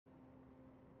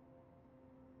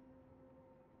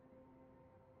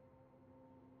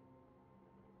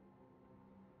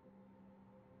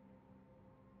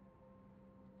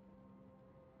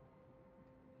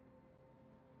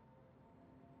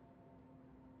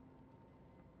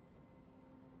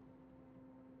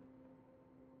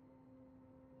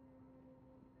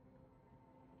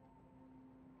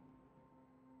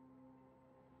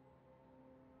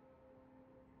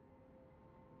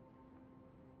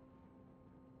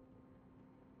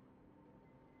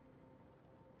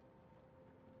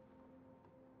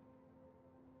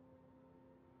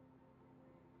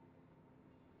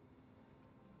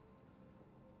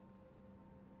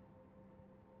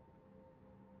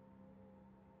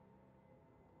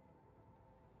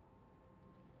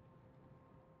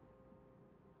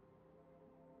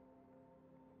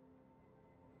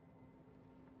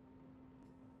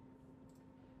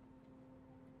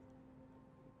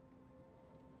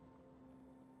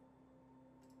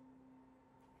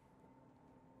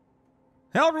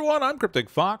Hello everyone, I'm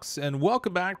CrypticFox, and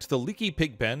welcome back to the Leaky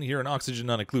Pigpen here in Oxygen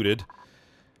Unincluded.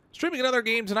 Streaming another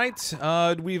game tonight.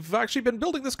 We've actually been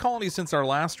building this colony since our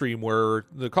last stream, where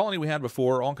the colony we had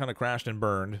before all kind of crashed and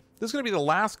burned. This is going to be the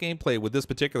last gameplay with this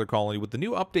particular colony. With the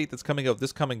new update that's coming out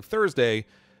this coming Thursday,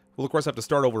 we'll of course have to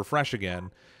start over fresh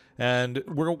again. And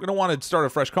we're going to want to start a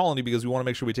fresh colony because we want to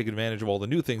make sure we take advantage of all the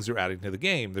new things they're adding to the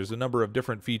game. There's a number of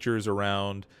different features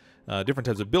around different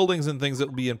types of buildings and things that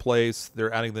will be in place.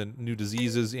 They're adding the new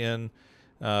diseases in,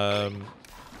 as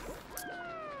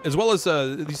well as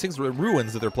these things,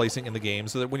 ruins that they're placing in the game,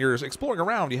 so that when you're exploring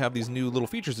around, you have these new little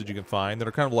features that you can find that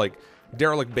are kind of like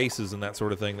derelict bases and that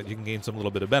sort of thing that you can gain some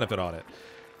little bit of benefit on it.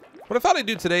 What I thought I'd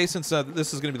do today, since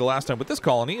this is going to be the last time with this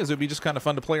colony, is it would be just kind of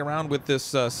fun to play around with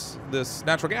this this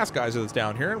natural gas geyser that's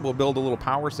down here, and we'll build a little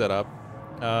power setup.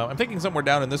 I'm thinking somewhere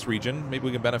down in this region. Maybe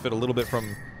we can benefit a little bit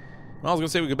from... Well, I was going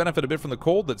to say we could benefit a bit from the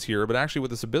cold that's here, but actually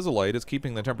with this abyssalite, it's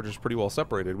keeping the temperatures pretty well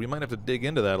separated. We might have to dig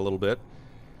into that a little bit.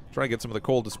 Try to get some of the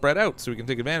cold to spread out so we can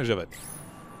take advantage of it.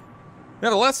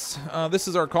 Nevertheless, this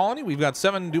is our colony. We've got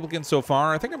 7 duplicants so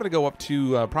far. I think I'm going to go up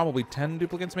to probably 10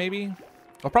 duplicants maybe.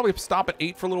 I'll probably stop at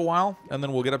 8 for a little while, and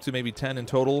then we'll get up to maybe 10 in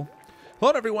total.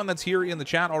 Hello to everyone that's here in the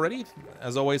chat already.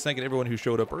 As always, thank you to everyone who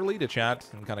showed up early to chat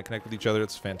and kind of connect with each other.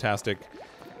 It's fantastic.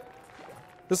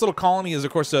 This little colony is,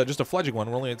 of course, just a fledgling one.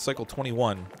 We're only at cycle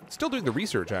 21. Still doing the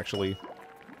research, actually.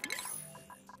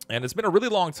 And it's been a really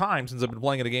long time since I've been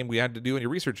playing in a game we had to do any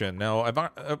research in. Now, I'm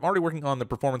already working on the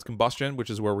performance combustion, which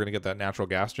is where we're going to get that natural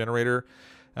gas generator.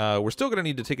 We're still going to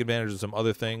need to take advantage of some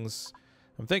other things.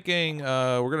 I'm thinking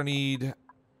we're going to need...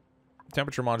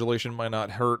 Temperature modulation might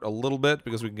not hurt a little bit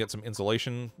because we can get some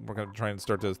insulation. We're going to try and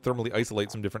start to thermally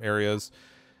isolate some different areas.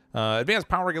 Advanced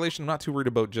power regulation, I'm not too worried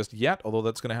about just yet, although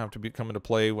that's going to have to come into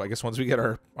play, I guess, once we get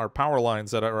our power line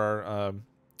set up, or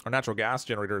our natural gas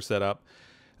generator set up.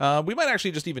 We might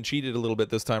actually just even cheat it a little bit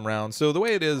this time around. So the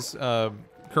way it is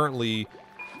currently,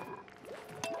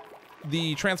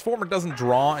 the transformer doesn't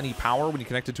draw any power when you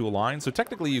connect it to a line, so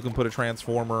technically you can put a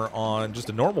transformer on just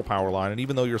a normal power line, and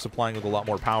even though you're supplying it with a lot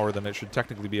more power than it should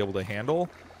technically be able to handle,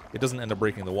 it doesn't end up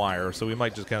breaking the wire, so we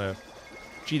might just kind of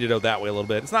cheat it out that way a little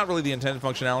bit. It's not really the intended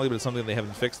functionality, but it's something they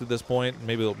haven't fixed at this point.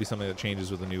 Maybe it'll be something that changes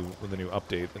with the new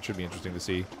update. That should be interesting to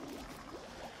see.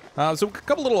 So a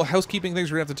couple little housekeeping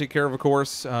things we're going to have to take care of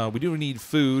course. We do need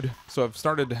food, so I've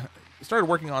started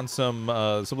working on some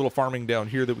little farming down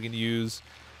here that we can use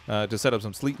to set up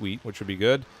some sleet wheat, which would be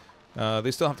good.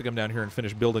 They still have to come down here and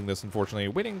finish building this, unfortunately.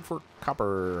 Waiting for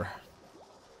copper.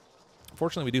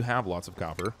 Fortunately, we do have lots of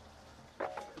copper.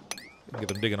 Get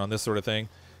them digging on this sort of thing.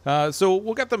 So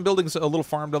we'll get them building a little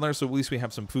farm down there, so at least we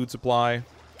have some food supply.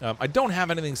 I don't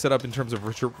have anything set up in terms of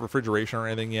refrigeration or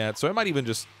anything yet, so I might even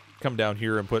just come down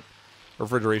here and put a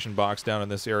refrigeration box down in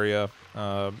this area.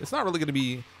 It's not really going to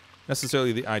be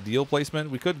necessarily the ideal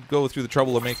placement. We could go through the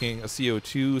trouble of making a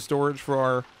CO2 storage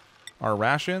for our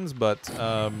rations, but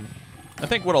I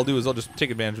think what I'll do is I'll just take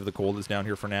advantage of the cold that's down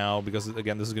here for now, because,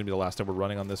 again, this is going to be the last time we're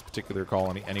running on this particular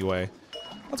colony anyway.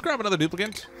 Let's grab another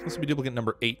duplicant. This will be duplicant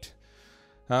number 8.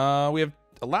 We have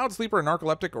a loud sleeper, a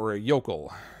narcoleptic, or a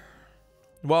yokel.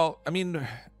 Well, I mean,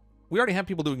 we already have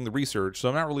people doing the research, so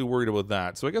I'm not really worried about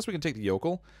that. So I guess we can take the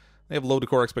yokel. They have low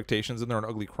decor expectations, and they're an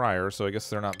ugly crier, so I guess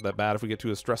they're not that bad if we get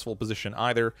to a stressful position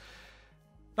either.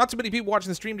 Not too many people watching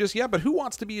the stream just yet, but who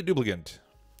wants to be a duplicant?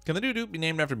 Can the dupe be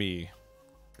named after me?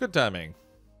 Good timing.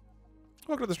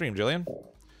 Welcome to the stream, Jillian.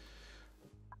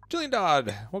 Jillian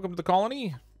Dodd, welcome to the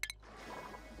colony.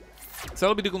 So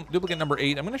that'll be duplicate number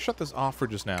 8. I'm going to shut this off for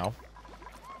just now.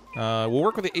 We'll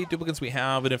work with the 8 duplicates we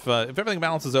have, and if everything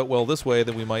balances out well this way,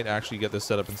 then we might actually get this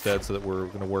set up instead, so that we're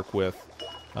going to work with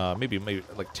maybe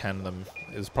like 10 of them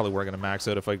is probably where I'm going to max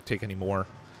out if I take any more.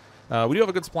 We do have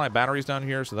a good supply of batteries down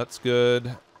here, so that's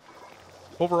good.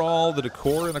 Overall, the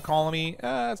decor in the colony,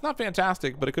 it's not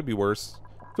fantastic, but it could be worse.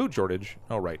 Food shortage.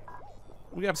 Oh, right.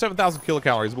 We have 7,000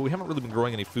 kilocalories, but we haven't really been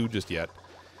growing any food just yet.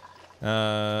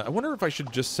 I wonder if I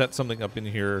should just set something up in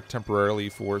here temporarily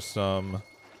for some...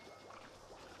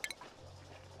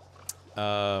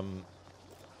 we'll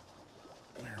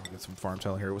get some farm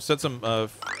tile here. We'll set some...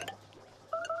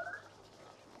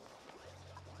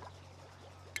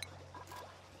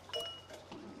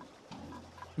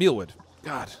 mealwood.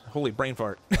 God, holy brain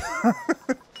fart.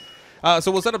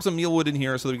 So we'll set up some mealwood in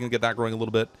here so that we can get that growing a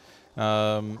little bit.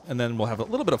 And then we'll have a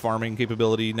little bit of farming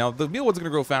capability. Now, the mealwood's going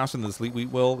to grow faster than the sleet wheat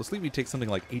will. The sleet wheat takes something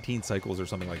like 18 cycles or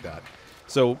something like that.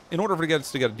 So in order for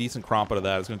us to get a decent crop out of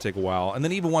that, it's going to take a while. And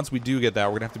then even once we do get that,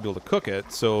 we're going to have to be able to cook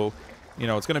it. So, you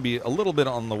know, it's going to be a little bit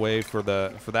on the way for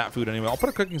that food anyway. I'll put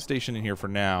a cooking station in here for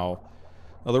now.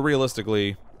 Although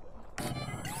realistically,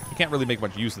 you can't really make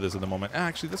much use of this at the moment.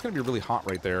 Actually, that's going to be really hot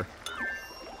right there.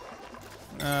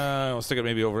 I'll stick it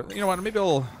maybe over... You know what? Maybe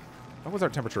I'll... What was our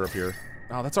temperature up here?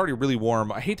 Oh, that's already really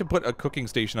warm. I hate to put a cooking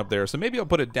station up there, so maybe I'll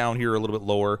put it down here a little bit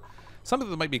lower.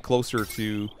 Something that might be closer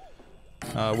to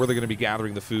where they're going to be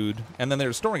gathering the food. And then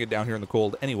they're storing it down here in the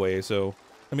cold anyway, so...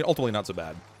 I mean, ultimately not so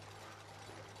bad.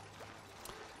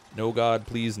 No, God,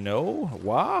 please, no?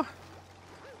 Wah?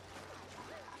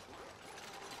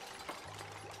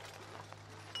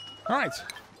 Alright.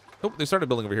 Oh, they started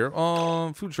building over here.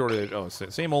 Food shortage. Oh,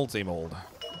 same old, same old.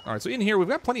 Alright, so in here, we've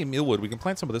got plenty of mealwood. We can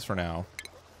plant some of this for now.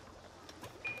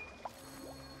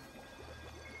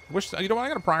 Wish, you know what, I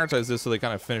gotta prioritize this so they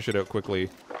kind of finish it out quickly.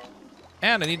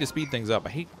 And I need to speed things up. I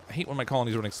hate when my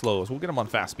colony's running slow, so we'll get them on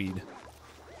fast speed.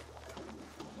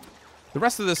 The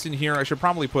rest of this in here, I should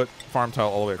probably put farm tile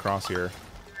all the way across here.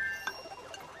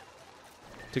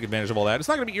 Take advantage of all that. It's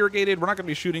not going to be irrigated. We're not going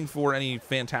to be shooting for any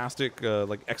fantastic,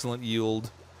 like, excellent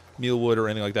yield mealwood or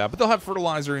anything like that. But they'll have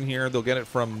fertilizer in here. They'll get it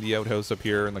from the outhouse up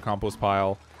here in the compost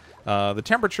pile. The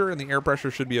temperature and the air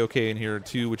pressure should be okay in here,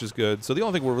 too, which is good. So the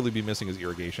only thing we'll really be missing is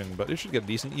irrigation. But it should get a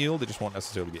decent yield. It just won't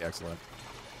necessarily be excellent.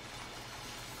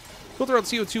 Filter out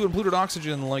CO2 and polluted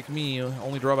oxygen like me.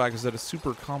 Only drawback is that it's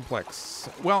super complex.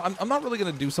 Well, I'm not really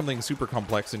going to do something super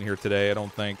complex in here today, I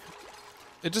don't think.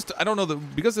 I don't know,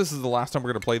 that because this is the last time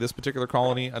we're going to play this particular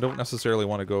colony, I don't necessarily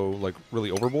want to go, like, really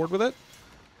overboard with it.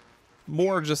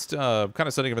 More just kind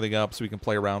of setting everything up so we can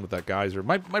play around with that geyser.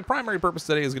 My primary purpose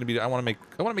today is going to be, I want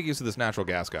to make use of this natural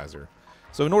gas geyser.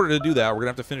 So in order to do that, we're going to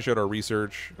have to finish out our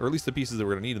research, or at least the pieces that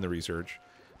we're going to need in the research.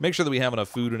 Make sure that we have enough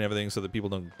food and everything so that people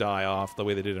don't die off the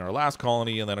way they did in our last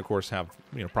colony, and then, of course, have,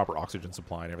 you know, proper oxygen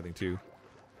supply and everything, too.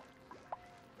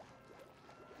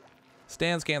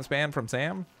 Stan, scan, span from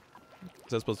Sam? Is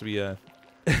that supposed to be a,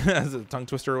 as a tongue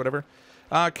twister or whatever?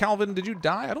 Calvin, did you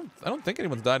die? I don't think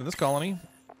anyone's died in this colony.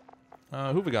 Who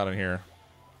have we got in here?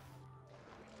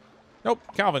 Nope,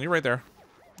 Calvin, you're right there.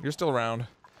 You're still around.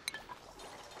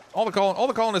 All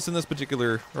the colonists in this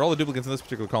particular, or all the duplicates in this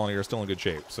particular colony are still in good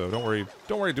shape, so don't worry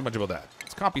too much about that.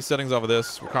 Let's copy settings off of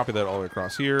this. We'll copy that all the way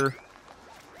across here.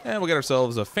 And we'll get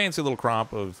ourselves a fancy little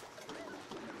crop of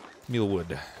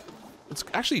mealwood. It's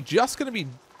actually just going to be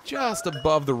just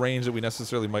above the range that we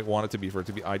necessarily might want it to be for it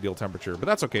to be ideal temperature, but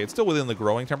that's okay. It's still within the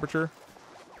growing temperature.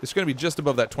 It's going to be just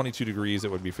above that 22 degrees it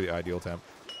would be for the ideal temp.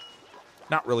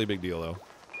 Not really a big deal, though.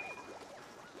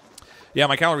 Yeah,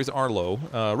 my calories are low,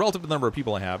 relative to the number of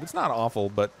people I have. It's not awful,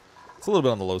 but it's a little bit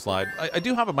on the low slide. I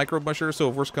do have a microbe musher, so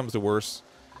if worse comes to worse,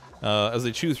 as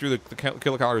they chew through the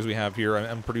kilocalories we have here,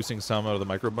 I'm producing some out of the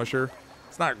microbe musher.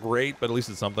 It's not great, but at least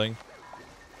it's something.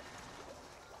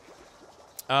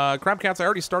 Crabcats, I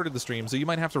already started the stream, so you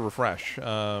might have to refresh.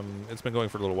 It's been going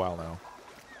for a little while now.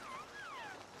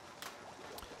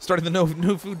 Starting the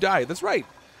no food diet. That's right.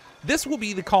 This will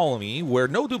be the colony where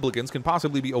no duplicants can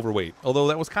possibly be overweight. Although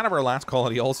that was kind of our last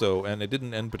colony also, and it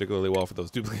didn't end particularly well for those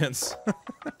duplicants.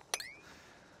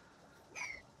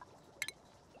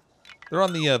 They're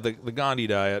on the Gandhi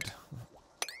diet.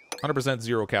 100%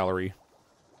 0 calorie.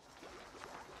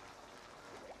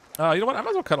 You know what? I might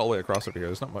as well cut all the way across over here.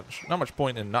 There's not much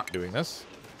point in not doing this.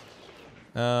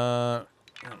 Go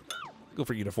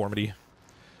for uniformity.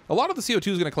 A lot of the CO2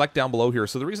 is going to collect down below here,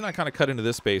 so the reason I kind of cut into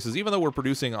this space is even though we're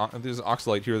producing, there's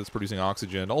oxalite here that's producing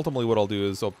oxygen, ultimately what I'll do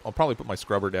is I'll probably put my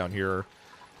scrubber down here,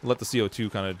 let the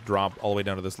CO2 kind of drop all the way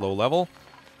down to this low level,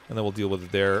 and then we'll deal with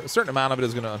it there. A certain amount of it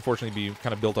is going to unfortunately be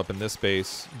kind of built up in this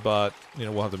space, but, you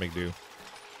know, we'll have to make do.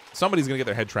 Somebody's going to get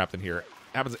their head trapped in here.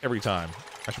 Happens every time.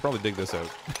 I should probably dig this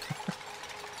out.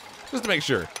 Just to make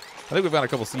sure. I think we've got a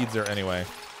couple seeds there anyway.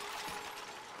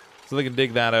 So they can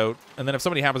dig that out. And then if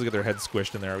somebody happens to get their head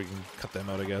squished in there, we can cut them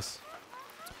out, I guess.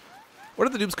 What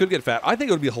if the dupes could get fat? I think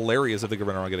it would be hilarious if they could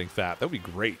run around getting fat. That would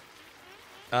be great.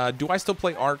 Do I still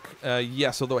play Ark?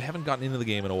 Yes, although I haven't gotten into the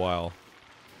game in a while.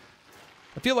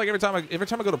 I feel like every time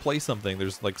I go to play something,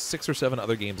 there's like 6 or 7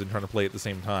 other games I'm trying to play at the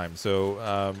same time.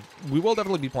 So we will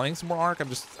definitely be playing some more Ark. I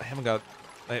haven't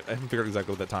figured out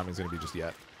exactly what that timing is going to be just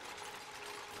yet.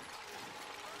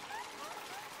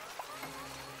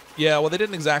 Yeah, well, they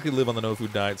didn't exactly live on the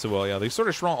no-food diet so well. Yeah, they sort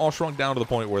of shrunk down to the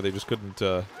point where they just couldn't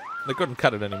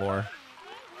cut it anymore.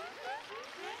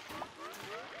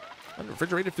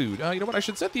 Refrigerated food. You know what? I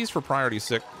should set these for priority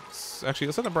 6. Actually,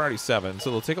 let's set them priority 7.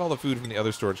 So they'll take all the food from the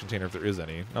other storage container if there is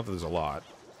any. Not that there's a lot.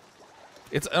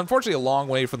 It's unfortunately a long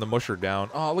way from the musher down.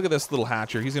 Oh, look at this little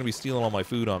hatcher. He's going to be stealing all my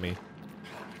food on me.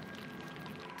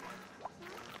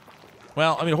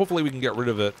 Well, I mean, hopefully we can get rid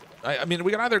of it. I mean,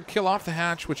 we can either kill off the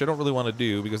hatch, which I don't really want to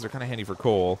do because they're kind of handy for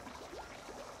coal,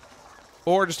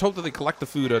 or just hope that they collect the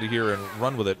food out of here and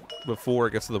run with it before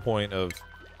it gets to the point of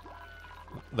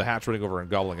the hatch running over and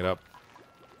gobbling it up.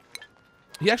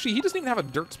 He doesn't even have a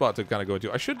dirt spot to kind of go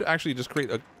to. I should actually just create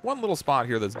one little spot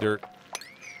here that's dirt,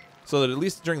 so that at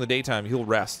least during the daytime he'll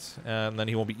rest, and then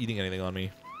he won't be eating anything on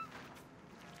me.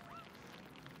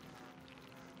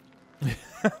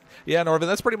 Yeah, Norvin,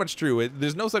 that's pretty much true.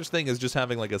 There's no such thing as just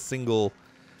having like a single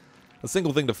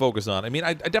thing to focus on. I mean,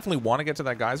 I definitely want to get to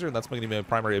that geyser, and that's going to be my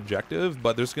primary objective,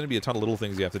 but there's going to be a ton of little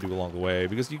things you have to do along the way,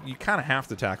 because you kind of have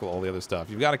to tackle all the other stuff.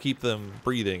 You've got to keep them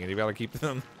breathing, and you've got to keep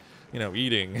them, you know,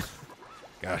 eating.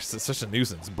 Gosh, it's such a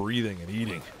nuisance, breathing and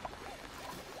eating.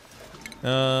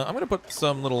 I'm going to put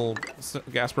some little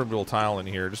gas permeable tile in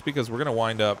here, just because we're going to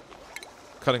wind up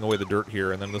cutting away the dirt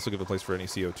here, and then this will give a place for any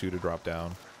CO2 to drop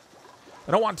down.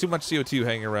 I don't want too much CO2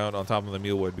 hanging around on top of the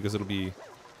mealwood, because it'll be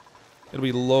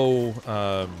low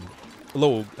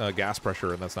gas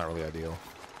pressure, and that's not really ideal.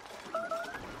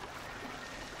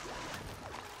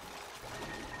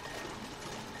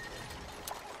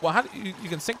 Well, how do you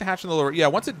can sink the hatch in the lower. Yeah,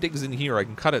 once it digs in here, I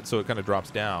can cut it so it kind of drops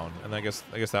down, and I guess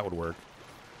that would work.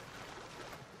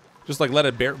 Just like let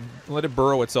it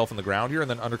burrow itself in the ground here, and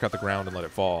then undercut the ground and let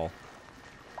it fall.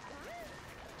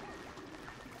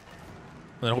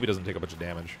 And I hope he doesn't take a bunch of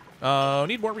damage.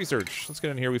 Need more research. Let's get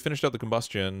in here. We finished out the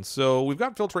combustion. So we've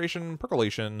got filtration,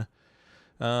 percolation.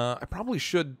 I probably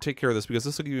should take care of this, because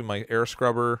this will give me my air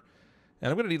scrubber. And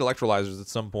I'm going to need electrolyzers at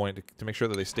some point to make sure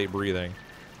that they stay breathing.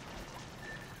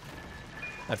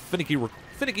 That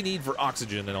finicky need for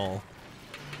oxygen and all.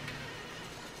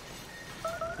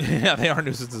 Yeah, they are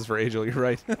nuisances for Angel, you're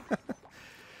right.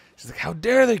 She's like, how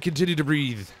dare they continue to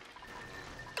breathe?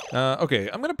 Okay,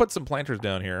 I'm going to put some planters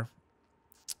down here.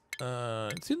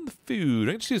 It's in the food.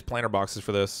 I can just use planter boxes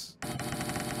for this.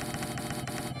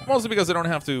 Mostly because I don't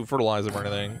have to fertilize them or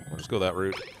anything. We'll just go that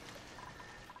route.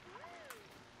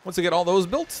 Once I get all those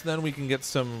built, then we can get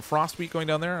some frost wheat going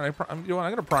down there. And I'm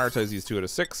going to prioritize these two at a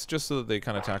 6, just so that they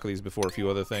kind of tackle these before a few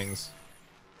other things.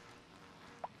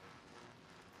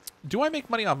 Do I make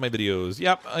money off my videos?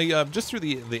 Yep, I just through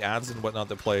the ads and whatnot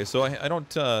that play. So I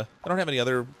don't have any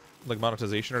other like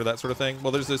monetization or that sort of thing.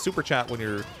 Well, there's a super chat when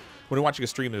you're watching a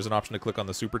stream. There's an option to click on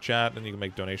the super chat, and you can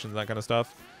make donations and that kind of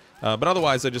stuff. But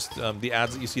otherwise, I just the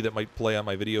ads that you see that might play on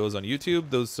my videos on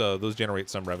YouTube, those generate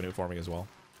some revenue for me as well.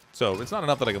 So it's not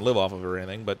enough that I can live off of it or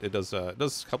anything, but it does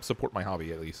help support my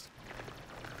hobby at least.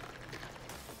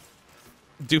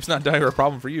 Dupe's not dying are a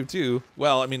problem for you too.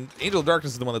 Well, I mean, Angel of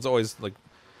Darkness is the one that's always like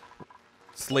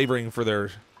slavering for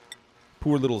their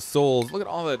poor little souls. Look at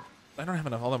all that. I don't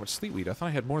have all that much sleet wheat. I thought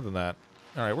I had more than that.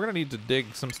 All right, we're gonna need to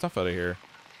dig some stuff out of here,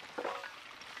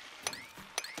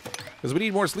 because we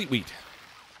need more sleet wheat.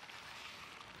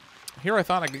 Here I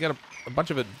thought I could get a bunch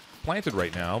of it planted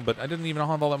right now, but I didn't even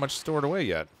have all that much stored away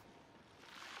yet.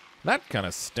 That kind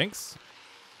of stinks.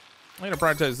 I'm going to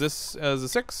prioritize this as a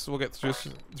 6. We'll get through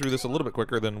this a little bit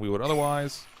quicker than we would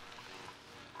otherwise.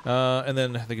 And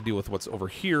then they can deal with what's over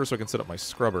here, so I can set up my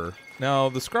scrubber. Now,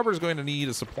 the scrubber is going to need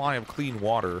a supply of clean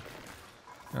water,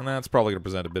 and that's probably going to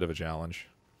present a bit of a challenge.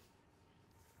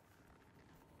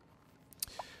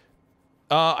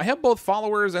 I have both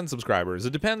followers and subscribers.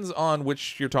 It depends on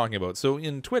which you're talking about. So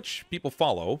in Twitch, people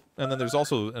follow, and then there's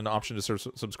also an option to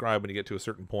subscribe when you get to a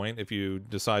certain point if you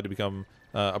decide to become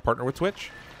a partner with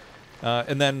Twitch.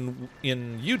 And then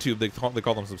in YouTube, they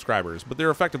call them subscribers, but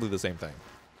they're effectively the same thing,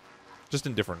 just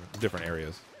in different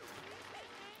areas.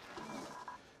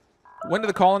 When did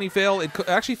the colony fail? It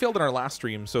actually failed in our last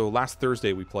stream, so last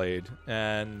Thursday we played,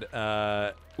 and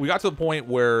we got to the point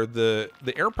where the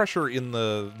air pressure in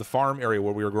the farm area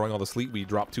where we were growing all the sleet wheat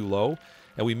dropped too low,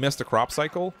 and we missed a crop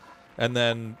cycle, and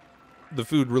then the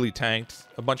food really tanked.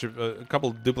 A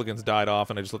couple duplicants died off,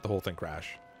 and I just let the whole thing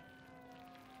crash.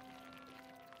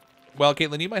 Well,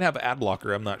 Caitlin, you might have an ad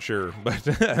blocker. I'm not sure,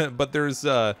 but there's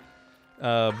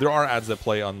there are ads that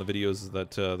play on the videos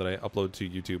that I upload to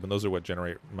YouTube, and those are what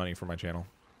generate money for my channel.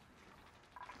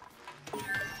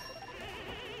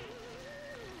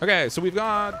 Okay, so we've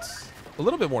got a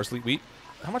little bit more sleet wheat.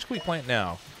 How much can we plant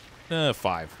now?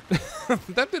 5.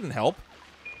 That didn't help.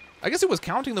 I guess it was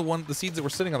counting the seeds that were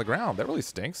sitting on the ground. That really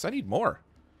stinks. I need more.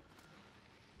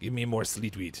 Give me more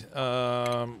sleet wheat. We're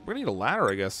gonna need a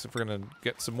ladder, I guess, if we're gonna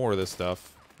get some more of this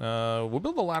stuff. We'll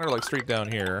build the ladder like straight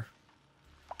down here.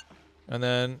 And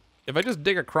then, if I just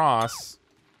dig across,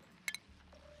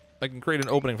 I can create an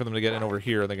opening for them to get in over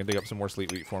here, and they can dig up some more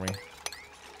sleet wheat for me.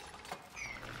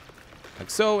 Like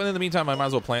so, and in the meantime, I might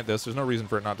as well plant this. There's no reason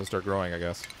for it not to start growing, I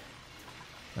guess.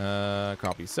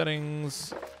 Copy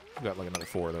settings. We've got like another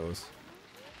 4 of those.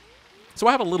 So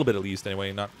I have a little bit at least,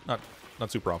 anyway, not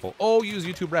super awful. Oh, use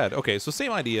YouTube Red. Okay, so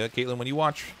same idea, Caitlin. When you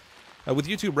watch, with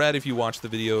YouTube Red, if you watch the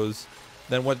videos,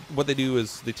 then what they do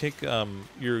is they take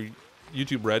your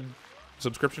YouTube Red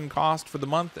subscription cost for the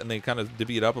month, and they kind of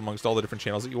divvy it up amongst all the different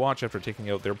channels that you watch after taking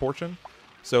out their portion.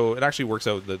 So it actually works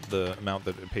out that the amount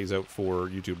that it pays out for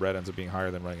YouTube Red ends up being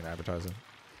higher than running an advertising.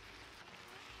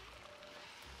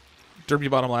 Derpy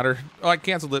bottom ladder. Oh, I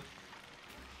canceled it.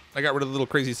 I got rid of the little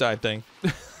crazy side thing.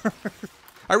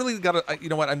 I really got to, you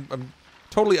know what, I'm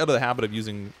totally out of the habit of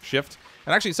using shift.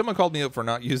 And actually, someone called me out for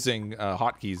not using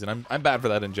hotkeys, and I'm bad for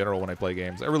that in general when I play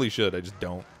games. I really should, I just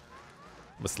don't.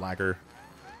 I'm a slacker.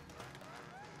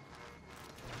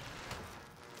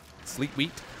 Sleet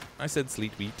wheat. I said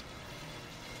sleet wheat.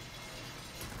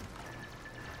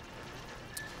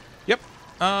 Yep.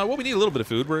 Well, we need a little bit of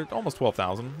food. We're at almost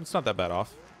 12,000. It's not that bad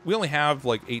off. We only have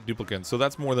like 8 duplicates, so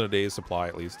that's more than a day's supply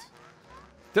at least.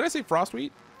 Did I say frost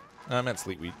wheat? I meant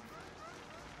sleet wheat.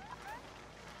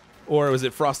 Or was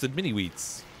it frosted mini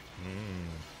wheats?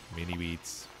 Mini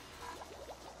wheats.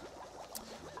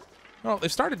 Well,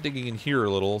 they've started digging in here a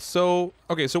little. So,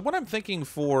 okay, so what I'm thinking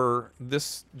for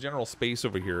this general space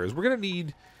over here is we're going to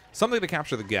need something to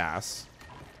capture the gas,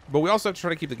 but we also have to try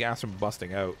to keep the gas from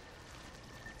busting out.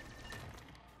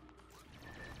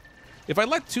 If I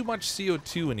let too much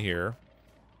CO2 in here,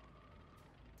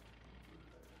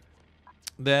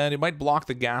 then it might block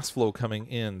the gas flow coming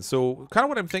in. So kind of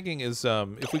what I'm thinking is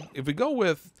if we go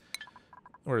with,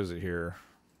 where is it here?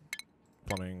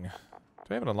 Plumbing. Do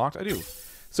I have it unlocked? I do.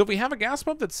 So if we have a gas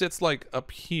pump that sits like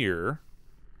up here,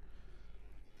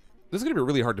 this is going to be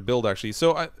really hard to build actually.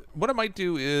 So what I might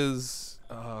do is,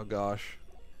 oh gosh,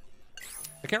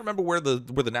 I can't remember where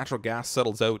the natural gas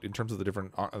settles out in terms of the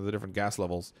different gas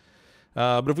levels.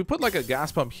 But if we put like a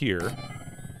gas pump here,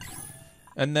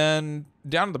 and then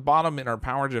down at the bottom in our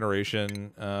power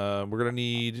generation, we're going to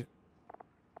need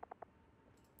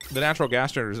the natural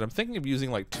gas generators. And I'm thinking of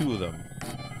using like 2 of them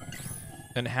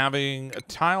and having a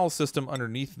tile system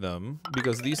underneath them,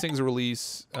 because these things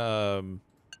release polluted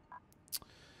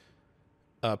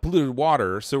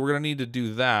water. So we're going to need to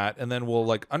do that. And then we'll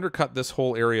like undercut this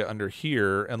whole area under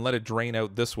here and let it drain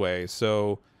out this way.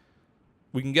 So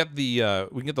we can get the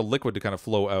liquid to kind of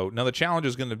flow out. Now the challenge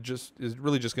is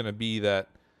really just going to be that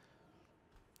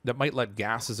might let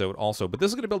gases out also. But this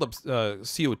is going to build up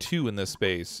CO2 in this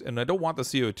space, and I don't want the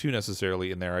CO2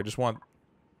 necessarily in there. I just want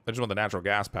the natural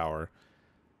gas power.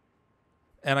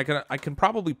 And I can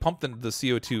probably pump the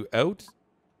CO2 out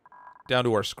down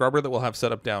to our scrubber that we'll have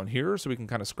set up down here, so we can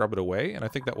kind of scrub it away. And I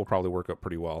think that will probably work out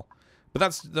pretty well. But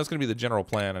that's going to be the general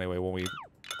plan anyway when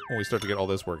we start to get all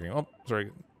this working. Oh, sorry.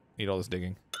 Need all this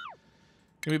digging.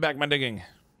 Give me back my digging.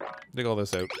 Dig all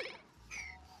this out.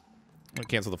 I'm gonna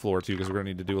cancel the floor too because we're gonna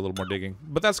need to do a little more digging.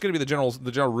 But that's gonna be the general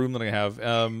room that I have.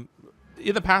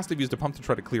 In the past, I've used a pump to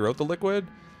try to clear out the liquid,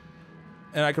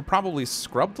 and I could probably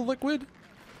scrub the liquid.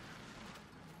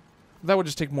 That would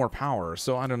just take more power,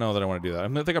 so I don't know that I want to do that. I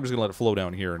think I'm just gonna let it flow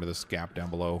down here into this gap down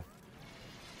below.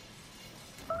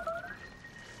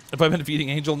 If I've been feeding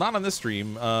Angel, not on this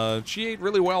stream. She ate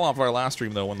really well off our last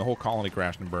stream, though, when the whole colony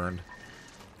crashed and burned.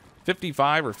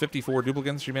 55 or 54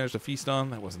 duplicates she managed to feast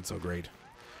on. That wasn't so great.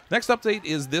 Next update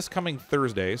is this coming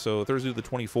Thursday, so Thursday the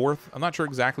 24th. I'm not sure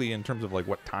exactly in terms of like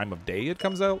what time of day it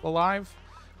comes out alive,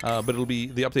 but the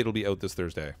update will be out this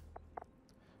Thursday.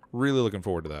 Really looking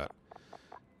forward to that.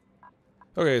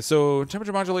 Okay, so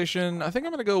temperature modulation. I think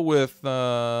I'm going to go with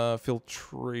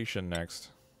filtration next.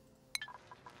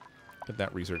 Get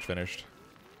that research finished.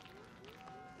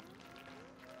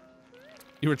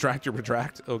 You retract your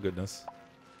retract? Oh, goodness.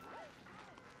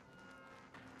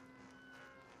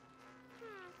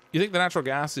 You think the natural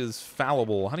gas is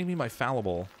fallible? How do you mean by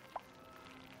fallible?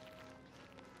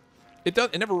 It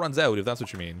never runs out, if that's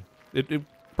what you mean. It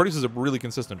produces a really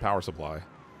consistent power supply. Of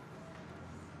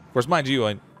course, mind you,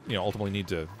 I ultimately need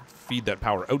to feed that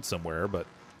power out somewhere, but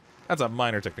that's a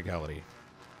minor technicality.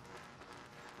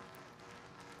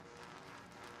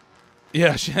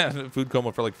 Yeah, she had a food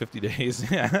coma for like 50 days.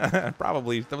 Yeah,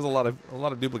 probably. That was a lot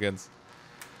of duplicates.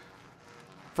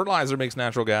 Fertilizer makes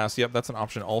natural gas. Yep, that's an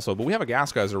option also. But we have a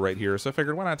gas geyser right here, so I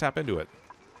figured why not tap into it.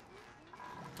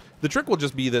 The trick will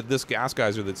just be that this gas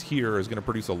geyser that's here is going to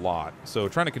produce a lot. So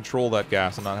trying to control that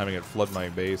gas and not having it flood my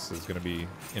base is going to be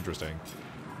interesting.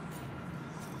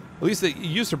 At least it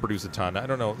used to produce a ton. I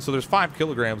don't know. So there's 5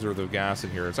 kilograms worth of gas in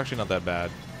here. It's actually not that bad.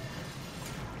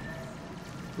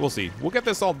 We'll see. We'll get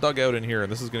this all dug out in here,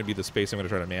 and this is going to be the space I'm going to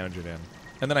try to manage it in.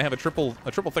 And then I have a triple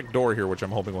thick door here, which I'm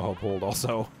hoping will help hold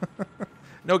also.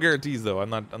 No guarantees though. I'm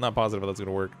not positive how that's going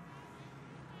to work.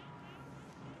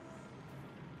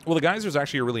 Well, the geysers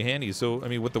actually are really handy. So I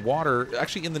mean, with the water,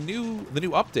 actually in the new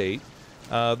update,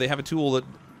 they have a tool that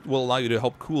will allow you to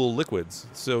help cool liquids.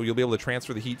 So you'll be able to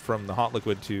transfer the heat from the hot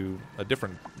liquid to a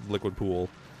different liquid pool.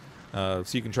 So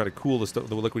you can try to cool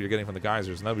the liquid you're getting from the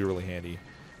geysers, and that would be really handy.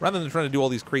 Rather than trying to do all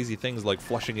these crazy things like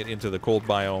flushing it into the cold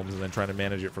biomes and then trying to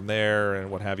manage it from there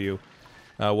and what have you,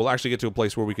 we'll actually get to a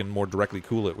place where we can more directly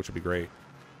cool it, which would be great.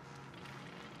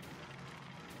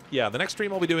 Yeah, the next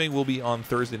stream I'll be doing will be on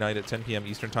Thursday night at 10 p.m.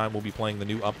 Eastern Time. We'll be playing the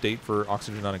new update for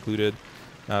Oxygen Not Included.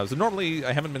 So normally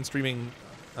I haven't been streaming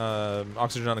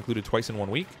Oxygen Not Included twice in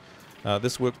 1 week.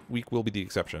 This week will be the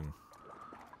exception.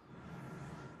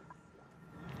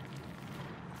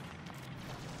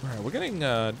 Alright, we're getting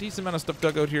a decent amount of stuff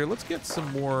dug out here. Let's get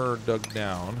some more dug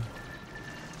down.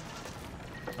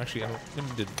 Actually, I'm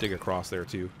going to dig across there,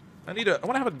 too. I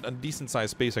want to have a decent-sized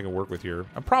space I can work with here.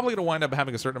 I'm probably going to wind up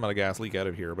having a certain amount of gas leak out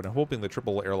of here, but I'm hoping the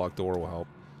triple airlock door will help.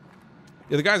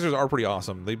 Yeah, the geysers are pretty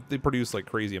awesome. They produce, like,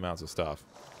 crazy amounts of stuff.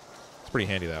 It's pretty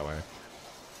handy that way.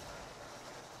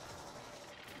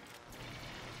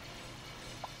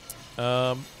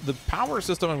 The power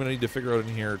system I'm going to need to figure out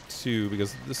in here too,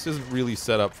 because this isn't really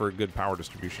set up for a good power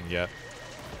distribution yet.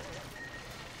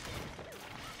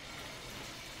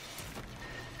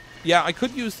 Yeah, I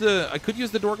could use the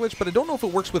door glitch, but I don't know if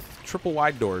it works with triple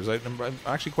wide doors. I'm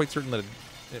actually quite certain that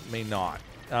it may not.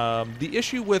 The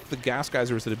issue with the gas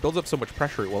geyser is that it builds up so much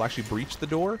pressure it will actually breach the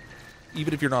door,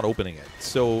 even if you're not opening it.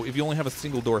 So if you only have a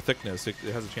single door thickness, it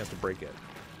has a chance to break it.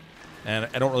 And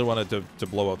I don't really want it to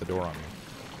blow out the door on me.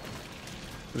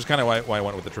 Which is kind of why I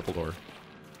went with the triple door.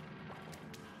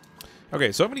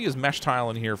 Okay, so I'm going to use mesh tile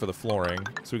in here for the flooring,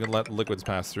 so we can let liquids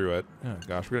pass through it. Oh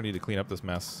gosh, we're going to need to clean up this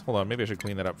mess. Hold on, maybe I should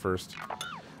clean that up first.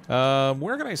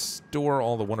 Where can I store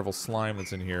all the wonderful slime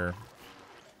that's in here?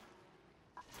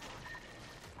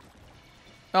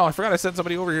 Oh, I forgot I sent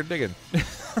somebody over here digging.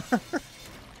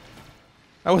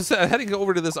 I was heading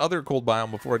over to this other cold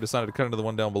biome before I decided to cut into the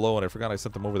one down below, and I forgot I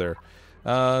sent them over there.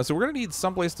 So we're going to need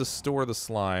someplace to store the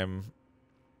slime.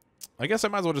 I guess I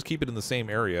might as well just keep it in the same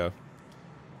area.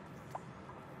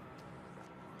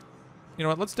 You know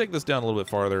what? Let's take this down a little bit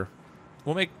farther.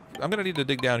 I'm going to need to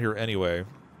dig down here anyway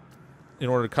in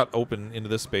order to cut open into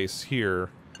this space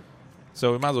here.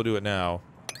 So we might as well do it now.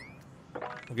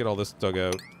 We'll get all this dug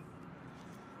out.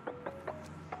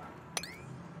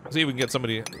 See if we can get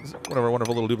somebody, one of our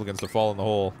wonderful little duplicants, to fall in the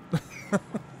hole.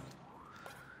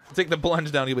 Take the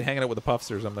plunge down. You'll be hanging out with the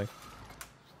puffs or something.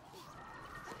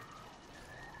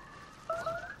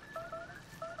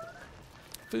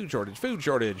 Food shortage, food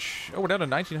shortage. Oh, we're down to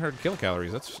 1,900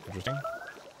 kilocalories. That's interesting.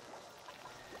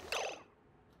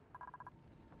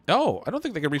 Oh, I don't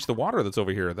think they can reach the water that's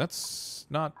over here. That's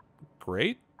not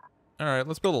great. All right,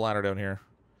 let's build a ladder down here.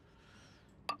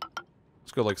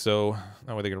 Let's go like so.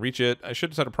 That way they can reach it. I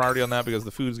should set a priority on that because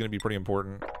the food's going to be pretty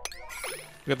important.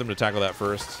 Get them to tackle that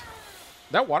first.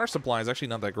 That water supply is actually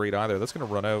not that great either. That's going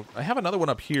to run out. I have another one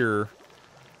up here,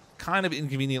 kind of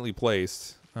inconveniently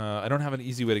placed. I don't have an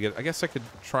easy way to get it. I guess I could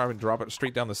try and drop it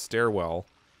straight down the stairwell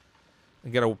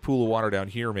and get a pool of water down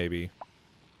here, maybe.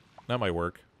 That might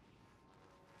work.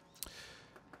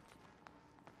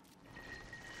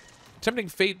 Tempting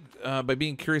fate by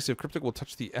being curious if Cryptic will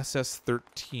touch the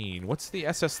SS-13. What's the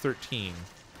SS-13?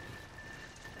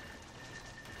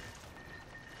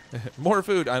 More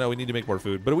food. I know we need to make more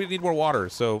food, but we need more water.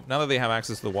 So now that they have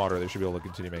access to the water, they should be able to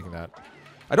continue making that.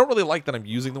 I don't really like that I'm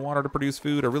using the water to produce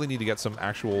food. I really need to get some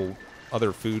actual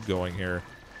other food going here.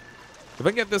 If I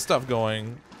can get this stuff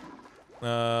going,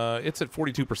 it's at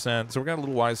 42%, so we've got a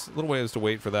little ways to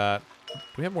wait for that. Do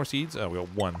we have more seeds? Oh, we got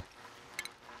one.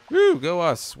 Woo, go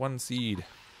us. One seed.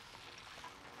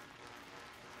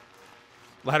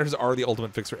 Ladders are the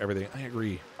ultimate fix for everything. I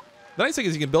agree. The nice thing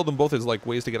is you can build them both as like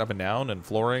ways to get up and down and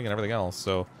flooring and everything else,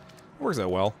 so it works out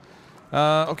well.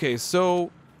 Okay,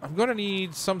 so I'm going to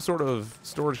need some sort of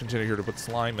storage container here to put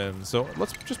slime in. So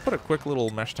let's just put a quick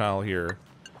little mesh tile here.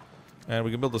 And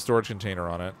we can build a storage container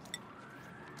on it.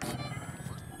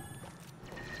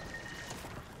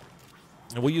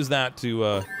 And we'll use that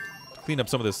to clean up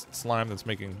some of this slime that's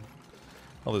making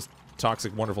all this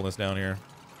toxic wonderfulness down here.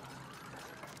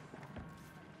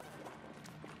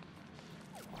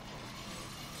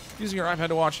 Using your iPad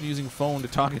to watch and using phone to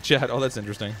talk and chat. Oh, that's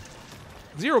interesting.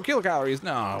 0 kilocalories.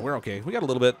 No, we're okay. We got a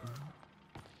little bit.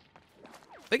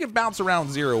 They can bounce around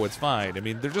 0. It's fine. I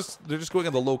mean, they're just going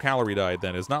on the low calorie diet.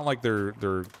 Then it's not like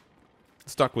they're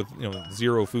stuck with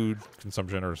 0 food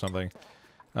consumption or something.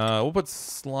 We'll put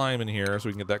slime in here so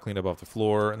we can get that cleaned up off the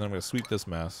floor, and then I'm going to sweep this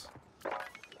mess.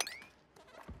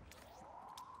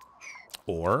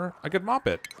 Or I could mop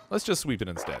it. Let's just sweep it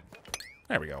instead.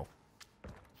 There we go.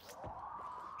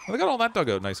 Well, I got all that dug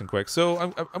out nice and quick. So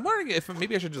I'm wondering if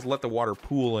maybe I should just let the water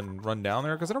pool and run down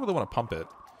there, because I don't really want to pump it.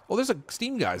 Oh, there's a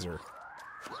steam geyser.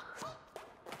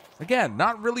 Again,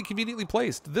 not really conveniently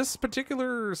placed. This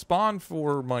particular spawn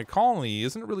for my colony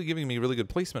isn't really giving me really good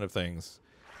placement of things.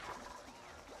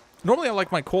 Normally I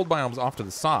like my cold biomes off to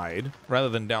the side rather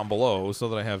than down below so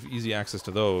that I have easy access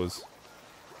to those.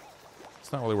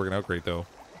 It's not really working out great though.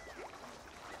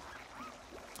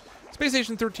 Space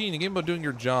Station 13, a game about doing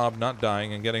your job, not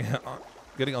dying, and getting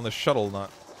on the shuttle not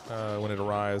when it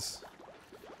arrives.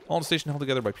 All in a station held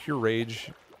together by pure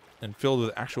rage and filled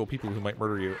with actual people who might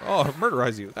murder you. Oh,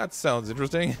 murderize you. That sounds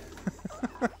interesting.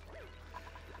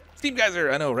 Steam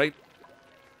Geyser, I know, right?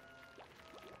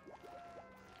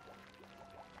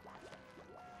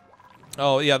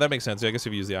 Oh, yeah, that makes sense. Yeah, I guess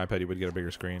if you use the iPad, you would get a bigger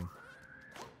screen.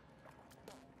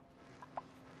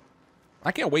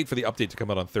 I can't wait for the update to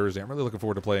come out on Thursday. I'm really looking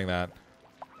forward to playing that.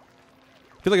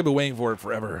 I feel like I've been waiting for it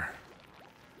forever.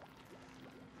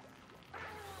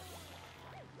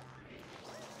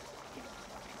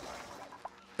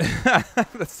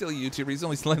 That's still a YouTuber. He's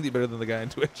only slightly better than the guy on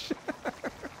Twitch.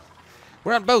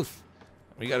 We're on both.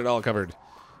 We got it all covered.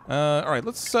 All right,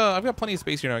 let's. I've got plenty of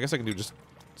space here now. I guess I can just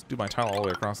do my tile all the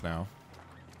way across now.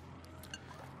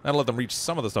 That'll let them reach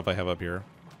some of the stuff I have up here.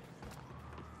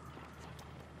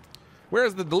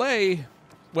 Where's the delay?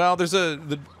 Well, there's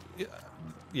the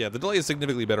delay is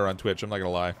significantly better on Twitch. I'm not gonna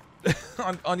lie.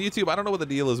 on YouTube, I don't know what the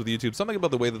deal is with YouTube. Something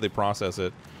about the way that they process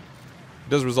it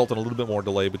does result in a little bit more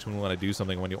delay between when I do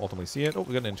something and when you ultimately see it. Oh,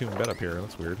 we got an entombed bed up here.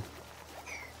 That's weird.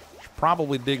 Should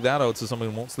probably dig that out so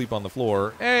someone won't sleep on the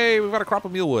floor. Hey, we've got a crop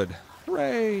of mealwood.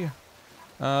 Hooray!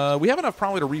 We have enough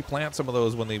probably to replant some of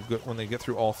those when they get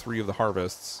through all 3 of the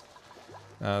harvests.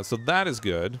 So that is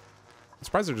good. I'm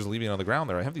surprised they're just leaving it on the ground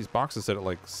there. I have these boxes set at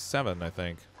like 7, I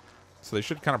think. So they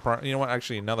should kind of... You know what?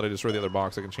 Actually, now that I destroyed the other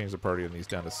box, I can change the priority on these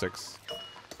down to 6.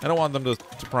 I don't want them to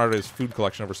prioritize food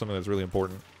collection over something that's really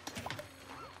important.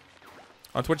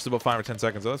 On Twitch, it's about 5 or 10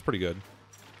 seconds, so that's pretty good.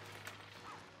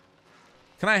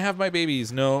 Can I have my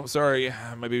babies? No, sorry.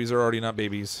 My babies are already not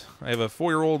babies. I have a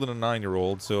 4-year-old and a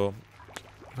 9-year-old, so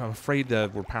I'm afraid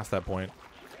that we're past that point.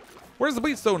 Where's the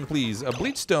bleachstone, please? A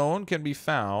bleachstone can be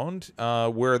found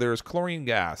where there's chlorine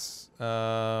gas.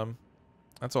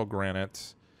 That's all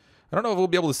granite. I don't know if we'll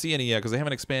be able to see any yet because they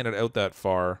haven't expanded out that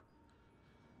far.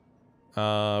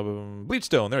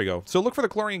 Bleachstone, there you go. So look for the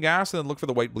chlorine gas and then look for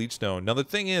the white bleachstone. Now the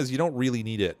thing is, you don't really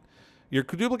need it. Your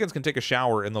duplicates can take a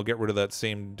shower and they'll get rid of that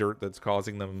same dirt that's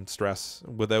causing them stress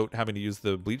without having to use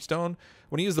the bleachstone.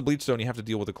 When you use the bleachstone, you have to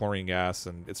deal with the chlorine gas,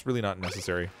 and it's really not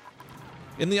necessary.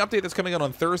 In the update that's coming out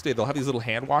on Thursday, they'll have these little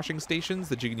hand washing stations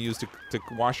that you can use to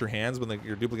wash your hands when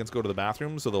your duplicates go to the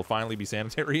bathroom, so they'll finally be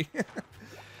sanitary.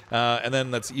 And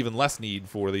then that's even less need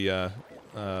for the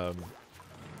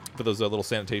for those little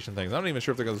sanitation things. I'm not even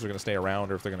sure if those are going to stay around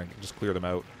or if they're going to just clear them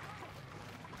out.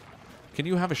 Can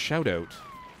you have a shout out?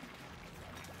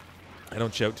 I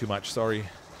don't shout too much, sorry.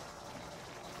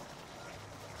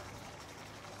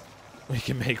 We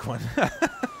can make one.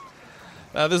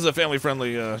 This is a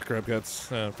family-friendly crab cuts.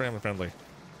 Family-friendly.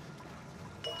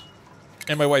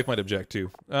 And my wife might object,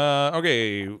 too.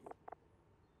 Okay.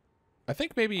 I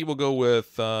think maybe we'll go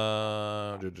with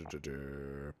power,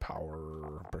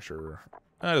 pressure.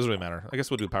 That doesn't really matter. I guess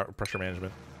we'll do power, pressure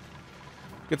management.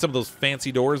 Get some of those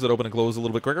fancy doors that open and close a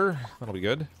little bit quicker. That'll be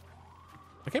good.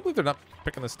 I can't believe they're not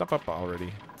picking this stuff up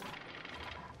already.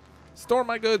 Store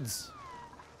my goods.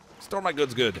 Store my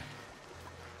goods good.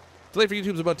 Delay for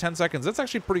YouTube is about 10 seconds. That's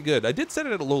actually pretty good. I did set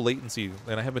it at a low latency,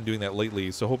 and I have been doing that lately,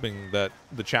 so hoping that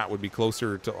the chat would be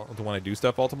closer to when I do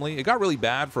stuff ultimately. It got really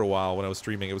bad for a while when I was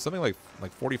streaming. It was something like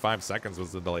 45 seconds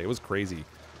was the delay. It was crazy.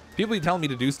 People be telling me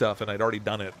to do stuff, and I'd already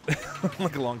done it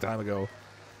like a long time ago.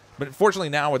 But fortunately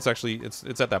now it's actually, it's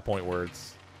at that point where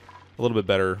it's a little bit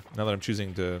better now that I'm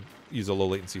choosing to use a low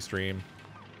latency stream.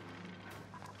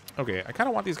 Okay, I kind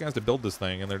of want these guys to build this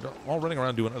thing, and they're all running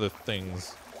around doing other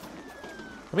things.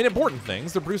 I mean, important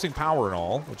things. They're producing power and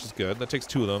all, which is good. That takes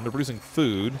 2 of them. They're producing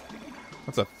food.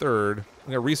 That's a 3rd.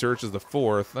 We got research is the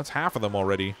 4th. That's half of them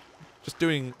already. Just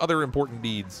doing other important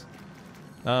deeds.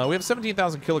 We have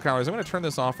 17,000 kilocalories. I'm going to turn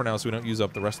this off for now so we don't use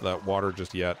up the rest of that water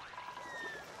just yet.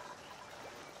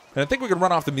 And I think we can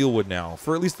run off the mealwood now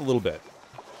for at least a little bit.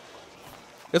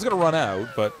 It's going to run out,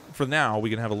 but for now, we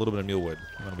can have a little bit of mealwood.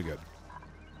 That'll be good.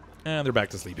 And they're back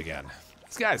to sleep again.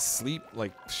 These guys sleep,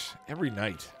 like, every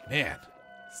night. Man.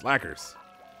 Slackers.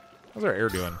 How's our air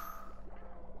doing?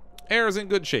 Air is in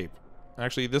good shape.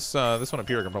 Actually, this one up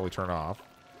here I can probably turn off.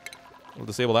 We'll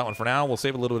disable that one for now. We'll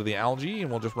save a little bit of the algae, and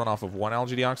we'll just run off of 1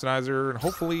 algae deoxidizer, and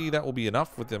hopefully that will be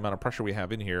enough with the amount of pressure we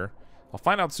have in here. I'll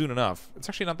find out soon enough. It's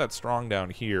actually not that strong down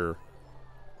here.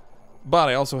 But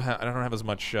I also I don't have as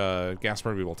much gas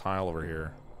permeable tile over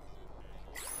here.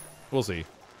 We'll see.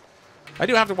 I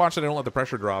do have to watch that I don't let the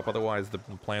pressure drop, otherwise the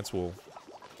plants will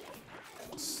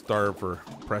starve for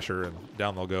pressure and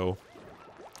down they'll go.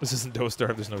 This isn't Doe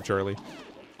Starve, there's no Charlie.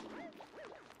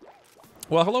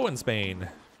 Well, hello in Spain.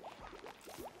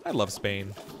 I love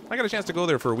Spain. I got a chance to go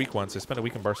there for a week once. I spent a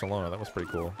week in Barcelona. That was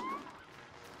pretty cool.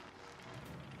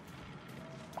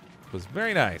 It was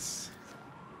very nice.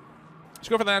 Let's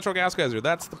go for the natural gas geyser.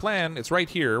 That's the plan. It's right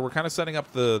here. We're kind of setting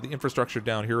up the infrastructure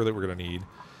down here that we're going to need.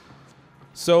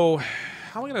 So,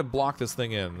 how am I going to block this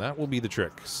thing in? That will be the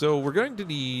trick. So, we're going to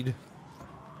need...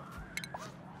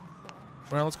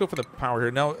 Well, let's go for the power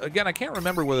here. Now, again, I can't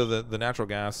remember whether the natural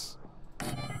gas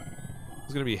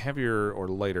is going to be heavier or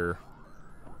lighter.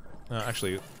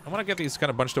 Actually, I want to get these kind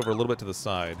of bunched over a little bit to the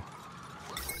side.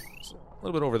 So, a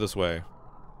little bit over this way.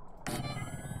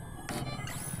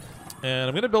 And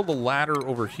I'm going to build a ladder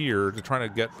over here to try to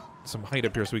get some height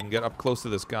up here so we can get up close to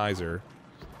this geyser.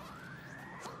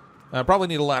 I probably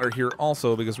need a ladder here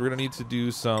also because we're going to need to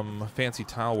do some fancy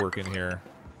tile work in here.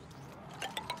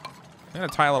 I'm going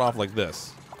to tile it off like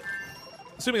this.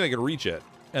 Assuming I can reach it.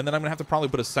 And then I'm going to have to probably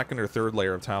put a second or third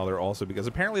layer of tile there also because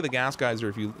apparently the gas geyser,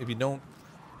 if you don't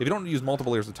use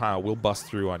multiple layers of tile, will bust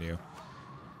through on you.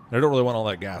 And I don't really want all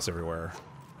that gas everywhere.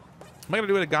 Am I going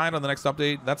to do a guide on the next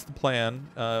update? That's the plan.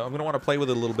 I'm going to want to play with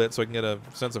it a little bit so I can get a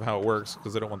sense of how it works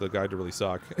because I don't want the guide to really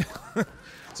suck.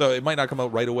 So it might not come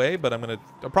out right away, but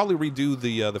I'll probably redo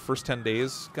the first 10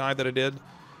 days guide that I did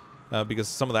because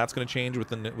some of that's going to change with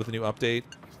the new update.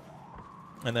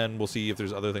 And then we'll see if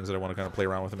there's other things that I want to kind of play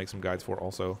around with and make some guides for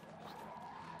also.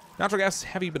 Natural gas is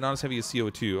heavy, but not as heavy as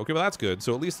CO2. Okay, well that's good.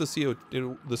 So at least the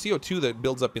CO2 that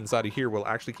builds up inside of here will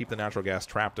actually keep the natural gas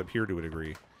trapped up here to a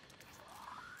degree.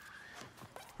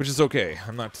 Which is okay.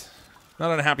 I'm not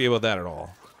unhappy about that at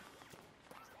all.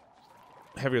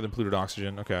 Heavier than polluted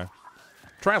oxygen. Okay.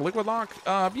 Try a liquid lock?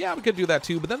 Yeah, we could do that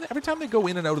too. But then every time they go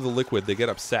in and out of the liquid, they get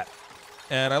upset.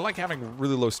 And I like having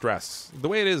really low stress. The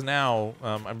way it is now,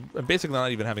 I'm basically not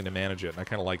even having to manage it. And I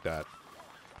kind of like that.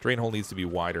 Drain hole needs to be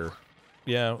wider.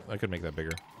 Yeah, I could make that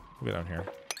bigger. We'll go down here.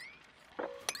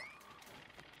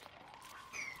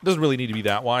 Doesn't really need to be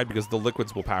that wide because the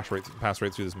liquids will pass right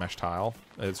through this mesh tile.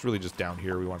 It's really just down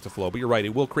here we want it to flow. But you're right,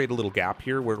 it will create a little gap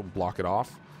here where it'll block it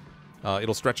off.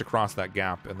 It'll stretch across that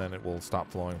gap and then it will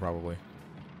stop flowing probably.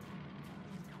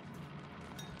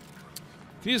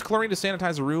 Can you use chlorine to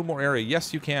sanitize a room or area?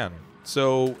 Yes, you can.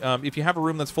 So if you have a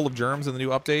room that's full of germs in the new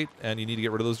update and you need to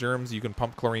get rid of those germs, you can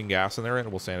pump chlorine gas in there and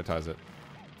it will sanitize it.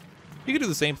 You can do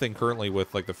the same thing currently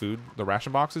with like the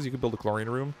ration boxes. You can build a chlorine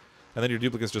room. And then your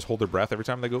duplicates just hold their breath every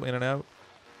time they go in and out.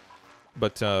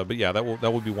 But yeah, that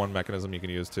will be one mechanism you can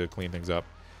use to clean things up.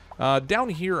 Down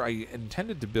here, I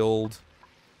intended to build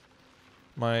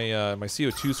my my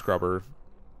CO2 scrubber.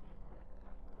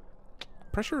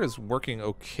 Pressure is working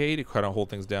okay to kind of hold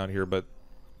things down here, but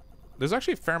there's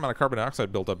actually a fair amount of carbon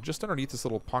dioxide built up just underneath this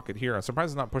little pocket here. I'm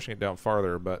surprised it's not pushing it down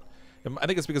farther, but I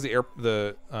think it's because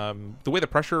the way the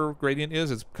pressure gradient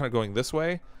is, it's kind of going this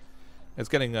way. It's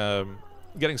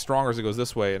getting stronger as it goes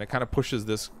this way, and it kind of pushes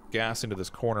this gas into this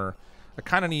corner. I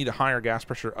kind of need a higher gas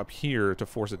pressure up here to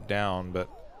force it down, but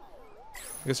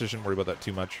I guess I shouldn't worry about that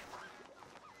too much.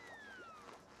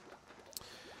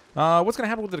 What's going to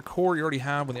happen with the decor you already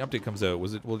have when the update comes out?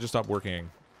 Will it just stop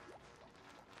working?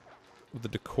 With the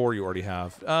decor you already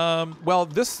have. Well,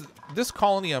 this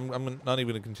colony, I'm not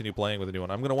even going to continue playing with a new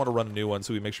one. I'm going to want to run a new one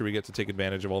so we make sure we get to take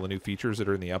advantage of all the new features that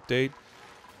are in the update.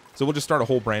 So we'll just start a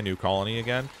whole brand new colony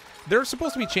again. They're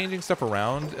supposed to be changing stuff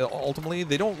around, ultimately.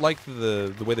 They don't like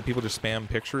the way that people just spam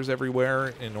pictures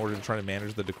everywhere in order to try to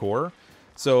manage the decor.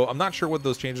 So I'm not sure what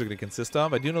those changes are going to consist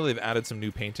of. I do know they've added some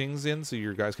new paintings in, so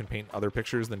your guys can paint other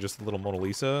pictures than just the little Mona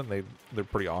Lisa, and they're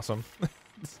pretty awesome.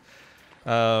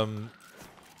 But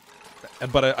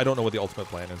I don't know what the ultimate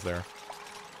plan is there.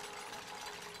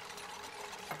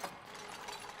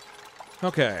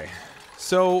 Okay.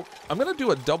 So I'm going to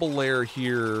do a double layer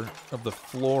here of the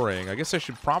flooring. I guess I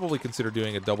should probably consider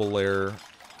doing a double layer.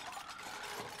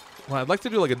 Well, I'd like to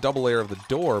do like a double layer of the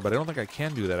door, but I don't think I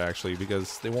can do that actually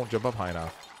because they won't jump up high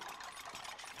enough.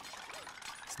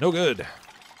 It's no good.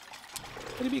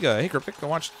 Hey, Cryptic. I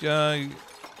watched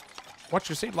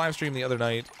your saved live stream the other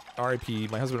night.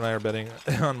 RIP. My husband and I are betting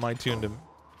on my tune to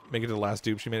make it to the last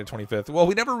dupe. She made it 25th. Well,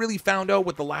 we never really found out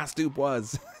what the last dupe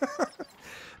was.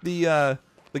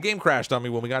 The game crashed on me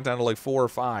when we got down to like 4 or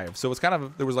 5. So it's kind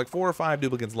of, there was like 4 or 5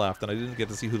 duplicates left, and I didn't get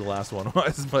to see who the last one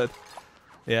was. But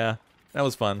yeah, that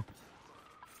was fun.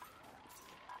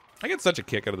 I get such a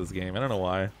kick out of this game. I don't know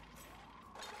why.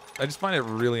 I just find it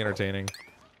really entertaining.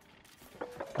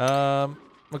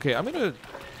 Okay, I'm gonna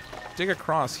dig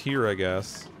across here, I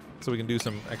guess. so we can do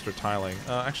some extra tiling.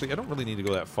 Actually, I don't really need to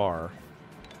go that far.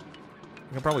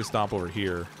 I can probably stop over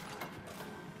here.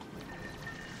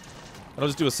 I'll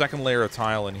just do a second layer of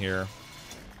tile in here.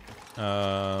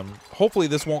 Hopefully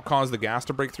this won't cause the gas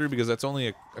to break through because that's only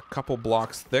a couple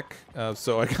blocks thick.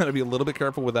 So I gotta be a little bit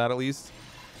careful with that at least.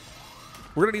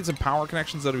 We're gonna need some power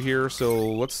connections out of here, so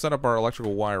let's set up our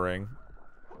electrical wiring.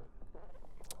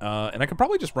 And I can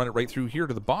probably just run it right through here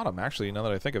to the bottom, actually, now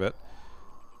that I think of it.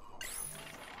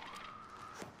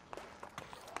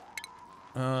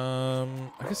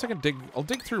 I guess I can dig... I'll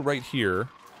dig through right here.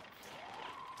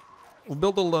 We'll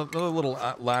build another little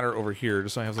ladder over here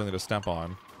just so I have something to step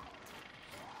on.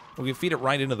 We can feed it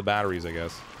right into the batteries, I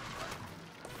guess.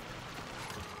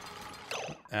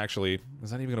 Actually,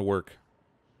 is that even going to work?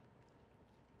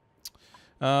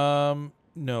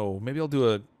 No. Maybe I'll do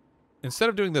a... Instead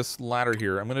of doing this ladder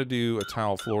here, I'm going to do a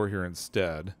tile floor here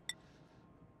instead.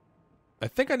 I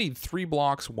think I need 3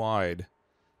 blocks wide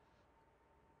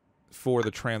for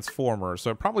the transformer,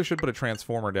 so I probably should put a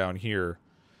transformer down here.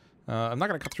 I'm not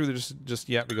going to cut through this just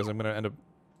yet because I'm going to end up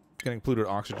getting polluted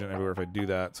oxygen everywhere if I do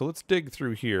that. So let's dig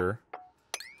through here.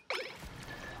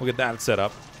 We'll get that set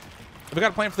up. We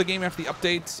got a plan for the game after the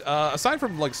update. Aside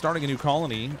from like starting a new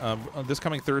colony, this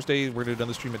coming Thursday we're going to do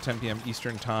another stream at 10 p.m.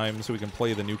 Eastern time so we can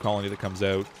play the new colony that comes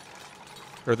out.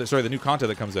 Or the new content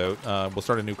that comes out. We'll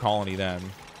start a new colony then.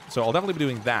 So I'll definitely be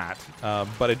doing that,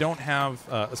 but I don't have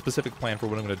a specific plan for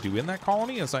what I'm going to do in that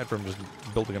colony, aside from just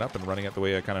building it up and running it the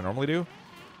way I kind of normally do.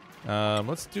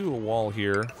 Let's do a wall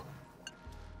here.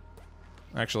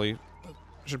 Actually, I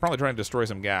should probably try and destroy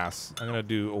some gas. I'm going to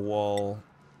do a wall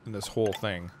in this whole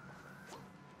thing.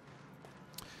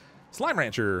 Slime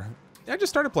Rancher. I just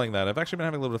started playing that. I've actually been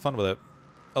having a little bit of fun with it.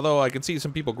 Although I can see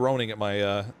some people groaning at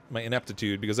my my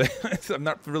ineptitude because I'm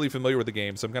not really familiar with the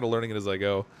game, so I'm kind of learning it as I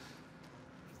go.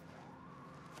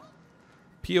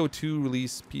 PO2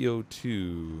 release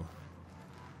PO2.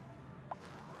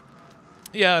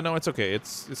 Yeah, no, it's okay.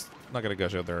 It's not gonna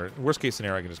gush out there. Worst case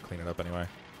scenario, I can just clean it up anyway.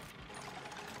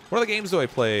 What other games do I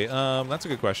play? That's a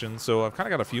good question. So I've kind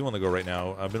of got a few on the go right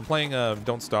now. I've been playing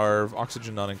Don't Starve,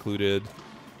 Oxygen Not Included,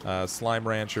 Slime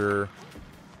Rancher.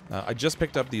 I just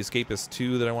picked up the Escapist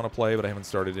 2 that I want to play, but I haven't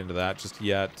started into that just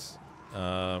yet.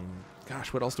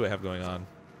 Gosh, what else do I have going on?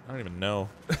 I don't even know.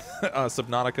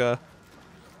 Subnautica.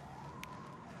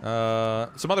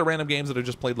 Some other random games that I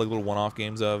just played like little one-off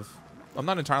games of. I'm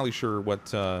not entirely sure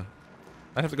what... I'd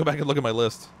have to go back and look at my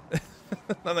list.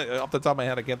 Off the top of my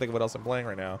head, I can't think of what else I'm playing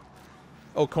right now.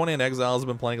 Oh, Conan Exiles I've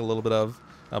been playing a little bit of,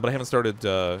 but I haven't started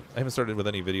with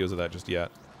any videos of that just yet.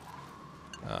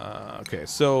 Okay,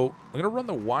 so I'm gonna run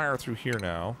the wire through here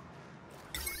now.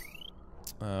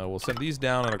 We'll send these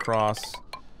down and across,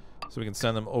 so we can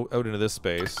send them out into this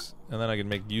space, and then I can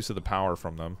make use of the power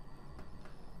from them.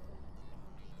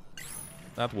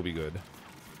 That will be good.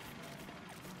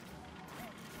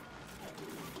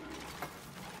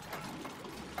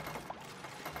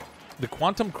 The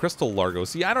Quantum Crystal Largo.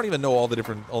 See, I don't even know all the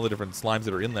different slimes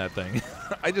that are in that thing.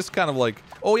 I just kind of like,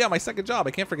 oh yeah, my second job.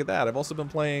 I can't forget that. I've also been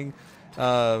playing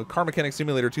Car Mechanic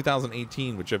Simulator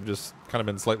 2018, which I've just kind of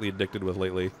been slightly addicted with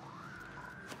lately.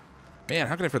 Man,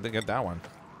 how can I forget that one?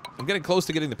 I'm getting close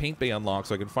to getting the paint bay unlocked,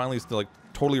 so I can finally like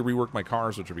totally rework my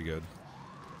cars, which would be good.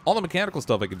 All the mechanical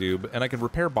stuff I can do, and I can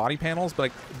repair body panels,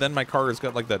 but then my car has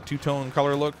got like that two-tone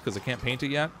color look because I can't paint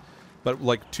it yet. But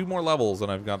like 2 more levels,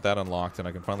 and I've got that unlocked, and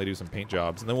I can finally do some paint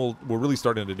jobs, and then we'll really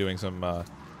start into doing some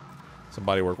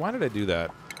body work. Why did I do that?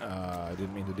 I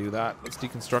didn't mean to do that. Let's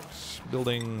deconstruct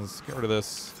buildings. Get rid of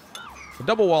this. The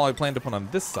double wall I plan to put on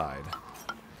this side,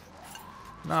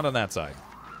 not on that side,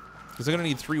 because I'm gonna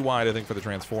need 3 wide, I think, for the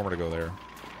transformer to go there.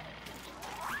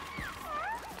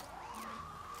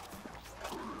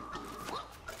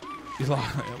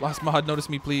 Last mod, notice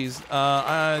me, please.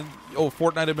 Oh,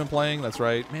 Fortnite I've been playing. That's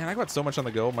right. Man, I got so much on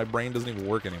the go. My brain doesn't even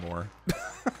work anymore.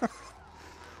 You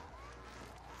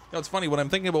know, it's funny when I'm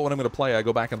thinking about what I'm going to play. I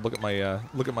go back and look at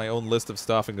my own list of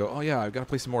stuff and go, oh yeah, I've got to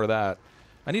play some more of that.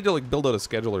 I need to like build out a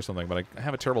schedule or something, but I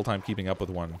have a terrible time keeping up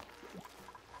with one.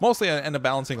 Mostly, I end up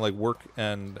balancing like work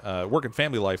and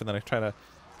family life, and then I try to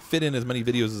fit in as many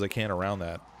videos as I can around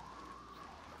that.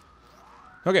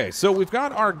 Okay, so we've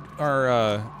got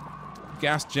our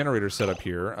gas generator set up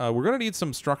here. We're going to need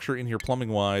some structure in here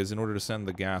plumbing-wise in order to send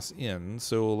the gas in.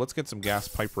 So let's get some gas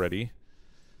pipe ready.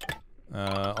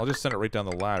 I'll just send it right down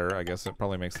the ladder. I guess that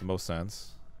probably makes the most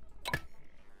sense.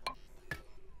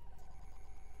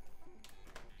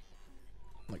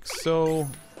 Like so.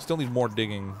 Still need more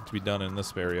digging to be done in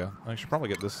this area. I should probably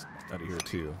get this out of here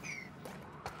too.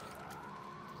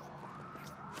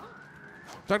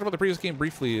 Talked about the previous game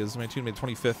briefly. Is my teammate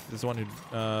 25th? Is the one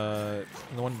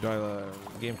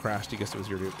who game crashed. He guessed it was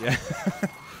your dude. Yeah.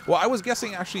 Well, I was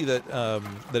guessing actually that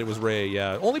that it was Ray.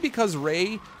 Yeah, only because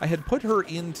Ray, I had put her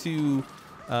into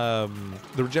the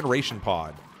regeneration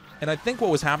pod, and I think what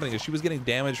was happening is she was getting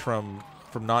damage from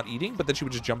not eating, but then she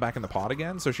would just jump back in the pod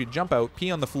again. So she'd jump out,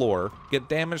 pee on the floor, get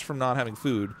damaged from not having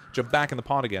food, jump back in the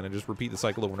pod again, and just repeat the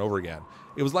cycle over and over again.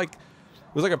 It was like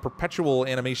a perpetual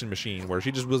animation machine where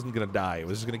she just wasn't going to die. It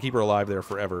was just going to keep her alive there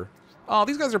forever. Oh,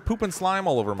 these guys are pooping slime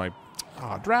all over my...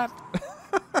 Oh, drat.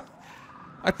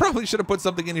 I probably should have put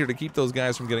something in here to keep those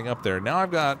guys from getting up there. Now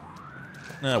I've got...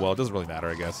 well, it doesn't really matter,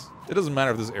 I guess. It doesn't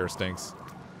matter if this air stinks.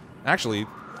 Actually,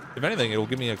 if anything, it'll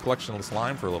give me a collection of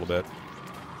slime for a little bit.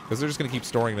 Because they're just going to keep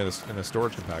storing it in a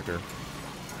storage compactor.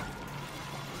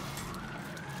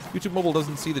 YouTube Mobile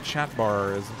doesn't see the chat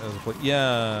bar as a...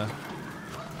 Yeah...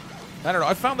 I don't know.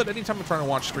 I found that anytime I'm trying to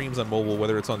watch streams on mobile,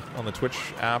 whether it's on the Twitch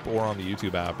app or on the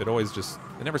YouTube app, it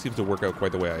never seems to work out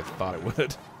quite the way I thought it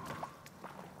would.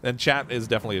 And chat is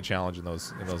definitely a challenge in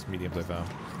those mediums I found.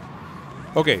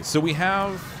 Okay, so we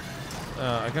have...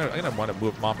 I'm gonna wind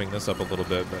up mopping this up a little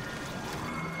bit, but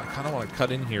I kind of want to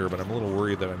cut in here, but I'm a little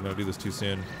worried that I'm going to do this too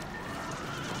soon.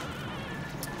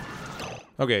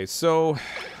 Okay, so...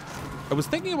 I was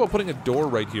thinking about putting a door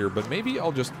right here, but maybe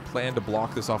I'll just plan to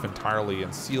block this off entirely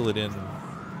and seal it in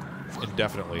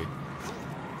indefinitely,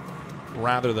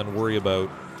 rather than worry about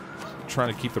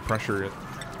trying to keep the pressure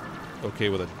okay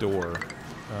with a door.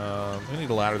 I need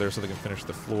a ladder there so they can finish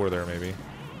the floor there, maybe.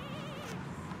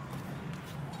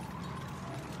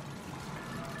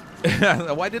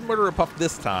 Why didn't murder a puff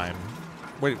this time?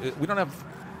 Wait, we don't have...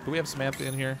 Do we have Samantha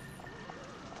in here?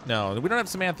 No, we don't have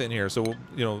Samantha in here, so,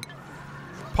 you know...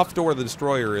 Puff Door the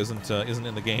Destroyer isn't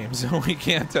in the game, so we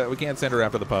can't send her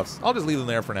after the puffs. I'll just leave them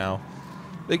there for now.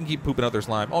 They can keep pooping out their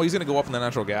slime. Oh, he's gonna go up in the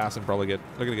natural gas and probably they're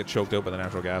gonna get choked out by the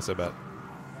natural gas, I bet.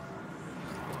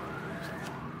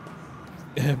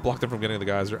 Block them from getting the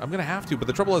geyser. I'm gonna have to, but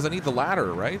the trouble is I need the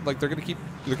ladder, right? Like they're gonna keep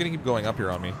going up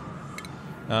here on me.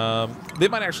 They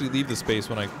might actually leave the space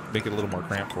when I make it a little more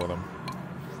cramped for them.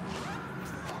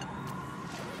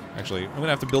 Actually, I'm going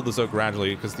to have to build this out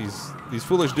gradually because these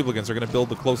foolish duplicants are going to build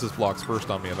the closest blocks first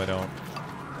on me if I don't.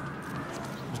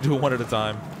 Just do it one at a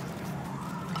time.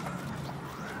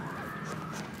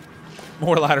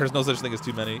 More ladders, no such thing as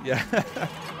too many. Yeah.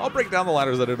 I'll break down the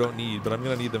ladders that I don't need, but I'm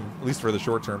going to need them at least for the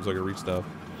short term so I can reach stuff.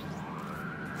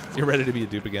 You're ready to be a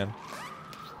dupe again.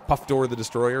 Puff Door the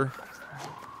Destroyer.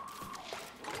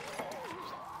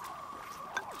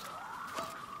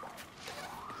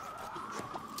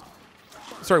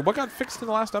 Sorry, what got fixed in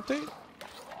the last update?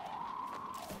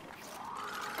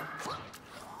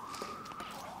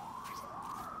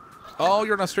 Oh,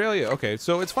 you're in Australia. Okay,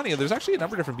 so it's funny. There's actually a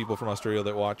number of different people from Australia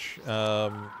that watch.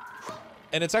 And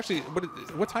it's actually...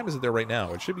 What time is it there right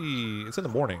now? It should be... It's in the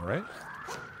morning, right?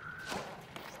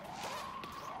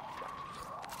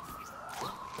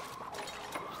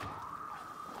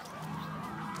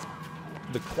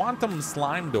 The quantum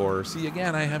slime door. See,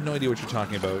 again, I have no idea what you're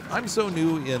talking about. I'm so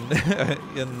new in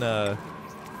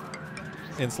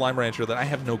in Slime Rancher that I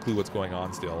have no clue what's going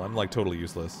on still. I'm like totally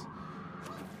useless.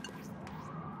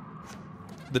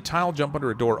 The tile jump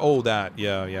under a door. Oh, that.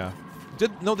 Yeah, yeah.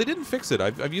 No, they didn't fix it.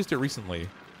 I've used it recently.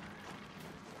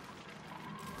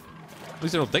 At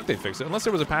least I don't think they fixed it. Unless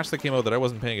there was a patch that came out that I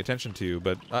wasn't paying attention to.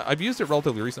 But I've used it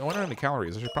relatively recently. I wonder how many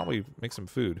calories. I should probably make some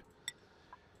food.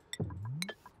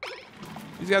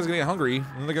 These guys are going to get hungry,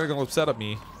 and they're going to go upset at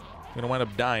me. I'm going to wind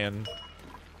up dying.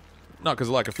 Not because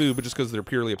of lack of food, but just because they're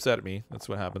purely upset at me. That's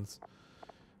what happens. I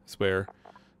swear.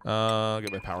 I'll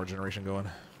get my power generation going.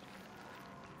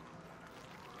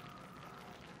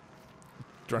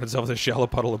 Drowned itself with a shallow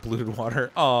puddle of polluted water.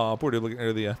 Aw, poor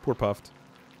dude, poor Puffed.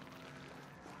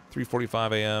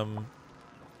 3:45 a.m.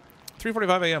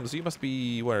 3:45 a.m., so you must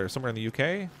be, where, somewhere in the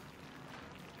UK?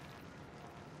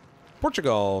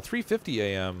 Portugal, 3:50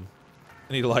 a.m.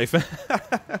 I need a life.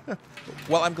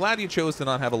 Well, I'm glad you chose to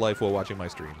not have a life while watching my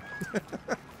stream.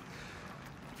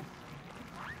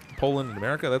 Poland and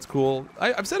America, that's cool.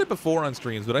 I've said it before on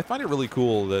streams, but I find it really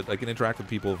cool that I can interact with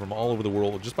people from all over the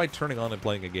world just by turning on and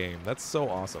playing a game. That's so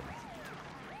awesome.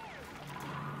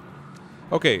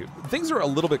 Okay, things are a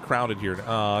little bit crowded here.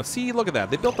 See, look at that.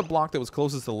 They built the block that was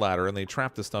closest to the ladder, and they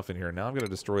trapped the stuff in here. Now I'm going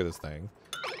to destroy this thing.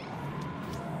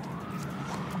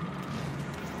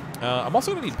 I'm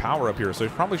also going to need power up here, so I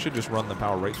probably should just run the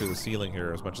power right through the ceiling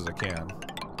here as much as I can.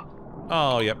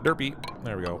 Oh, yep, derpy.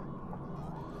 There we go.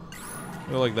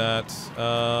 Go like that.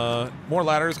 More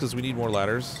ladders, because we need more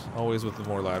ladders. Always with the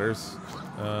more ladders.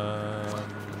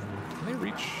 Can they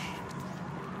reach?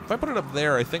 If I put it up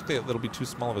there, I think that'll be too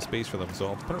small of a space for them, so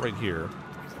I'll put it right here.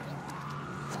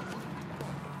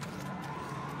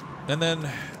 And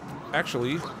then,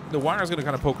 actually, the wire's going to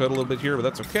kind of poke out a little bit here, but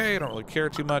that's okay. I don't really care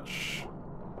too much.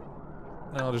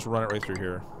 No, I'll just run it right through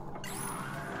here.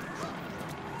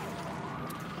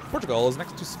 Portugal is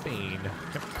next to Spain.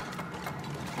 Yep.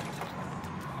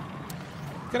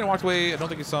 Kind of walked away. I don't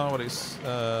think he saw what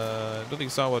don't think he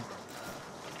saw what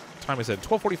time I said.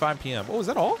 12:45 p.m. Oh, is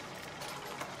that all?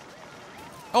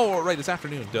 Oh, right. It's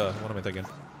afternoon. Duh. What am I thinking?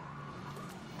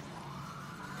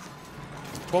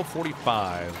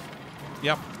 12:45.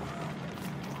 Yep.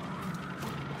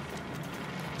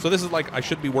 So this is like I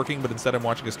should be working, but instead I'm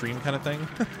watching a stream kind of thing.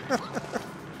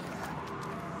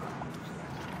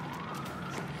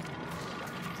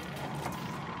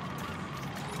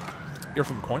 You're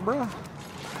from Coimbra?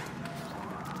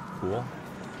 Cool.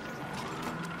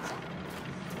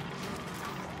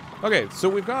 Okay, so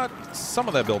we've got some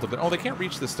of that built up. Oh, they can't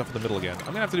reach this stuff in the middle again. I'm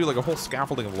going to have to do like a whole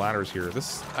scaffolding of ladders here.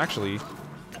 This, actually,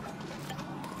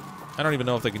 I don't even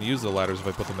know if they can use the ladders if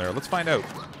I put them there. Let's find out.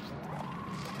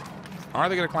 Are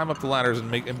they going to climb up the ladders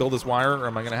and build this wire, or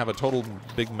am I going to have a total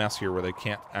big mess here where they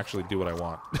can't actually do what I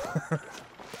want?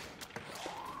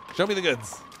 Show me the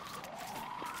goods.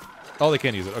 Oh, they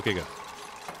can use it. Okay, good.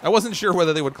 I wasn't sure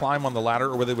whether they would climb on the ladder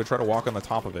or whether they would try to walk on the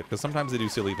top of it, because sometimes they do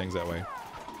silly things that way.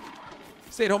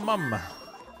 Stay-at-home mom.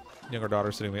 Younger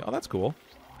daughter sitting with me. Oh, that's cool.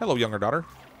 Hello, younger daughter.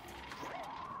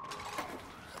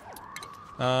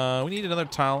 We need another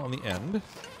tile on the end,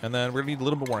 and then we're going to need a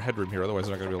little bit more headroom here, otherwise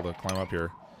we're not going to be able to climb up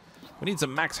here. We need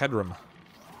some max headroom.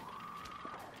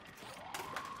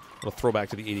 A little throwback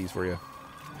to the 80s for you.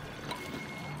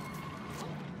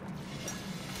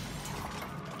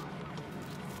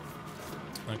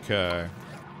 Okay.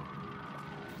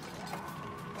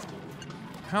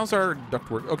 How's our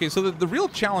ductwork? Okay, so the real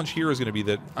challenge here is going to be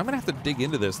that I'm going to have to dig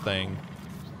into this thing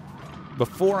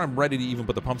before I'm ready to even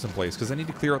put the pumps in place, because I need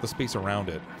to clear out the space around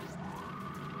it.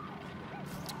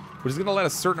 Which is going to let a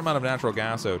certain amount of natural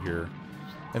gas out here.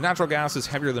 And natural gas is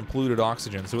heavier than polluted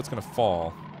oxygen, so it's going to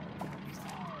fall.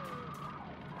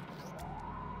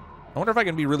 I wonder if I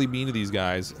can be really mean to these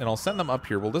guys, and I'll send them up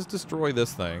here. We'll just destroy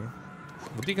this thing.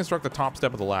 We'll deconstruct the top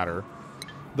step of the ladder.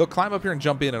 They'll climb up here and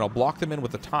jump in, and I'll block them in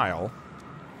with the tile,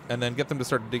 and then get them to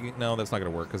start digging. No, that's not going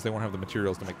to work, because they won't have the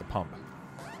materials to make the pump.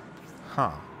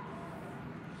 Huh.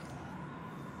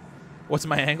 What's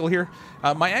my angle here?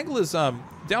 My angle is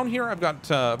down here. I've got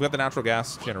the natural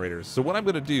gas generators. So what I'm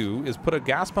going to do is put a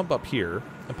gas pump up here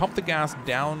and pump the gas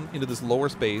down into this lower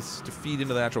space to feed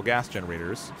into the natural gas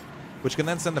generators, which can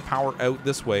then send the power out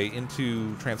this way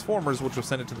into transformers, which will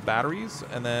send it to the batteries,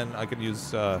 and then I can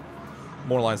use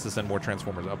more lines to send more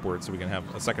transformers upwards, so we can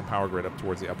have a second power grid up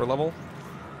towards the upper level.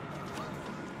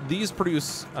 These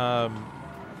produce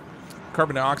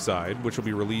carbon dioxide, which will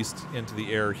be released into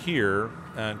the air here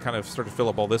and kind of start to fill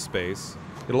up all this space.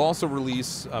 It'll also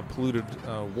release polluted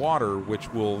water, which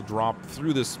will drop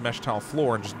through this mesh tile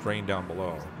floor and just drain down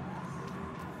below.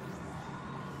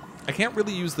 I can't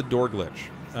really use the door glitch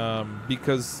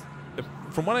because,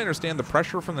 from what I understand, the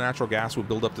pressure from the natural gas will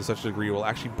build up to such a degree it will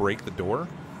actually break the door.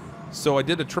 So I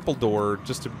did a triple door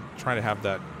just to try to have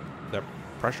that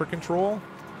pressure control.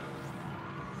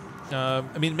 I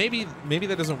mean, maybe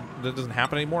that doesn't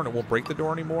happen anymore and it won't break the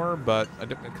door anymore, but I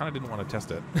kind of didn't want to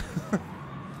test it.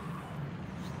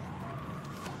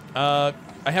 I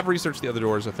have researched the other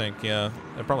doors, I think. Yeah,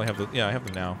 I probably have I have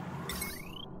them now.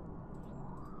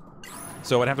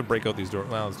 So I'd have to break out these doors.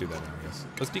 Well, let's do that now, I guess.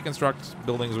 Let's deconstruct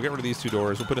buildings. We'll get rid of these two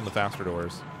doors. We'll put in the faster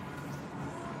doors.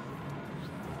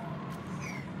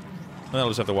 And I'll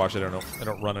just have to watch it. I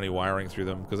don't run any wiring through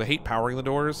them because I hate powering the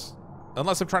doors.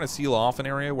 Unless I'm trying to seal off an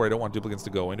area where I don't want duplicates to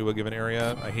go into a given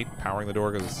area. I hate powering the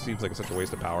door because it seems like it's such a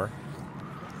waste of power.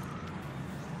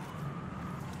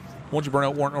 Won't you burn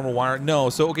out normal wire? No.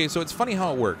 So, okay, so it's funny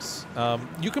how it works.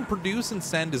 You can produce and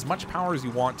send as much power as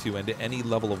you want to into any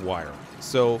level of wire.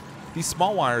 So these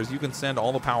small wires, you can send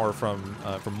all the power from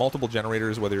multiple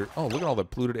generators, whether... Oh, look at all the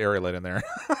polluted area light in there.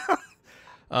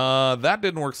 That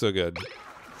didn't work so good.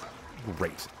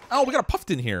 Great. Oh, we got a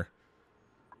puffed in here.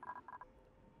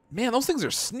 Man, those things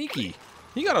are sneaky.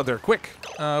 You got out there quick.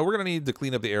 We're going to need to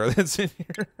clean up the air that's in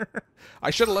here.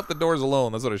 I should have left the doors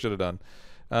alone. That's what I should have done.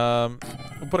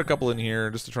 We'll put a couple in here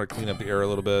just to try to clean up the air a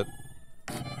little bit.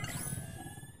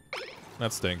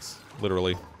 That stinks,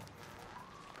 literally.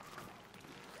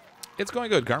 It's going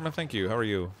good, Carmen. Thank you. How are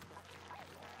you?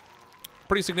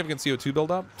 Pretty significant CO2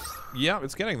 buildup. Yeah,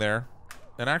 it's getting there.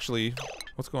 And actually,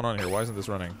 what's going on here? Why isn't this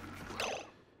running?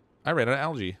 I ran out of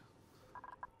algae.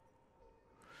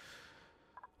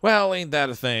 Well, ain't that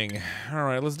a thing. All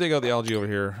right, let's dig out the algae over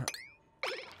here.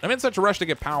 I'm in such a rush to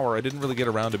get power, I didn't really get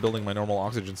around to building my normal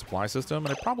oxygen supply system,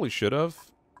 and I probably should have.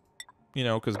 You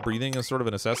know, because breathing is sort of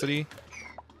a necessity.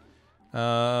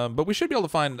 But we should be able to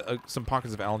find some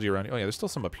pockets of algae around here. Oh yeah, there's still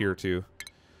some up here too.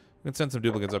 We can send some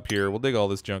duplicates up here. We'll dig all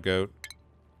this junk out.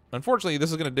 Unfortunately,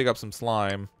 this is going to dig up some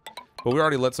slime, but we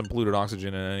already let some polluted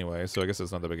oxygen in anyway, so I guess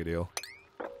it's not that big a deal.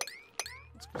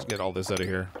 Let's just get all this out of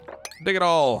here. Dig it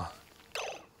all!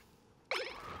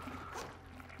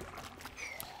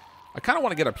 I kind of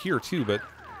want to get up here too, but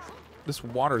this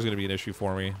water is going to be an issue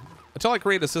for me. Until I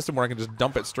create a system where I can just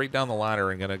dump it straight down the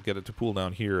ladder and get it to pool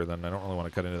down here, then I don't really want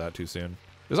to cut into that too soon.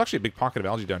 There's actually a big pocket of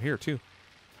algae down here too.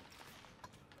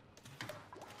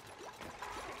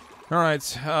 Alright,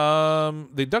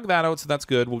 they dug that out, so that's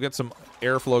good. We'll get some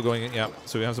airflow going in. Yeah,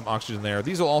 so we have some oxygen there.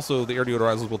 These will also, the air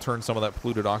deodorizers will turn some of that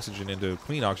polluted oxygen into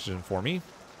clean oxygen for me.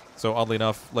 So oddly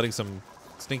enough, letting some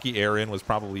stinky air in was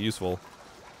probably useful.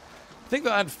 I think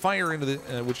that add fire into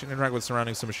the, which interact with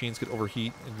surrounding, some machines could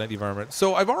overheat in that environment.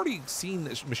 So I've already seen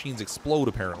machines explode,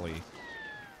 apparently.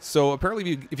 So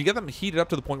apparently if you get them heated up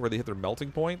to the point where they hit their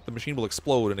melting point, the machine will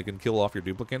explode and it can kill off your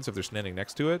duplicants if they're standing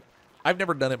next to it. I've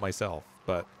never done it myself,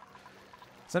 but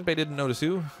Senpai didn't notice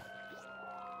who.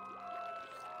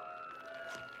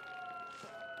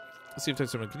 Let's see if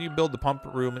there's someone. Can you build the pump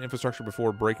room and infrastructure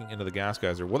before breaking into the gas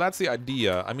geyser? Well, that's the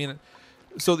idea. I mean,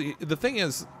 so the thing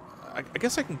is, I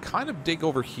guess I can kind of dig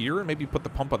over here and maybe put the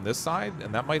pump on this side,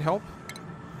 and that might help.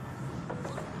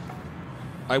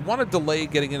 I want to delay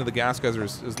getting into the gas geyser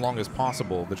as long as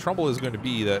possible. The trouble is going to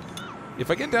be that if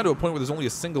I get down to a point where there's only a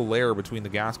single layer between the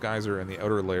gas geyser and the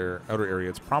outer area,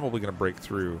 it's probably going to break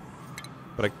through.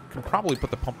 But I can probably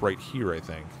put the pump right here, I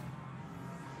think.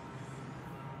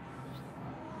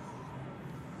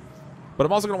 But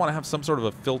I'm also going to want to have some sort of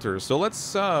a filter. So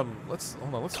let's hold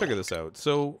on, let's figure this out.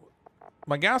 So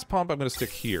my gas pump I'm going to stick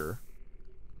here.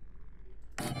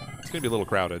 It's going to be a little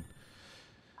crowded.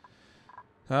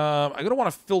 I'm going to want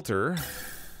a filter,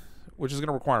 which is going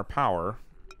to require power.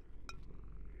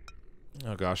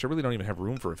 Oh gosh, I really don't even have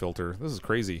room for a filter. This is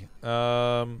crazy.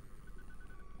 Alright,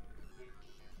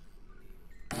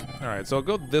 so I'll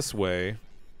go this way.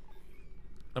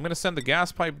 I'm going to send the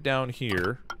gas pipe down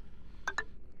here.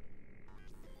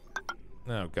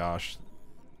 Oh gosh.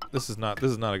 This is not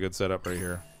a good setup right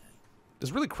here.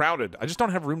 It's really crowded. I just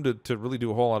don't have room to really do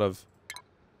a whole lot of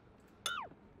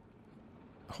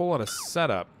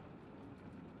setup.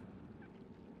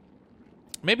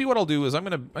 Maybe what I'll do is I'm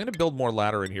gonna build more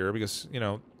ladder in here because, you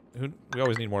know, we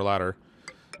always need more ladder.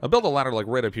 I'll build a ladder like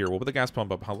right up here. We'll put the gas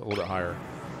pump up a little bit higher.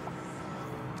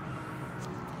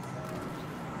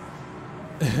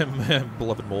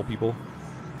 Beloved mole people.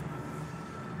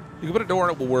 You can put a door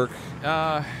and it will work.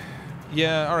 Yeah,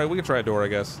 alright, we can try a door, I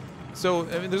guess. So,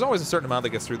 I mean, there's always a certain amount that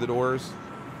gets through the doors.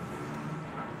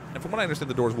 And from what I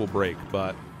understand, the doors will break,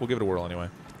 but we'll give it a whirl anyway.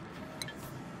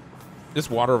 This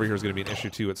water over here is going to be an issue,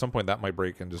 too. At some point, that might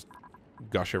break and just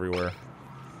gush everywhere.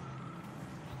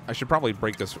 I should probably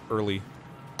break this early.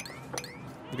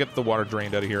 We'll get the water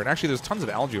drained out of here. And actually, there's tons of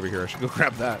algae over here. I should go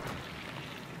grab that.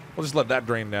 We'll just let that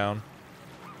drain down.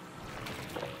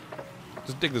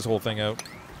 Just dig this whole thing out.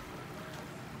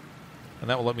 And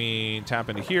that will let me tap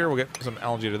into here. We'll get some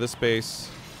algae to this space.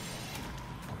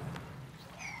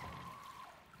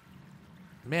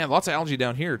 Man, lots of algae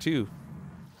down here, too.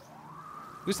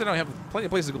 At least I don't have plenty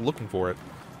of places to go looking for it.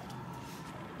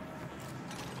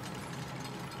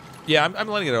 Yeah, I'm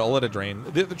letting it. I'll let it drain.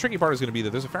 The tricky part is going to be that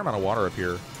there's a fair amount of water up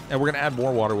here. And we're going to add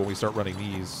more water when we start running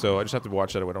these. So I just have to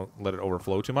watch that we don't let it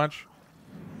overflow too much.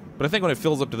 But I think when it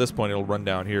fills up to this point, it'll run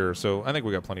down here. So I think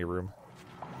we got plenty of room.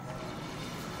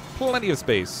 Plenty of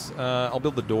space. I'll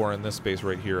build the door in this space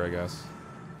right here, I guess.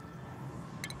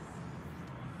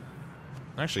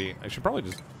 Actually, I should probably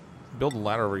just build a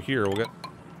ladder over here. We'll get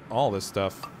all this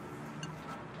stuff.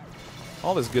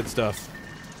 All this good stuff.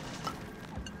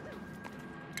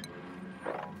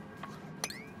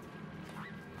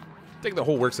 Take the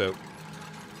whole works out.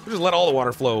 We'll just let all the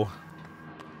water flow.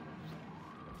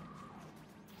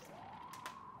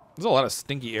 There's a lot of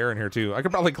stinky air in here, too. I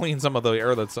could probably clean some of the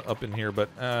air that's up in here, but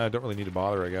I don't really need to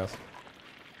bother, I guess.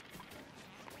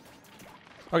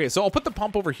 Okay, so I'll put the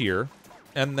pump over here,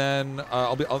 and then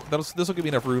this will give me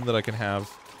enough room that I can have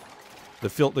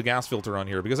the gas filter on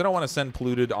here, because I don't want to send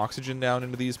polluted oxygen down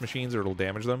into these machines or it'll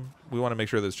damage them. We want to make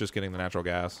sure that it's just getting the natural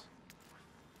gas.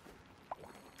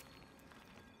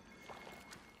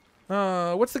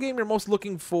 What's the game you're most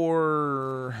looking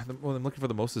for? Well, I'm looking for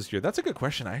the most this year. That's a good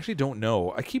question. I actually don't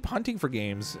know. I keep hunting for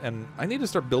games, and I need to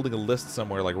start building a list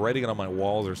somewhere, like writing it on my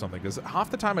walls or something, because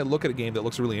half the time I look at a game that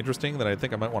looks really interesting that I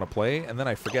think I might want to play, and then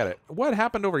I forget it. What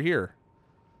happened over here?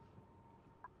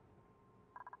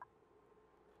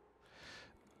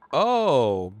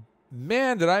 Oh,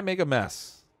 man, did I make a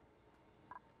mess.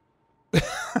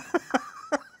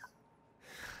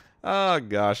 Oh,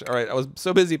 gosh. All right, I was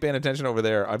so busy paying attention over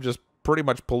there. I've just pretty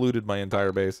much polluted my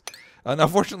entire base. Now,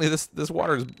 fortunately, this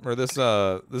water is, or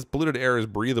this polluted air is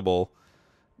breathable.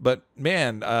 But,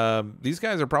 man, these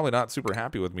guys are probably not super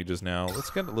happy with me just now.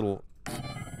 Let's get a little...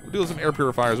 We'll do some air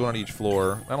purifiers, one on each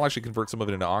floor. That'll actually convert some of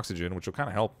it into oxygen, which will kind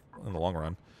of help in the long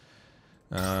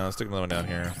run. Stick another one down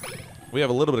here. We have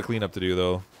a little bit of cleanup to do,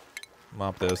 though.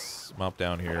 Mop this. Mop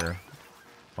down here.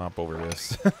 Mop over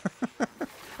this.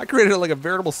 I created like a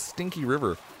veritable stinky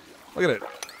river. Look at it.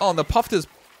 Oh, and the puffed is...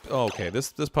 Oh, okay,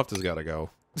 this puffed has got to go.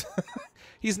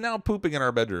 He's now pooping in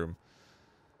our bedroom.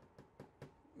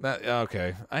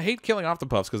 Okay. I hate killing off the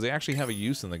puffs because they actually have a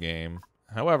use in the game.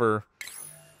 However,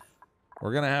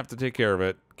 we're going to have to take care of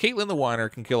it. Caitlin the Whiner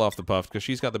can kill off the puffed because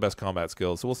she's got the best combat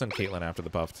skills, so we'll send Caitlin after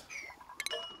the puffed.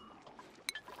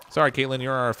 Sorry, Caitlin,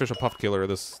 you're our official puff killer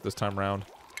this time round.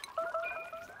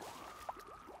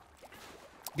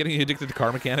 Getting you addicted to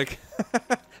Car Mechanic.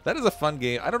 That is a fun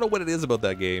game. I don't know what it is about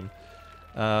that game,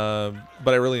 but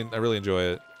I really enjoy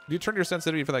it. Do you turn your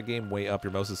sensitivity for that game way up?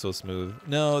 Your mouse is so smooth.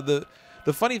 No, the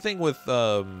funny thing with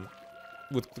the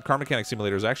Car Mechanic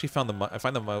simulators, I actually find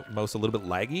the mouse a little bit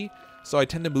laggy, so I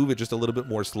tend to move it just a little bit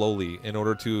more slowly in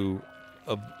order to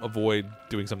avoid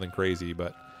doing something crazy.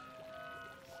 But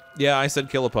yeah, I said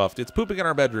kill a puffed. It's pooping in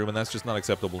our bedroom, and that's just not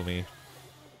acceptable to me.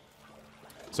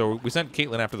 So we sent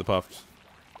Caitlin after the puffed.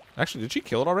 Actually, did she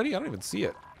kill it already? I don't even see it.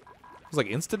 It was like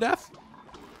insta-death?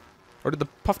 Or did the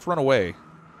puffed run away?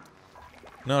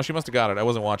 No, she must have got it. I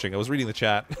wasn't watching. I was reading the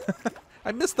chat.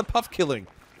 I missed the puff killing.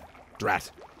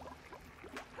 Drat.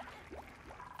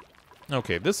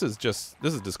 Okay, this is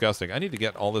disgusting. I need to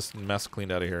get all this mess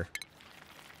cleaned out of here.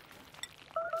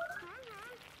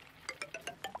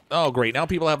 Oh, great. Now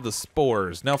people have the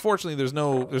spores. Now, fortunately, there's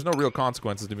no real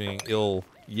consequences to being ill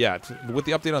yet. With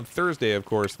the update on Thursday, of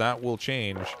course, that will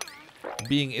change.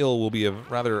 Being ill will be a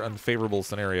rather unfavorable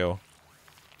scenario.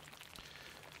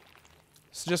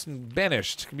 Suggestion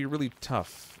Banished can be really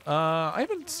tough. I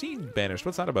haven't seen Banished.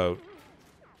 What's that about?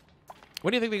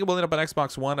 When do you think they will end up on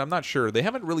Xbox One? I'm not sure. They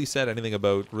haven't really said anything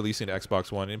about releasing to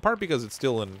Xbox One, in part because it's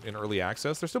still in early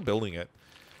access. They're still building it.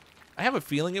 I have a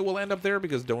feeling it will end up there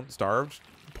because Don't Starve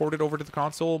ported over to the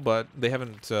console, but they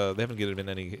haven't given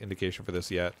any indication for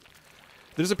this yet.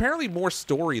 There's apparently more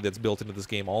story that's built into this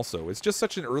game also. It's just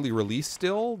such an early release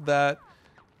still that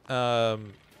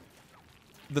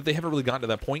that they haven't really gotten to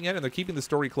that point yet, and they're keeping the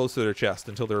story close to their chest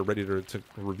until they're ready to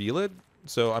reveal it.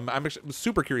 So I'm actually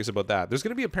super curious about that. There's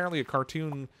going to be apparently a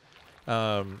cartoon,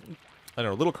 I don't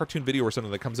know, a little cartoon video or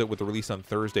something that comes out with the release on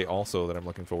Thursday also that I'm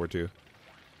looking forward to.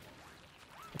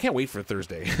 I can't wait for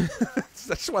Thursday. I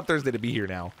just want Thursday to be here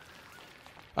now.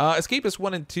 Escapist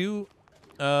 1 and 2.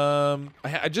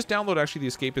 I just downloaded actually the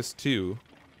Escapist 2.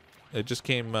 It just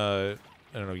came, I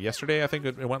don't know, yesterday I think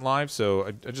it went live, so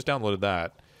I just downloaded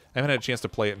that. I haven't had a chance to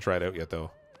play it and try it out yet,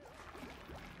 though.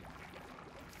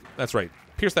 That's right.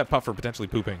 Pierce that puff for potentially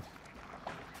pooping.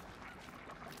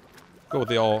 Go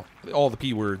with all the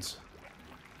P words.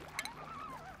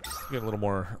 Get a little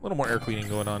more air cleaning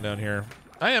going on down here.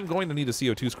 I am going to need a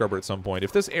CO2 scrubber at some point.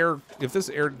 If this air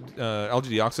algae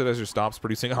deoxidizer stops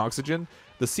producing oxygen,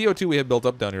 the CO2 we have built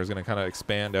up down here is going to kind of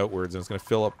expand outwards, and it's going to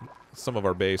fill up some of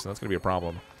our base, and that's going to be a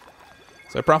problem.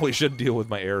 So I probably should deal with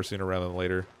my air sooner rather than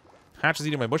later. Hatch is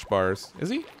eating my mush bars. Is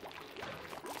he?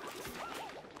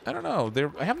 I don't know.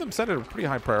 I have them set at a pretty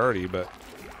high priority, but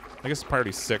I guess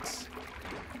priority 6.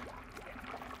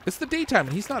 It's the daytime,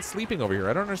 and he's not sleeping over here.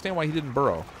 I don't understand why he didn't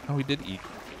burrow. Oh, he did eat.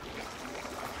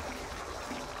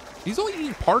 He's only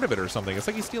eating part of it or something. It's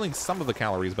like he's stealing some of the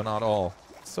calories, but not all.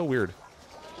 It's so weird.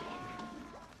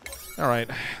 All right,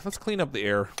 let's clean up the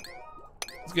air.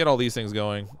 Let's get all these things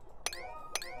going.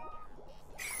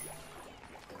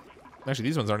 Actually,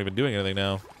 these ones aren't even doing anything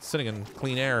now. It's sitting in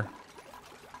clean air.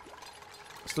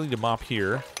 Still need to mop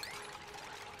here.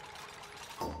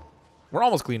 We're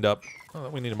almost cleaned up. Oh,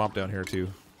 we need to mop down here, too.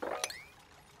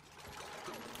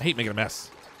 I hate making a mess.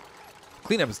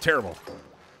 Cleanup is terrible.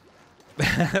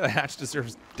 The Hatch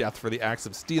deserves death for the acts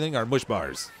of stealing our mush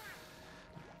bars.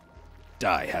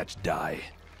 Die, Hatch, die.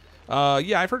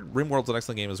 Yeah, I've heard RimWorld's an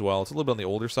excellent game as well. It's a little bit on the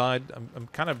older side. I'm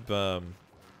kind of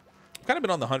been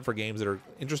on the hunt for games that are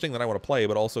interesting that I want to play,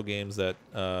 but also games that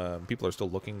people are still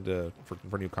looking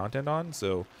for new content on.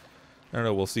 So I don't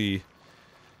know. We'll see.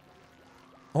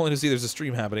 Only to see there's a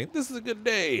stream happening. This is a good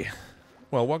day.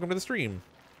 Well, welcome to the stream.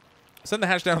 Send the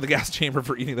Hatch down to the gas chamber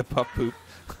for eating the pup poop.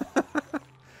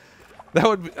 That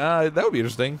would be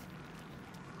interesting.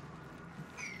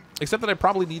 Except that I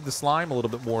probably need the slime a little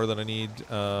bit more than I need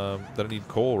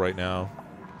coal right now.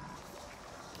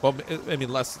 Well, I mean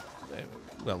less.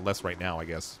 Well, less right now, I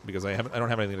guess, because I don't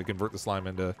have anything to convert the slime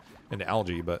into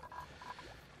algae. But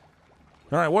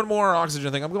all right, one more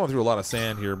oxygen thing. I'm going through a lot of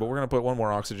sand here, but we're gonna put one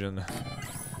more oxygen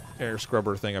air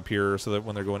scrubber thing up here so that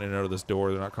when they're going in and out of this door,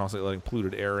 they're not constantly letting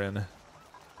polluted air in.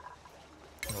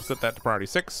 We'll set that to priority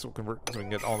 6. We'll convert so we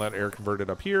can get all that air converted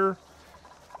up here,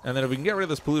 and then if we can get rid of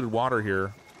this polluted water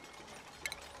here,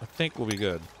 I think we'll be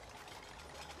good.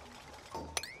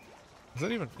 Is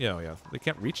that even? Yeah. They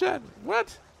can't reach that?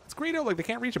 What? It's grayed out like they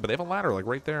can't reach it, but they have a ladder like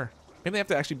right there. Maybe they have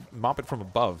to actually mop it from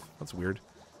above. That's weird.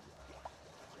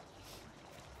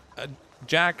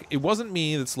 Jack, it wasn't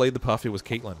me that slayed the puff. It was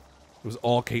Caitlin. It was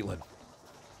all Caitlin.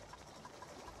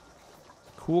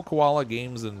 Cool Koala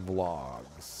Games and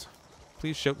Vlogs.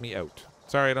 Please shout me out.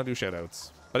 Sorry, I don't do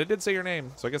shout-outs. But I did say your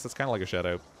name, so I guess that's kind of like a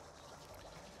shout-out.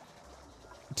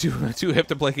 Too hip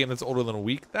to play a game that's older than a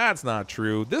week? That's not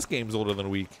true. This game's older than a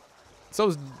week.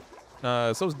 So's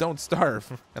Don't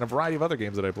Starve, and a variety of other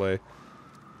games that I play.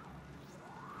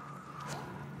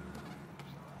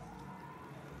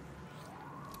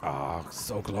 Oh,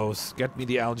 so close. Get me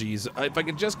the algae. If I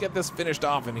could just get this finished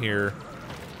off in here.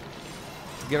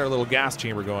 Get our little gas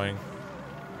chamber going.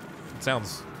 It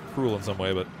sounds cruel in some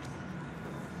way, but...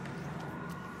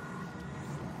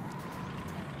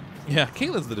 Yeah,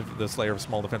 Caitlin's the slayer of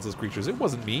small defenseless creatures. It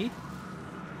wasn't me.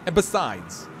 And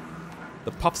besides,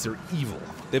 the puffs are evil.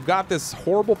 They've got this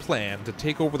horrible plan to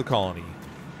take over the colony,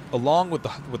 along with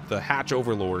the hatch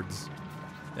overlords,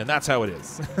 and that's how it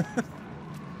is.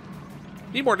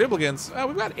 Need more duplicants.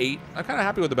 We've got 8. I'm kind of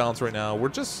happy with the balance right now. We're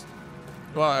just...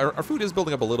 Well, our food is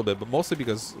building up a little bit, but mostly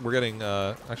because we're getting...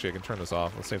 actually, I can turn this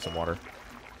off. Let's save some water.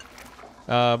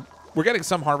 We're getting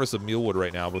some harvest of mealwood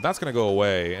right now, but that's going to go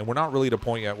away, and we're not really at a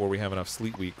point yet where we have enough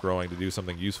sleet wheat growing to do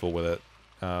something useful with it.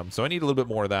 So I need a little bit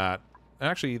more of that.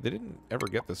 Actually, they didn't ever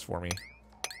get this for me.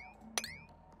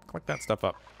 Collect that stuff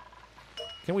up.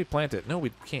 Can we plant it? No,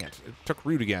 we can't. It took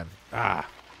root again. Ah.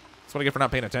 That's what I get for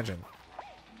not paying attention.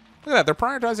 Look at that. They're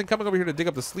prioritizing coming over here to dig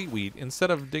up the sleet wheat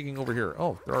instead of digging over here.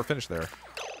 Oh, they're all finished there.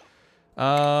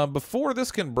 Before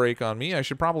this can break on me, I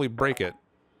should probably break it.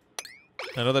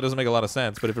 I know that doesn't make a lot of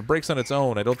sense, but if it breaks on its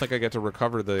own, I don't think I get to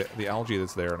recover the algae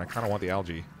that's there, and I kind of want the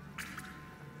algae.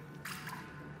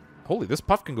 Holy, this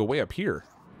puff can go way up here.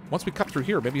 Once we cut through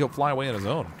here, maybe he'll fly away on his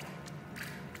own.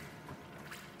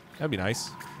 That'd be nice.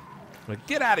 Like,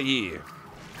 get out of here.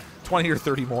 20 or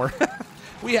 30 more.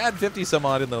 We had 50 some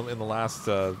odd in the last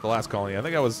colony. I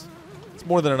think it's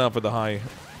more than enough with the high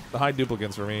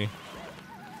duplicants for me.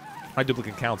 High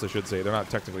duplicant counts, I should say. They're not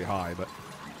technically high, but.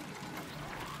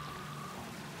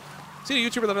 See a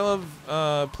YouTuber that I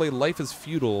love play Life is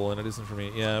Feudal, and it isn't for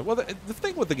me. Yeah, well, the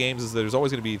thing with the games is there's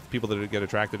always going to be people that get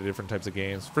attracted to different types of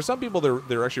games. For some people,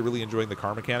 they're actually really enjoying the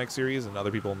car mechanic series, and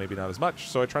other people maybe not as much.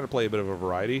 So I try to play a bit of a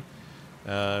variety.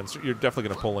 So you're definitely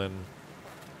going to pull in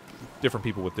different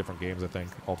people with different games, I think,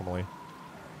 ultimately.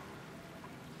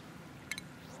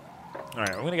 All right,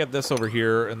 I'm going to get this over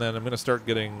here, and then I'm going to start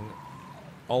getting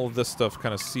all of this stuff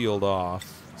kind of sealed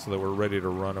off so that we're ready to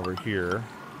run over here.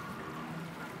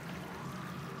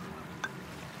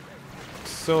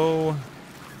 So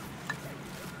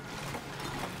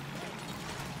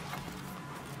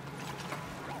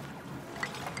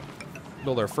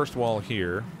build our first wall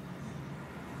here.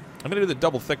 I'm going to do the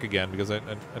double thick again because I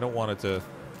don't want it to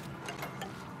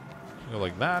go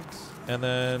like that. And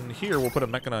then here we'll put a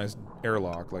mechanized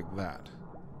airlock like that.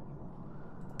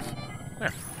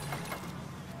 There.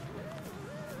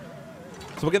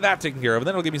 So we'll get that taken care of. And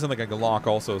then it'll give me something I can lock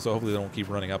also, so hopefully they don't keep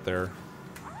running up there.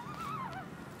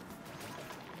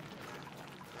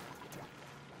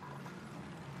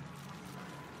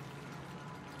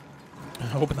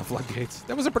 Open the floodgates.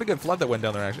 That was a pretty good flood that went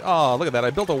down there, actually. Oh, look at that.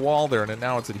 I built a wall there, and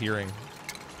now it's adhering.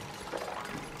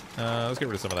 Let's get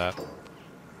rid of some of that.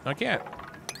 I can't.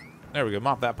 There we go.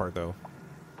 Mop that part, though.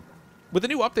 With the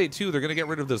new update, too, they're going to get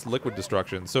rid of this liquid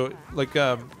destruction. So, like,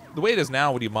 the way it is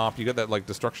now, when you mop, you get that, like,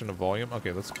 destruction of volume.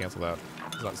 Okay, let's cancel that.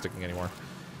 It's not sticking anymore.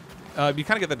 You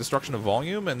kind of get that destruction of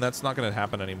volume, and that's not going to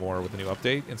happen anymore with the new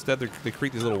update. Instead, they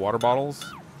create these little water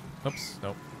bottles. Oops.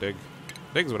 Nope. Dig.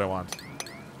 Dig's what I want.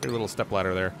 A little step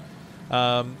ladder there.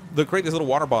 They'll create these little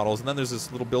water bottles, and then there's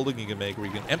this little building you can make where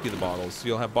you can empty the bottles. So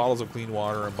you'll have bottles of clean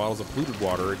water and bottles of polluted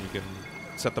water, and you can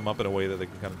set them up in a way that they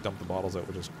can kind of dump the bottles out,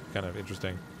 which is kind of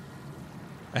interesting.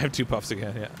 I have 2 puffs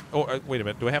again, yeah. Oh, wait a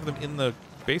minute. Do I have them in the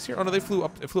base here? Oh, no, they flew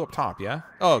up. It flew up top, yeah?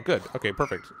 Oh, good. Okay,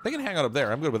 perfect. They can hang out up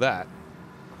there. I'm good with that.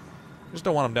 I just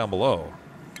don't want them down below.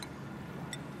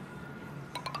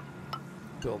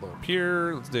 Build up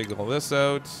here. Let's dig all this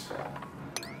out.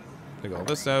 Dig all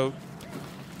this out.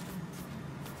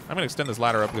 I'm going to extend this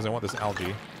ladder up because I want this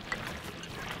algae.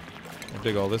 And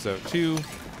dig all this out too.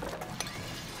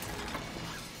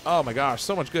 Oh my gosh,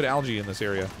 so much good algae in this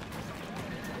area.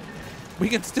 We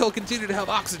can still continue to have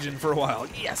oxygen for a while.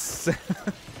 Yes!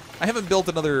 I haven't built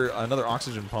another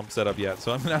oxygen pump setup yet,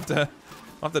 so I'm going to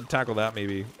have to tackle that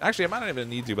maybe. Actually, I might not even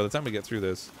need to by the time we get through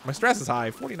this. My stress is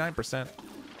high, 49%.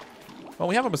 Well,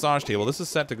 we have a massage table. This is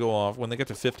set to go off. When they get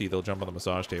to 50, they'll jump on the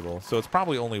massage table. So it's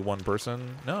probably only one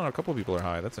person. No, a couple of people are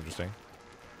high. That's interesting.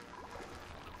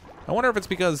 I wonder if it's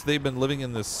because they've been living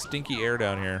in this stinky air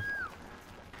down here.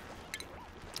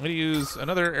 I'm going to use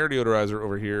another air deodorizer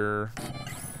over here.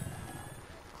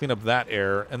 Clean up that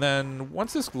air. And then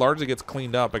once this largely gets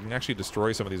cleaned up, I can actually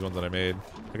destroy some of these ones that I made.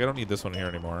 Like, I don't need this one here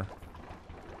anymore.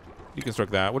 Deconstruct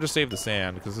that. We'll just save the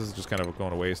sand because this is just kind of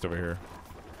going to waste over here.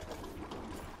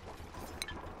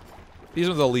 These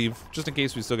ones I'll leave just in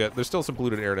case we still get... There's still some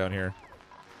polluted air down here.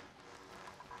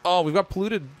 Oh, we've got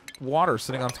polluted water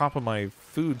sitting on top of my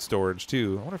food storage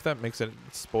too. I wonder if that makes it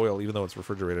spoil even though it's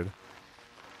refrigerated.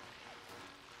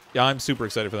 Yeah, I'm super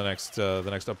excited for the next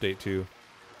update too.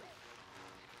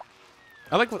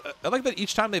 I like that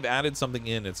each time they've added something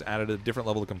in, it's added a different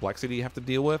level of complexity you have to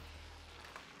deal with.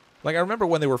 Like, I remember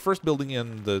when they were first building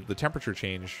in the temperature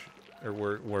change, or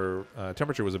where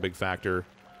temperature was a big factor.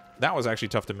 That was actually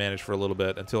tough to manage for a little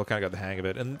bit until I kind of got the hang of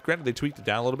it. And granted, they tweaked it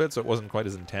down a little bit, so it wasn't quite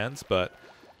as intense, but,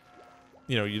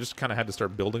 you know, you just kind of had to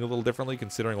start building a little differently,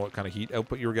 considering what kind of heat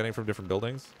output you were getting from different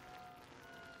buildings.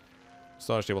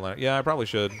 Massage table line. Yeah, I probably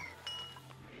should.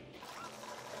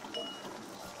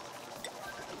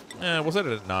 We'll set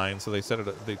it at 9, so they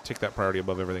take that priority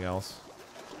above everything else.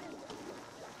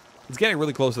 It's getting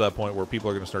really close to that point where people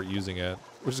are going to start using it,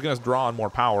 which is going to draw on more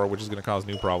power, which is going to cause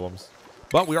new problems.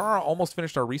 But we are almost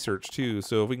finished our research, too,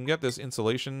 so if we can get this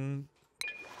insulation,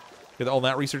 get all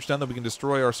that research done, then we can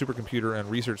destroy our supercomputer and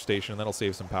research station, and that'll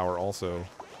save some power also.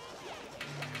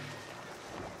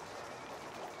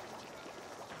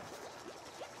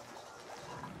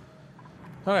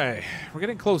 Okay, we're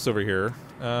getting close over here.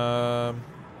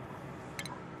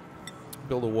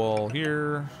 Build a wall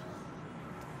here.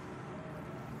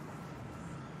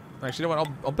 Actually, you know what?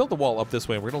 I'll build the wall up this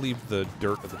way. We're going to leave the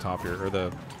dirt at the top here, or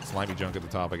the slimy junk at the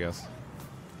top, I guess.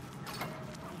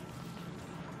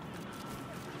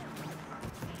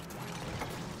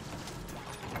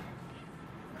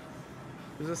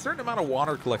 There's a certain amount of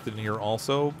water collected in here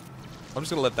also. I'm just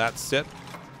going to let that sit.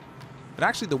 And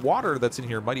actually, the water that's in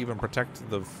here might even protect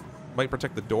the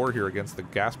door here against the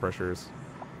gas pressures.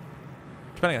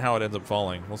 Depending on how it ends up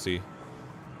falling. We'll see.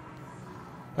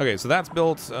 Okay, so that's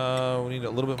built. We need a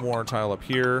little bit more tile up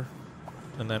here.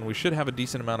 And then we should have a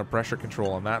decent amount of pressure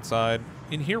control on that side.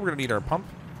 In here, we're going to need our pump.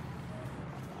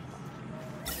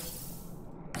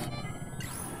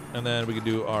 And then we can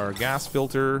do our gas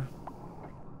filter.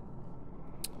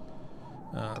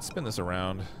 Let's spin this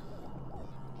around.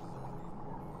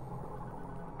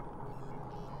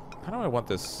 How do I want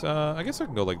this? I guess I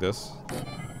can go like this.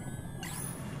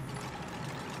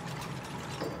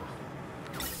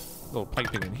 Little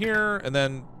piping in here, and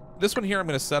then this one here I'm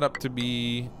going to set up to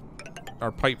be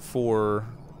our pipe for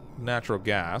natural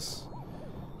gas,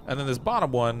 and then this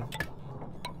bottom one,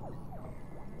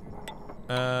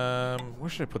 where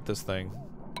should I put this thing?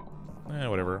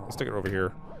 Whatever, I'll stick it over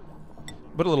here,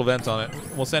 put a little vent on it.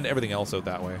 We'll send everything else out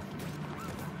that way.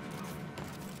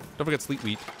 Don't forget sleet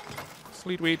wheat.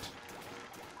 Sleet wheat.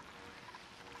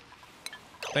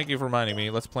 Thank you for reminding me.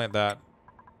 Let's plant that.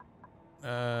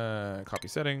 Copy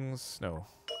settings. No.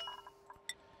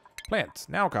 Plant.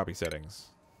 Now copy settings.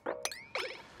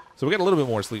 So we get a little bit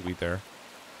more sleet wheat there.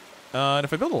 And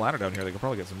if I build a ladder down here, they can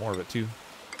probably get some more of it too.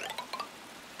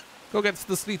 Go get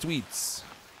the sleet wheats.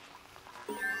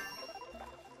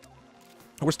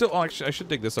 We're still... Oh, actually, I should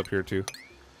dig this up here too.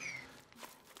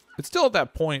 It's still at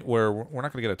that point where we're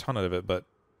not going to get a ton of it, but...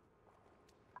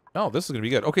 Oh, this is going to be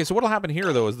good. Okay, so what'll happen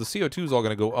here, though, is the CO2 is all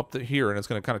going to go up here, and it's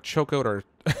going to kind of choke out our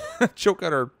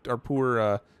our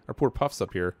poor puffs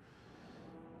up here.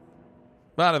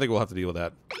 But I don't think we'll have to deal with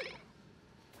that.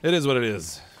 It is what it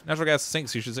is. Natural gas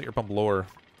sinks. You should set your pump lower.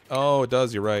 Oh, it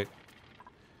does. You're right.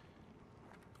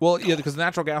 Well, yeah, because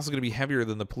natural gas is going to be heavier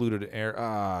than the polluted air.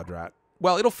 Ah, drat.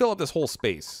 Well, it'll fill up this whole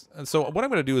space. And so what I'm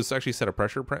going to do is actually set a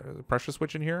pressure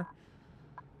switch in here.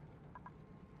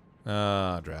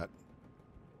 Ah, drat.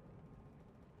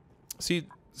 See,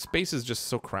 space is just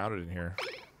so crowded in here.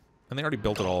 And they already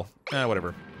built it all.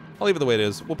 Whatever. I'll leave it the way it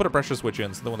is. We'll put a pressure switch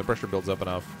in so that when the pressure builds up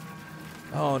enough.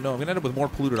 Oh, no. I'm going to end up with more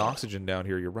polluted oxygen down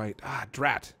here. You're right. Ah,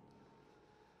 drat.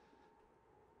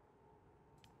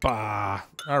 Bah.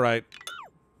 All right.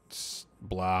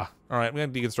 Blah. All right, I'm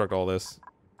going to deconstruct all this.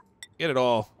 Get it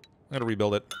all. I'm going to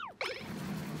rebuild it.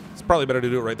 It's probably better to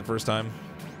do it right the first time.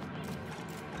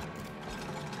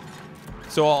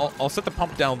 So I'll set the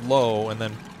pump down low, and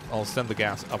then I'll send the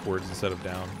gas upwards instead of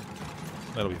down.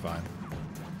 That'll be fine.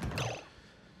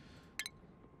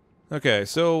 Okay,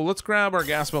 so let's grab our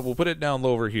gas pump. We'll put it down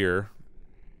low over here.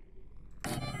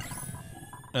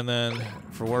 And then,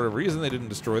 for whatever reason, they didn't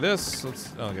destroy this.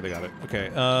 Oh, okay, they got it. Okay,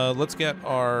 let's get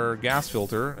our gas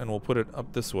filter, and we'll put it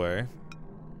up this way.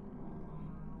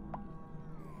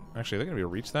 Actually, are they going to be able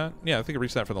to reach that? Yeah, I think I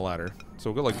reached that from the ladder.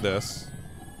 So we'll go like this.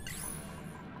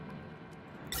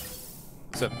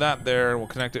 Set that there, and we'll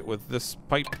connect it with this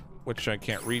pipe, which I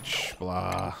can't reach.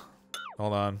 Blah.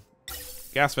 Hold on.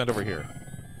 Gas vent over here.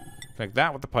 Connect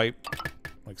that with the pipe,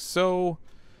 like so.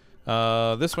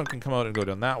 This one can come out and go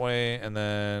down that way, and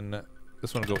then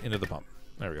this one will go into the pump.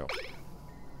 There we go.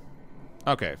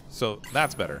 Okay, so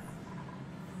that's better.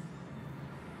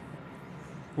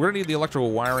 We're going to need the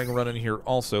electrical wiring run in here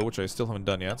also, which I still haven't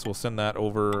done yet, so we'll send that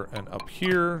over and up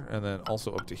here, and then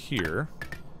also up to here.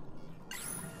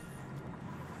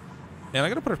 And I'm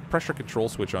going to put a pressure control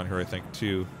switch on here, I think,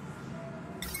 too.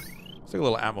 Let's take a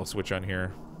little Atmos switch on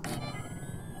here.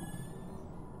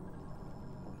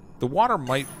 The water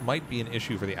might be an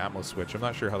issue for the Atmos switch. I'm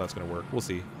not sure how that's going to work. We'll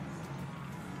see.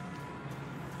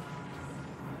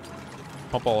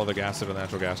 Pump all of the gas into the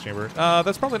natural gas chamber.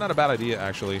 That's probably not a bad idea,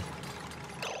 actually.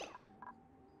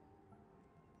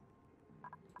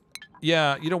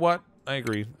 Yeah, you know what? I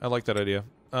agree. I like that idea.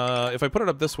 If I put it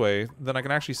up this way, then I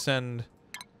can actually send...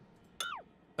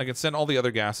 I can send all the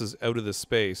other gases out of this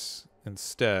space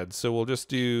instead. So we'll just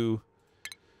do...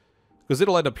 Because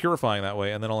it'll end up purifying that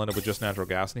way, and then I'll end up with just natural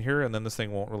gas in here, and then this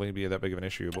thing won't really be that big of an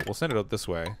issue. But we'll send it out this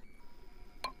way.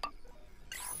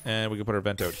 And we can put our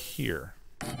vent out here.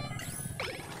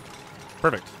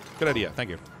 Perfect. Good idea. Thank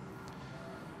you.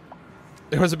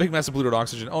 There was a big mess of polluted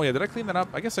oxygen. Oh, yeah. Did I clean that up?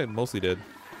 I guess I mostly did.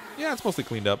 Yeah, it's mostly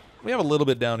cleaned up. We have a little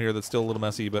bit down here that's still a little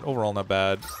messy, but overall not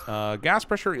bad. Gas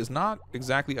pressure is not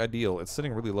exactly ideal. It's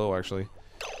sitting really low, actually.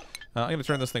 I'm going to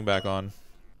turn this thing back on.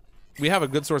 We have a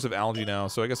good source of algae now,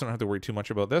 so I guess I don't have to worry too much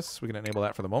about this. We can enable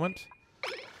that for the moment.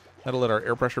 That'll let our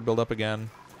air pressure build up again.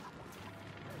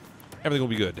 Everything will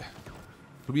be good.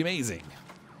 It'll be amazing.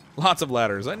 Lots of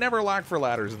ladders. I never lack for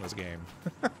ladders in this game.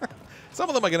 Some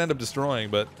of them I can end up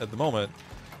destroying, but at the moment...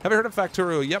 Have I heard of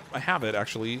Factorio? Yep, I have it,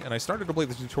 actually. And I started to play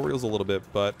the tutorials a little bit,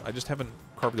 but I just haven't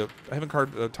carved out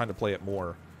time to play it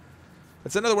more.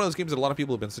 It's another one of those games that a lot of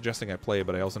people have been suggesting I play,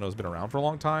 but I also know it's been around for a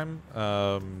long time.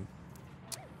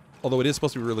 Although it is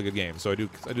supposed to be a really good game, so I do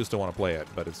still want to play it,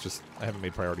 but it's just I haven't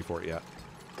made priority for it yet.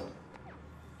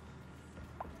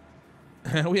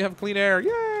 We have clean air,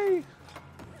 yay!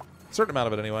 A certain amount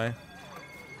of it, anyway.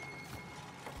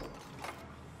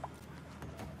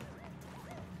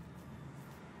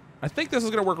 I think this is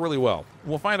going to work really well.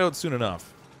 We'll find out soon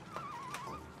enough.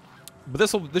 But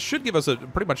this should give us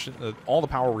pretty much all the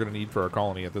power we're going to need for our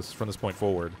colony from this point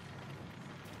forward.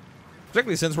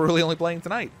 Particularly since we're really only playing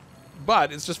tonight.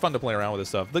 But it's just fun to play around with this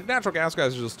stuff. The natural gas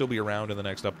guys will still be around in the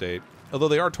next update. Although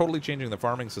they are totally changing the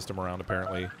farming system around,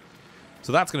 apparently.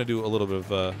 So that's going to do a little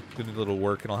bit of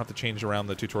work, and I'll have to change around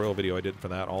the tutorial video I did for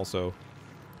that also.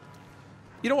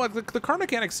 You know what? The car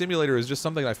mechanic simulator is just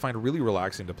something I find really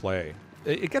relaxing to play.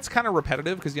 It gets kind of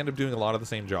repetitive because you end up doing a lot of the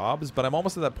same jobs, but I'm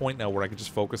almost at that point now where I can just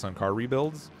focus on car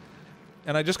rebuilds.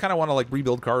 And I just kind of want to like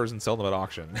rebuild cars and sell them at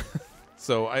auction.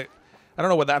 So I don't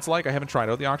know what that's like. I haven't tried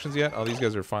out the auctions yet. Oh, these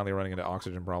guys are finally running into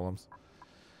oxygen problems.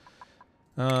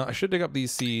 I should dig up these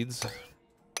seeds,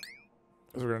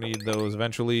 because we're going to need those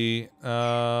eventually.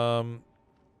 And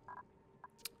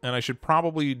I should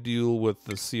probably deal with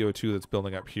the CO2 that's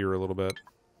building up here a little bit.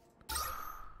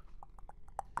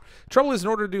 Trouble is, in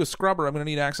order to do a scrubber, I'm going to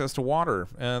need access to water.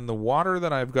 And the water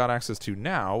that I've got access to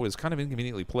now is kind of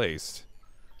inconveniently placed.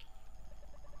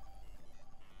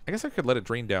 I guess I could let it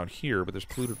drain down here, but there's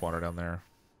polluted water down there.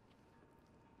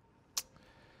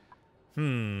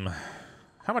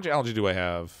 How much algae do I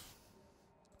have?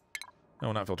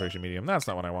 No, not filtration medium. That's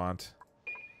not what I want.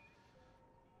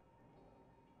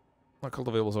 Not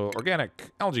cultivatable, so organic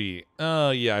algae.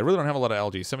 Yeah, I really don't have a lot of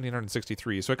algae.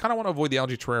 1,763. So I kind of want to avoid the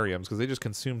algae terrariums because they just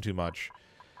consume too much.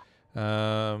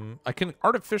 I can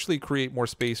artificially create more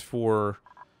space for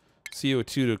CO2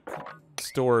 to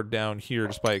store down here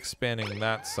just by expanding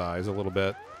that size a little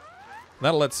bit.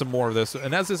 That'll let some more of this.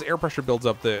 And as this air pressure builds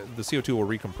up, the CO2 will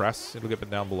recompress. It'll get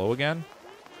down below again.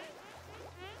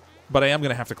 But I am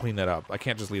going to have to clean that up. I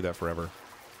can't just leave that forever.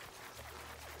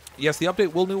 Yes, the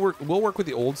update will work with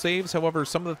the old saves. However,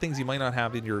 some of the things you might not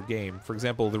have in your game. For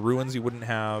example, the ruins you wouldn't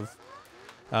have.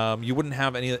 You wouldn't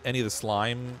have any of the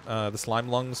slime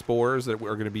lung spores that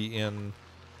are going to be in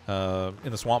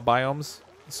the swamp biomes.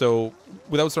 So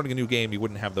without starting a new game, you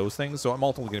wouldn't have those things. So I'm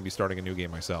ultimately going to be starting a new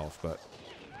game myself. But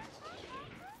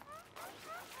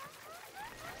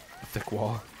a thick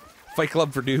wall, Fight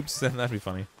Club for dupes, then that'd be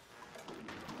funny.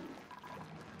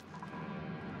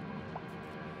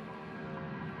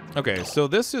 Okay, so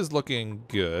this is looking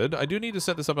good. I do need to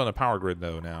set this up on a power grid,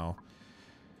 though, now.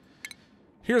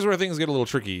 Here's where things get a little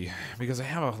tricky, because I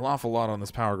have an awful lot on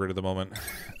this power grid at the moment.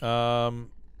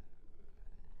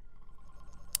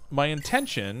 My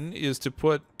intention is to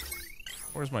put...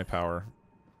 Where's my power?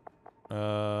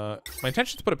 My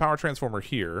intention is to put a power transformer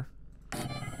here.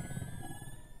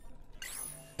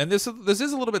 And this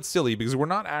is a little bit silly, because we're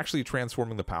not actually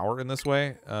transforming the power in this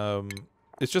way.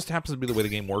 It just happens to be the way the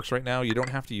game works right now. You don't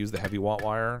have to use the heavy watt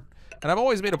wire. And I've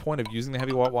always made a point of using the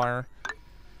heavy watt wire,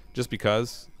 just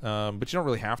because. But you don't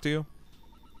really have to.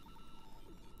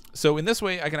 So in this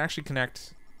way, I can actually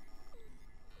connect...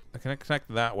 I can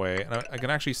connect that way, and I can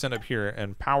actually send up here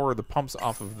and power the pumps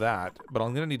off of that, but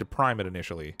I'm going to need to prime it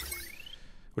initially.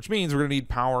 Which means we're going to need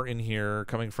power in here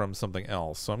coming from something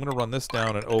else. So I'm going to run this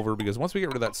down and over, because once we get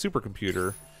rid of that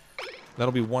supercomputer,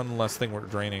 that'll be one less thing we're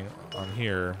draining on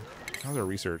here. How's our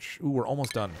research? Ooh, we're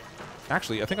almost done.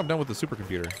 Actually, I think I'm done with the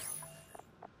supercomputer.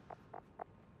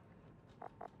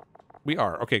 We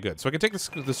are. Okay, good. So I can take the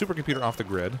supercomputer off the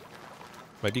grid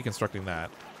by deconstructing that.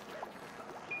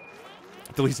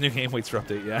 Deletes new game, waits for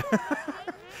update, yeah.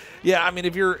 Yeah, I mean,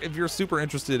 if you're super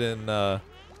interested in... no,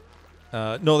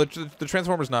 the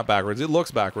transformer's not backwards. It looks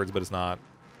backwards, but it's not.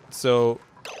 So...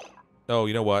 Oh,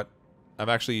 you know what? I've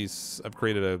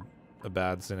created a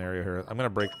bad scenario here. I'm going to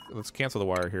break... Let's cancel the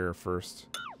wire here first.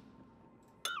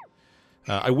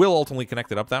 I will ultimately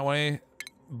connect it up that way,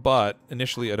 but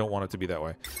initially I don't want it to be that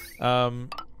way.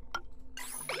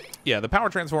 Yeah, the power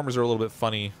transformers are a little bit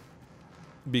funny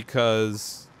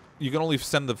because you can only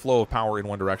send the flow of power in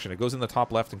one direction. It goes in the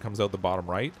top left and comes out the bottom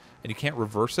right, and you can't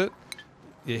reverse it.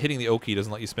 Hitting the O key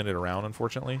doesn't let you spin it around,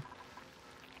 unfortunately.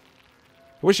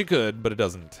 I wish you could, but it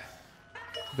doesn't.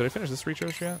 Did I finish this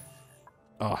research yet?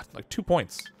 Oh, like 2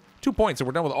 points. 2 points, and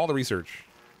we're done with all the research.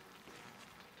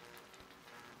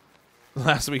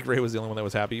 Last week, Ray was the only one that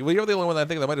was happy. Well, you're the only one that I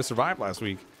think that might have survived last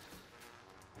week.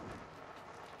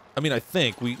 I mean, I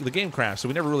think. The game crashed, so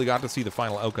we never really got to see the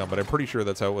final outcome, but I'm pretty sure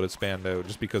that's how it would have spanned out,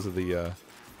 just because of the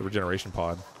regeneration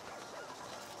pod.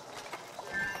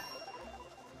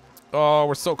 Oh,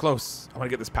 we're so close. I want to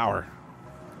get this power.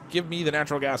 Give me the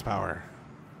natural gas power.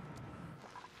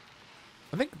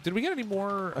 I think, did we get any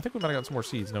more? I think we might have got some more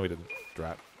seeds. No, we didn't.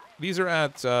 Drat. These are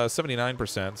at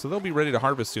 79%, so they'll be ready to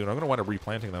harvest soon. I'm going to wind up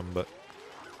replanting them, but...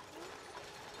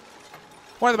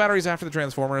 Why are the batteries after the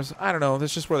transformers? I don't know.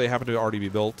 That's just where they happen to already be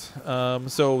built.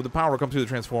 So the power will come through the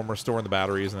transformer, store in the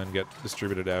batteries, and then get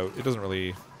distributed out. It doesn't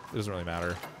really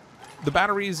matter. The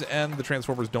batteries and the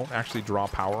transformers don't actually draw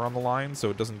power on the line, so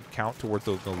it doesn't count towards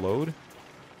the load.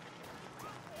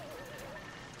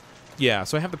 Yeah,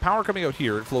 so I have the power coming out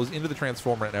here. It flows into the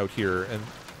transformer and out here. And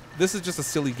this is just a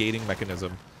silly gating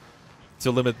mechanism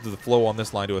to limit the flow on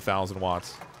this line to 1,000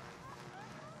 watts.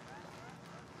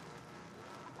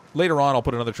 Later on, I'll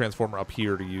put another transformer up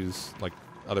here to use, like,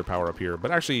 other power up here.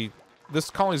 But actually, this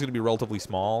colony is going to be relatively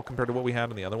small compared to what we had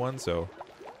in the other one, so...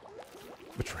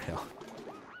 Betrayal.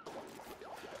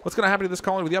 What's going to happen to this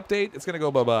colony with the update? It's going to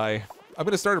go bye-bye. I'm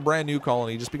going to start a brand new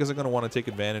colony just because I'm going to want to take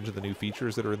advantage of the new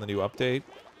features that are in the new update.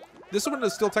 This one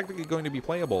is still technically going to be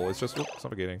playable. It's just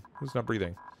suffocating. Who's not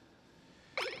breathing?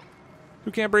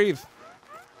 Who can't breathe?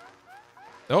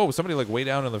 Oh, somebody like way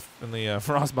down in the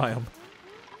frost biome.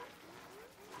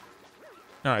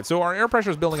 All right, so our air pressure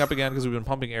is building up again because we've been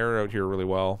pumping air out here really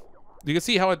well. You can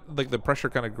see how it, like, the pressure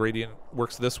kind of gradient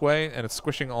works this way, and it's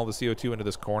squishing all the CO2 into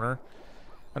this corner.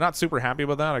 I'm not super happy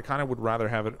about that. I kind of would rather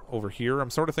have it over here.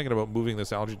 I'm sort of thinking about moving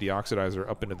this algae deoxidizer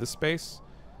up into this space,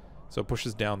 so it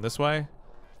pushes down this way.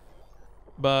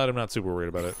 But I'm not super worried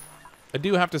about it. I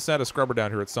do have to set a scrubber down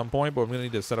here at some point, but I'm going to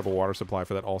need to set up a water supply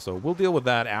for that also. We'll deal with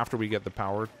that after we get the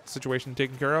power situation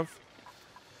taken care of.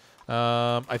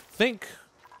 I think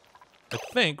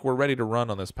we're ready to run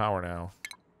on this power now.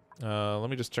 Let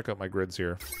me just check out my grids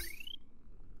here.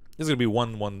 This is going to be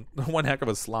one heck of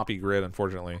a sloppy grid,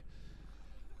 unfortunately.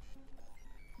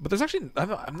 But there's actually...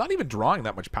 I'm not even drawing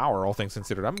that much power, all things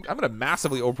considered. I'm going to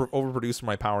massively overproduce for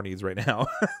my power needs right now.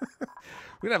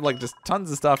 We're going to have, like, just tons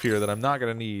of stuff here that I'm not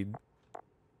going to need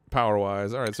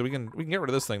power-wise. All right, so we can get rid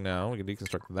of this thing now. We can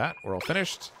deconstruct that. We're all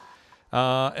finished.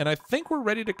 And I think we're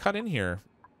ready to cut in here.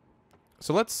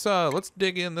 So let's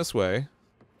dig in this way.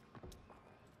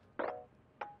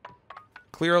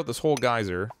 Clear out this whole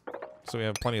geyser. So we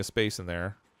have plenty of space in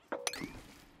there.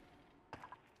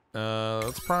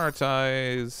 Let's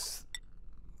prioritize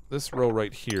this row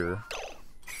right here.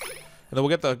 And then we'll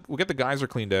get the geyser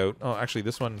cleaned out. Oh, actually,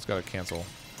 this one's got to cancel.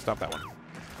 Stop that one.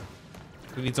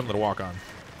 We need something to walk on.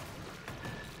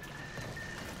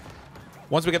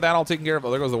 Once we get that all taken care of,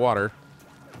 oh, there goes the water.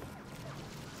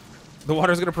 The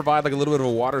water's going to provide like a little bit of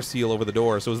a water seal over the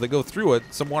door, so as they go through it,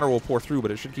 some water will pour through,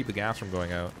 but it should keep the gas from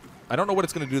going out. I don't know what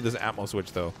it's going to do to this Atmo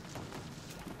switch, though.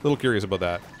 A little curious about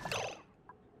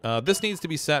that. This needs to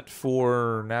be set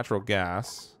for natural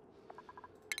gas.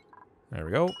 There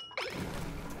we go.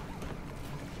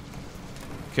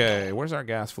 Okay, where's our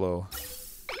gas flow?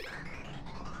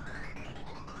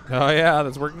 Oh yeah,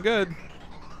 that's working good.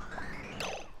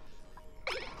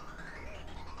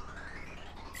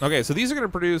 Okay, so these are going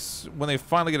to produce when they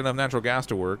finally get enough natural gas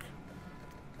to work.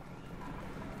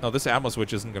 Oh, this Atmo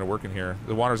switch isn't going to work in here.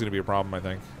 The water's going to be a problem, I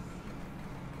think.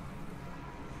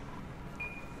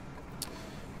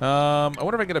 I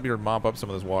wonder if I can get up here and mop up some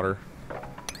of this water.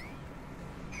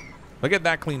 If I get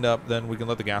that cleaned up, then we can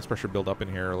let the gas pressure build up in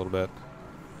here a little bit.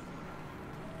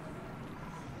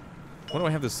 What do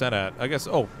I have this set at? I guess,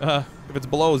 oh, if it's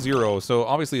below 0, so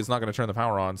obviously it's not going to turn the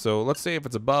power on. So let's say if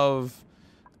it's above,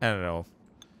 I don't know.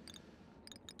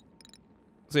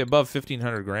 Let's say above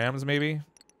 1,500 grams, maybe.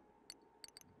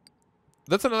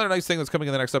 That's another nice thing that's coming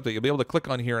in the next update. You'll be able to click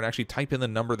on here and actually type in the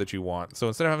number that you want. So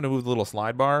instead of having to move the little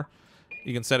slide bar,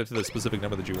 you can set it to the specific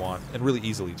number that you want, and really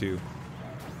easily, too.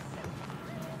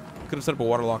 Could have set up a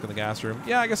water lock in the gas room.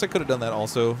 Yeah, I guess I could have done that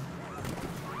also.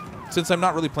 Since I'm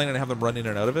not really planning to have them run in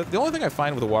and out of it. The only thing I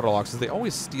find with the water locks is they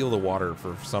always steal the water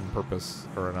for some purpose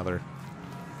or another.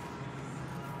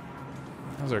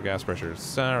 How's our gas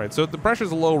pressures? Alright, so the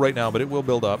pressure's low right now, but it will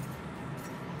build up.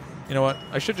 You know what?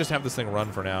 I should just have this thing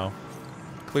run for now.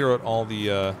 Clear out all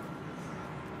the...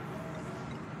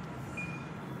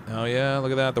 Oh yeah,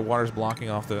 look at that. The water's blocking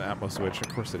off the Atmo switch. Of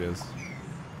course it is.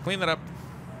 Clean that up.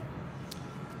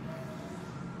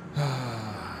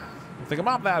 If they can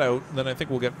mop that out, then I think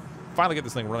we'll finally get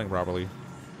this thing running properly.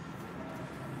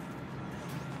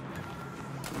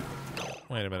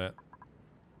 Wait a minute.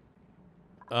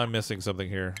 I'm missing something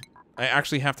here. I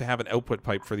actually have to have an output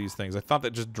pipe for these things. I thought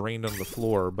that just drained on the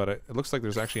floor, but it looks like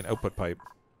there's actually an output pipe.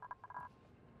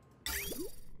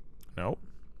 Nope.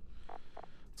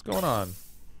 What's going on?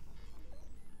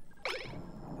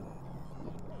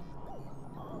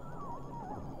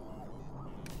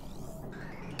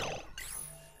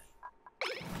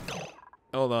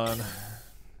 Hold on.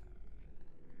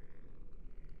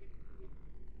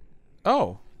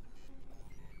 Oh.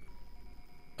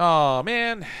 Oh,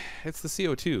 man. It's the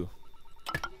CO2.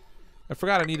 I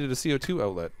forgot I needed a CO2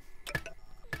 outlet.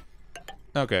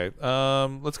 Okay.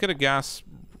 Let's get a gas...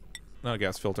 Not a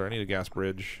gas filter. I need a gas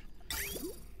bridge.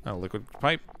 Not a liquid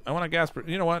pipe. I want a gas bridge.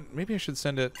 You know what? Maybe I should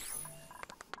send it...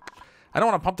 I don't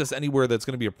want to pump this anywhere that's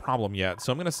going to be a problem yet,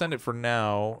 so I'm going to send it for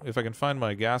now, if I can find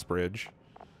my gas bridge.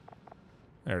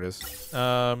 There it is.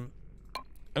 I'm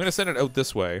going to send it out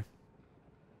this way.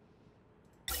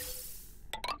 And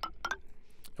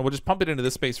we'll just pump it into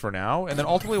this space for now. And then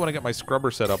ultimately when I get my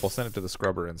scrubber set up, I'll send it to the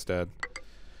scrubber instead.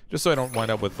 Just so I don't wind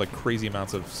up with like crazy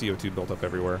amounts of CO2 built up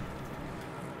everywhere.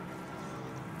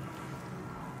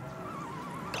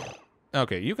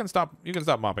 Okay, you can stop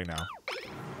mopping now.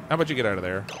 How about you get out of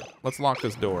there? Let's lock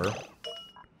this door.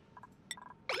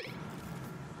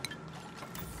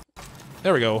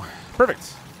 There we go.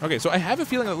 Perfect. Okay, so I have a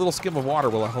feeling that little skim of water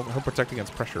will help protect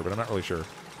against pressure, but I'm not really sure.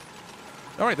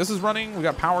 All right, this is running. We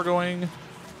got power going.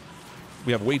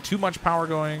 We have way too much power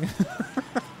going.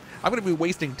 I'm going to be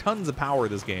wasting tons of power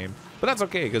this game, but that's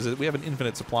okay because we have an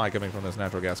infinite supply coming from this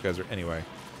natural gas geyser anyway.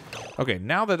 Okay,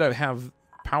 now that I have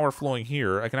power flowing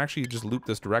here, I can actually just loop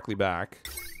this directly back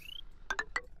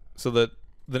so that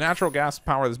the natural gas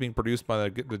power that's being produced by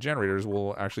the generators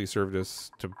will actually serve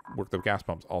to work the gas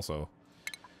pumps also.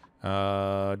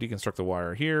 Deconstruct the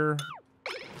wire here.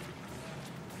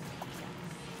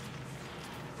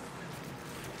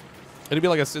 It'd be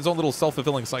like its own little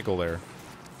self-fulfilling cycle there.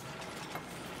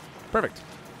 Perfect.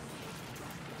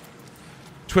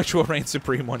 Twitch will reign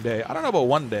supreme one day. I don't know about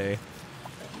one day.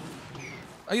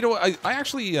 You know what? I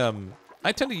actually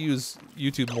I tend to use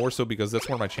YouTube more so because that's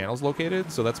where my channel's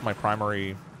located. So that's my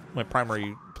primary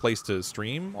place to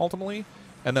stream ultimately.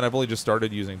 And then I've only just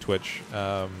started using Twitch.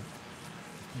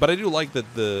 But I do like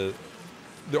that there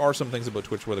are some things about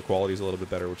Twitch where the quality is a little bit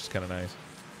better, which is kind of nice.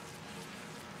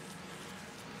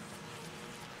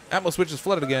 Atmo switch is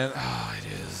flooded again. Oh, it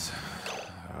is.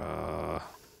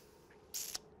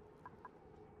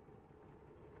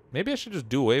 Maybe I should just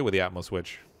do away with the Atmo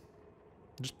switch.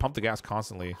 Just pump the gas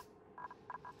constantly.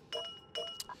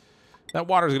 That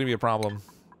water's gonna be a problem.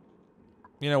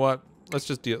 You know what? Let's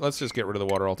just get rid of the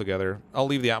water altogether. I'll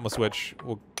leave the Atmo switch.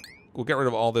 We'll get rid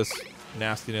of all this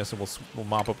nastiness, and we'll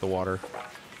mop up the water.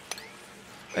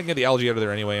 I can get the algae out of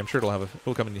there anyway. I'm sure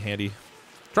it'll come in handy.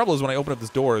 Trouble is when I open up this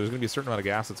door, there's gonna be a certain amount of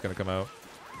gas that's gonna come out.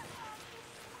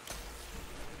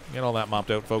 Get all that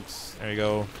mopped out, folks. There you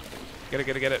go. Get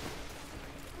it.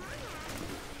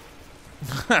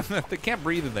 They can't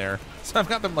breathe in there. So I've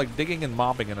got them like digging and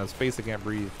mopping in a space they can't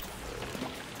breathe.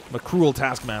 I'm a cruel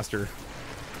taskmaster.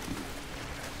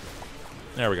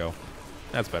 There we go.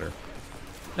 That's better.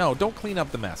 No, don't clean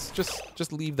up the mess.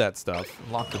 Just leave that stuff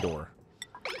and lock the door.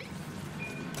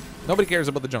 Nobody cares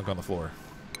about the junk on the floor.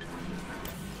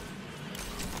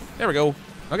 There we go.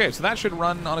 Okay, so that should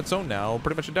run on its own now,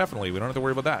 pretty much indefinitely. We don't have to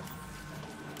worry about that.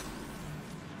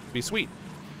 Be sweet.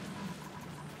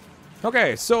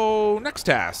 Okay, so next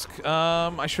task.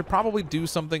 I should probably do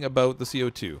something about the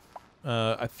CO2.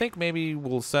 I think maybe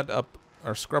we'll set up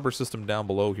our scrubber system down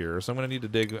below here. So I'm going to need to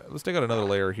dig... Let's dig out another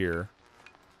layer here.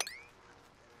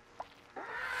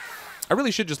 I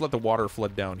really should just let the water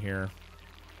flood down here.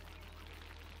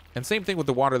 And same thing with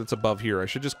the water that's above here. I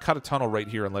should just cut a tunnel right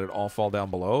here and let it all fall down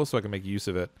below so I can make use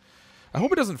of it. I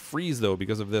hope it doesn't freeze, though,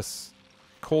 because of this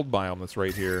cold biome that's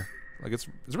right here. Like, it's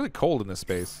really cold in this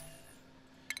space.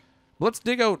 Let's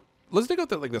dig out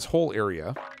like this whole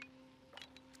area.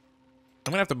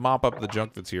 I'm gonna have to mop up the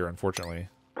junk that's here, unfortunately.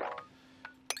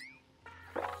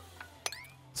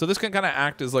 So this can kind of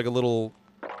act as like a little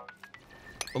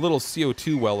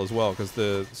CO2 well as well, because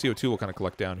the CO2 will kind of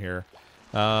collect down here.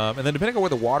 And then depending on where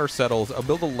the water settles, I'll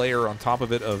build a layer on top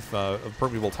of it of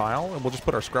permeable tile, and we'll just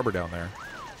put our scrubber down there.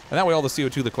 And that way all the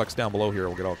CO2 that collects down below here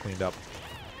will get all cleaned up.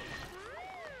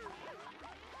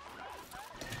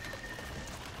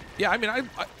 Yeah, I mean, I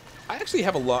actually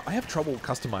have I have trouble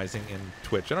customizing in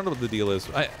Twitch. I don't know what the deal is.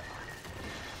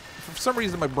 For some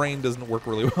reason, my brain doesn't work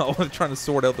really well with trying to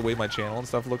sort out the way my channel and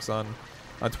stuff looks on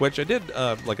Twitch. I did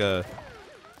like a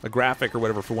graphic or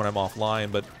whatever for when I'm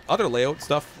offline, but other layout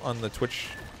stuff on the Twitch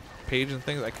page and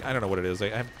things, I don't know what it is.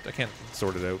 I can't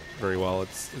sort it out very well.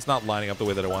 It's not lining up the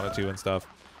way that I want it to and stuff.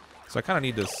 So I kind of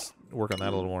need to work on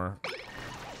that a little more.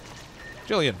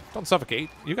 Jillian, don't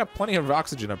suffocate. You got plenty of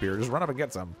oxygen up here. Just run up and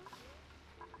get some.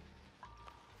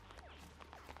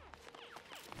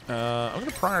 I'm going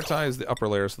to prioritize the upper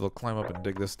layer so they'll climb up and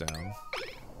dig this down.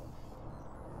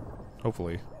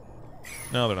 Hopefully.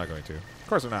 No, they're not going to. Of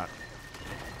course they're not.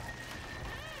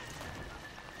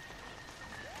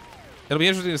 It'll be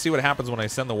interesting to see what happens when I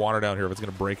send the water down here, if it's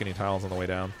going to break any tiles on the way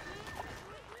down.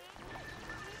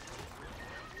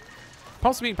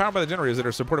 Pumps being powered by the generators that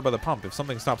are supported by the pump. If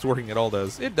something stops working, it all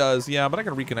does. It does, yeah, but I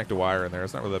can reconnect a wire in there.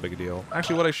 It's not really that big a deal.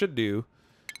 Actually, what I should do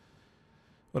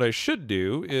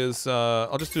is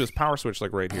I'll just do this power switch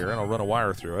like right here, and I'll run a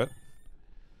wire through it.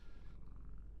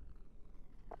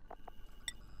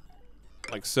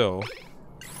 Like so.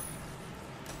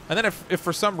 And then if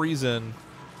for some reason,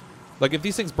 like if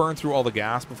these things burn through all the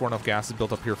gas before enough gas is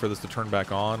built up here for this to turn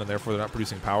back on, and therefore they're not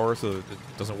producing power, so it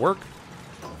doesn't work,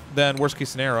 then worst case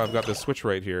scenario, I've got this switch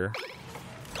right here.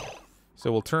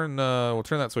 So we'll turn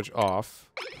that switch off,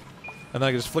 and then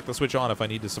I can just flick the switch on if I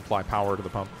need to supply power to the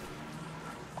pump.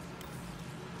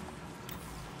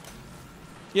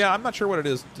 Yeah, I'm not sure what it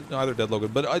is either, Dead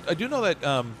Logan, but I do know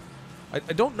that I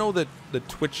don't know that the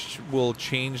Twitch will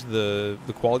change the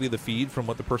quality of the feed from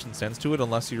what the person sends to it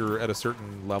unless you're at a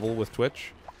certain level with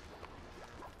Twitch.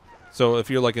 So if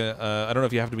you're like I don't know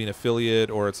if you have to be an affiliate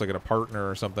or it's like a partner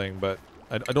or something, but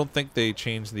I don't think they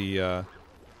change the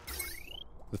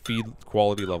feed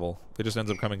quality level. It just ends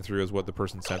up coming through as what the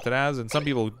person sent it as, and some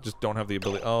people just don't have the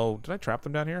ability. Oh, did I trap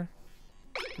them down here?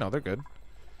 No, they're good.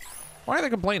 Why are they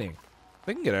complaining?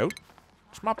 They can get out.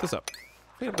 Just mop this up.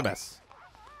 Clean up the mess.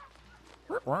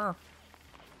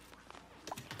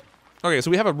 Okay,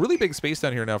 so we have a really big space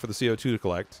down here now for the CO2 to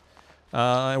collect.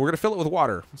 And we're going to fill it with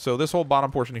water. So this whole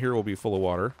bottom portion here will be full of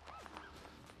water.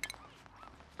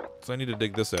 So I need to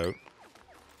dig this out.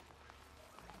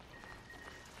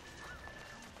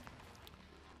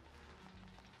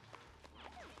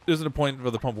 Isn't a point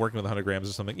of the pump working with 100 grams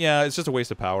or something. Yeah, it's just a waste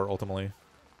of power, ultimately. You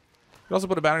could also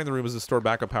put a battery in the room as a store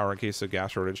backup power in case of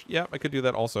gas shortage. Yeah, I could do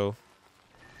that also.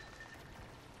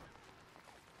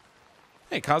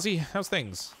 Hey, Kazi, how's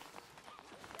things?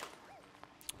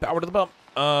 Power to the pump.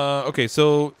 Okay,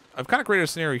 so I've kind of created a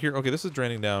scenario here. Okay, this is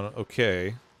draining down.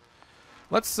 Okay.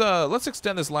 Let's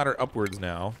extend this ladder upwards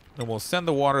now, and we'll send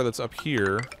the water that's up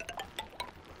here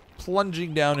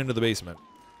plunging down into the basement.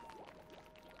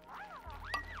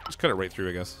 Just cut it right through,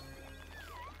 I guess.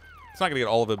 It's not gonna get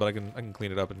all of it, but I can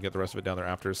clean it up and get the rest of it down there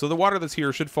after. So the water that's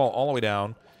here should fall all the way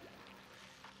down.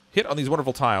 hit on these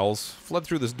wonderful tiles, fled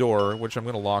through this door, which I'm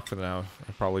going to lock for now.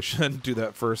 I probably shouldn't do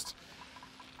that first.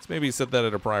 Let's maybe set that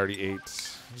at a priority 8.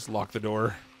 Just lock the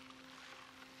door.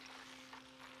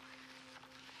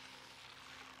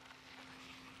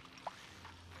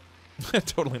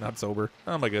 Totally not sober.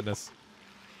 Oh my goodness.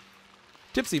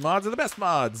 Tipsy mods are the best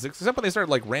mods, except when they start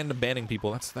like random banning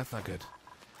people. That's not good.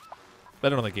 I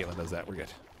don't think Caitlin does that. We're good.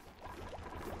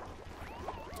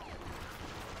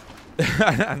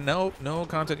 No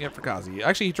content yet for Kazi.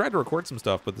 Actually, he tried to record some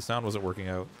stuff, but the sound wasn't working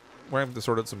out. We're having to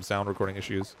sort out some sound recording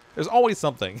issues. There's always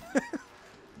something.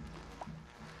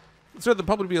 So the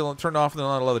pump would be turned off and then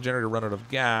not allow the generator to run out of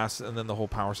gas, and then the whole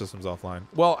power system's offline.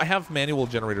 Well, I have manual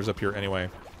generators up here anyway.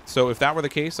 So if that were the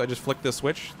case, I just flick this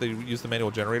switch. They use the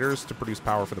manual generators to produce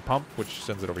power for the pump, which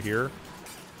sends it over here.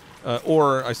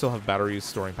 Or I still have batteries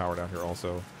storing power down here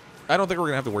also. I don't think we're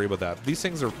going to have to worry about that. These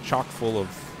things are chock full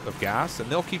of gas, and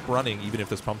they'll keep running even if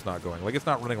this pump's not going. Like, it's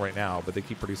not running right now, but they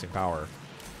keep producing power.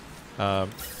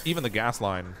 Even the gas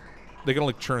line, they can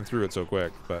only churn through it so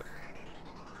quick, but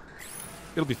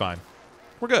it'll be fine.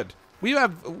 We're good.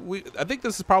 I think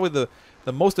this is probably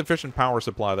the most efficient power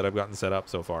supply that I've gotten set up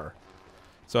so far.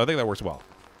 So I think that works well.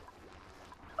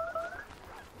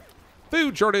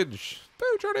 Food shortage!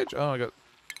 Food shortage! Oh, I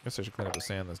guess I should clean up the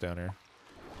sand that's down here.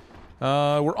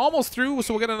 We're almost through,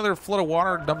 so we'll get another flood of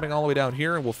water dumping all the way down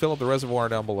here, and we'll fill up the reservoir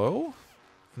down below.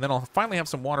 And then I'll finally have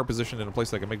some water positioned in a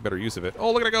place that I can make better use of it.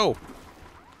 Oh, look at it go!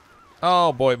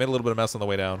 Oh, boy, it made a little bit of mess on the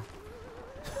way down.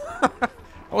 I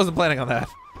wasn't planning on that.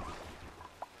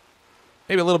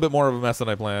 Maybe a little bit more of a mess than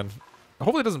I planned.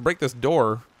 Hopefully it doesn't break this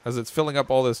door as it's filling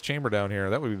up all this chamber down here.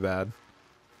 That would be bad.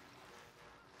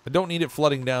 I don't need it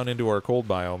flooding down into our cold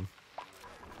biome.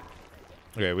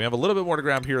 Okay, we have a little bit more to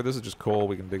grab here. This is just coal.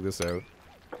 We can dig this out.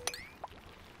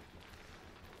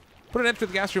 Put an entry to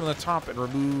the gas stream on the top and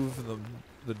remove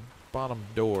the bottom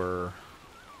door.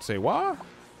 Say what?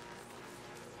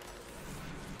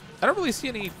 I don't really see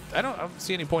any. I don't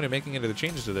see any point in making any of the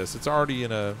changes to this. It's already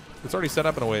set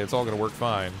up in a way. It's all going to work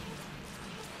fine.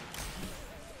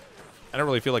 I don't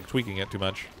really feel like tweaking it too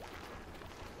much.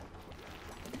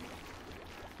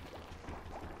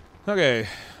 Okay,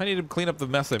 I need to clean up the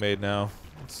mess I made now.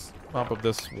 Let's mop up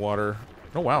this water.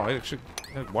 Oh wow, I actually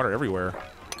have water everywhere.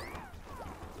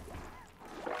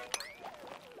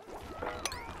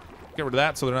 Get rid of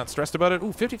that so they're not stressed about it.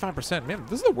 Ooh, 55%. Man,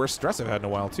 this is the worst stress I've had in a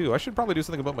while, too. I should probably do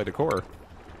something about my decor.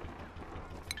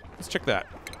 Let's check that.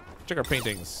 Check our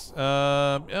paintings.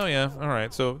 Oh, yeah. All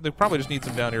right. So they probably just need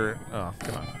some down here. Oh,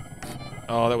 come on.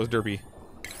 Oh, that was derpy.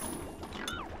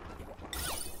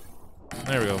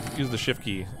 There we go. Use the shift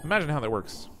key. Imagine how that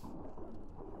works.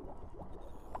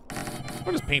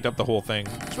 I'll just paint up the whole thing.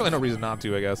 There's really no reason not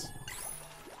to, I guess.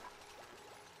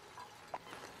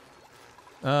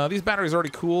 These batteries are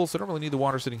already cool, so I don't really need the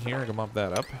water sitting here. I can mop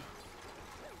that up.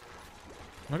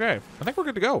 Okay, I think we're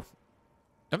good to go.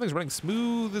 Everything's running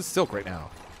smooth as silk right now.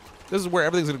 This is where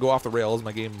everything's going to go off the rails.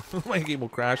 My game will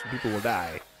crash and people will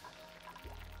die.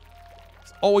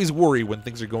 Always worry when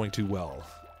things are going too well.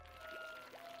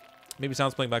 Maybe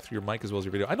sound's playing back through your mic as well as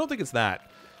your video. I don't think it's that.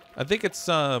 I think it's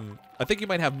I think you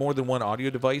might have more than one audio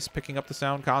device picking up the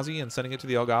sound, Kazi, and sending it to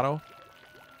the Elgato.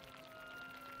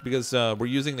 Because we're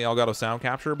using the Elgato sound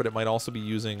capture, but it might also be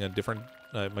using a different...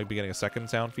 it might be getting a second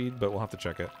sound feed, but we'll have to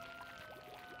check it.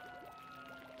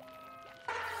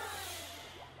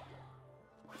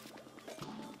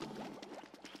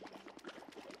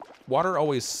 Water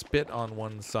always spit on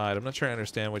one side. I'm not sure I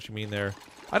understand what you mean there.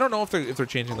 I don't know if they're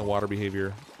changing the water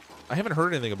behavior. I haven't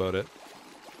heard anything about it.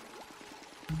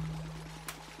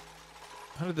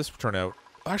 How did this turn out?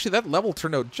 Actually, that level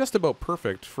turned out just about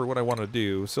perfect for what I want to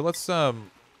do. So let's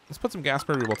put some gas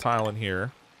permeable tile in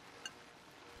here.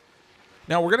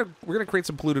 Now we're gonna create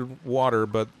some polluted water,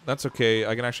 but that's okay.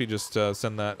 I can actually just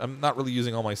send that. I'm not really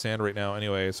using all my sand right now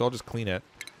anyway, so I'll just clean it,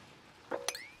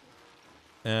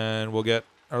 and we'll get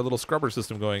our little scrubber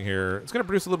system going here. It's gonna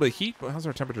produce a little bit of heat, but how's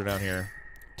our temperature down here?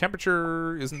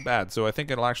 Temperature isn't bad, so I think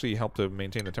it'll actually help to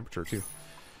maintain the temperature too.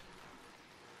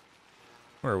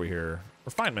 Where are we here?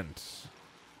 Refinement.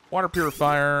 Water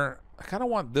purifier. I kind of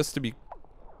want this to be...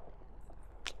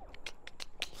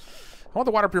 I want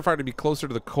the water purifier to be closer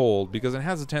to the cold because it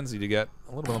has a tendency to get a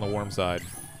little bit on the warm side.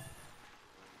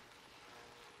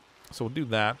 So we'll do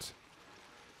that.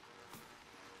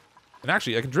 And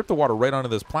actually, I can drip the water right onto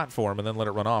this platform and then let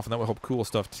it run off, and that will help cool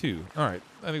stuff too. All right,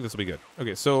 I think this will be good.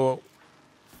 Okay, so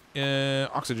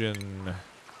oxygen.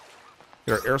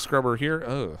 Get our air scrubber here.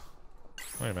 Oh,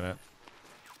 wait a minute.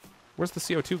 Where's the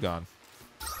CO2 gone?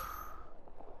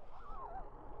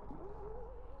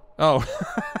 Oh.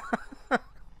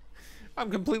 I'm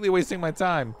completely wasting my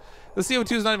time. The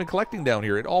CO2 is not even collecting down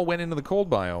here. It all went into the cold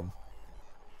biome.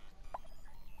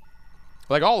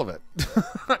 Like all of it.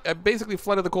 I basically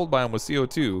flooded the cold biome with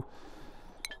CO2.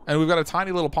 And we've got a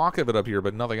tiny little pocket of it up here,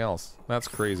 but nothing else. That's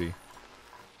crazy.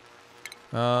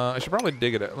 I should probably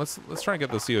dig it out. Let's try and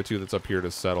get the CO2 that's up here to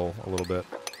settle a little bit.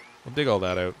 We'll dig all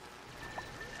that out.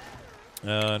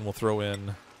 And we'll throw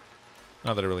in...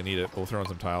 Not that I really need it, but we'll throw in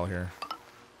some tile here.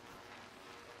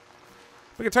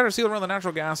 Make a tighter seal around the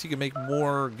natural gas. You can make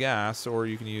more gas, or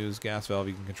you can use gas valve.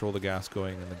 You can control the gas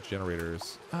going in the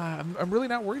generators. I'm really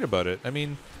not worried about it. I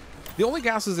mean, the only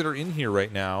gases that are in here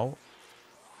right now...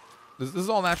 This is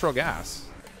all natural gas.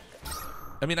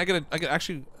 I mean, I could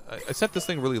actually... I set this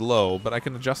thing really low, but I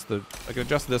can adjust this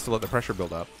to let the pressure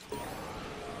build up.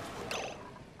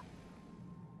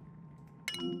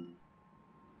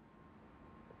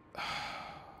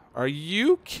 Are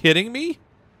you kidding me?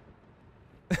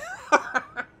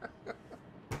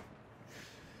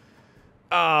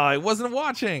 I wasn't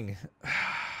watching.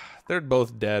 They're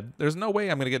both dead. There's no way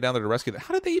I'm going to get down there to rescue them.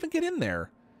 How did they even get in there?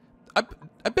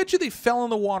 I bet you they fell in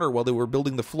the water while they were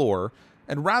building the floor,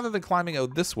 and rather than climbing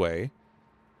out this way,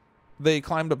 they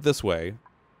climbed up this way,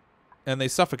 and they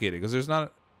suffocated, because there's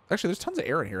not... Actually, there's tons of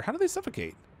air in here. How do they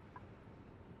suffocate?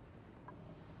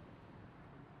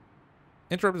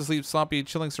 Interrupted sleep, sloppy,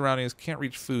 chilling surroundings, can't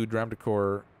reach food, drown to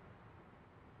core,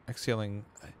 exhaling.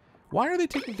 Why are they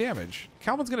taking damage?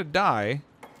 Calvin's gonna die,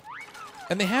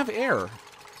 and they have air.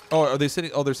 Oh, are they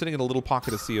sitting? Oh, they're sitting in a little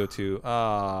pocket of CO2.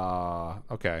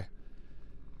 Okay.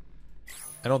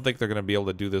 I don't think they're gonna be able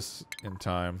to do this in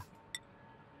time.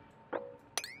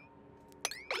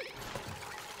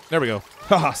 There we go.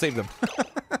 Haha, saved them.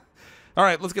 All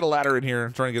right, let's get a ladder in here.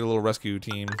 I'm trying to get a little rescue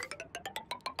team.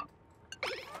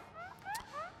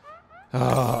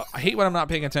 I hate when I'm not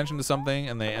paying attention to something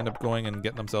and they end up going and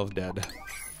getting themselves dead.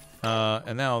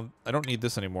 And now I don't need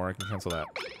this anymore. I can cancel that.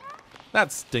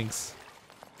 That stinks.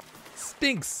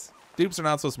 Stinks. Dupes are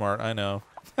not so smart. I know.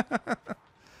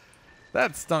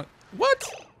 That stunk. What?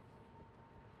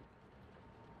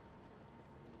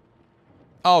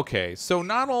 Okay, so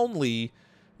not only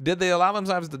did they allow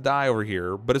themselves to die over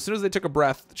here, but as soon as they took a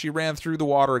breath, she ran through the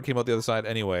water and came out the other side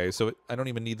anyway, so I don't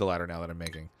even need the ladder now that I'm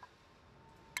making.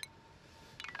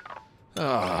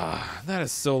 That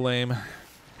is so lame.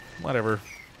 Whatever.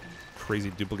 Crazy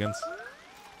duplicants.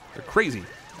 They're crazy.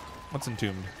 What's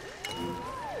entombed?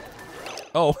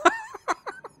 Oh.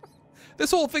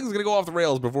 This whole thing's gonna go off the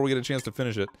rails before we get a chance to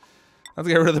finish it. Let's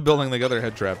get rid of the building they got their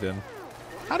head trapped in.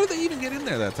 How did they even get in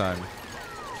there that time?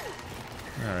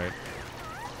 Alright.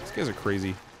 These guys are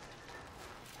crazy.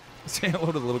 Say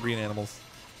hello to the little green animals.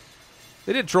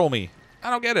 They did troll me. I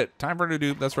don't get it. Time for a new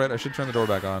dupe. That's right. I should turn the door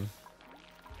back on.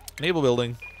 Naval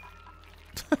building.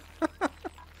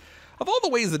 Of all the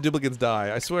ways that duplicates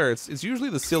die, I swear, it's usually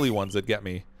the silly ones that get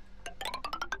me.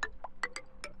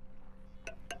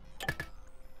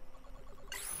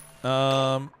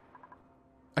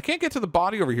 I can't get to the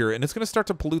body over here, and it's going to start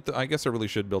to pollute the... I guess I really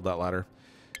should build that ladder.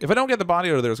 If I don't get the body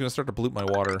over there, it's going to start to pollute my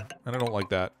water, and I don't like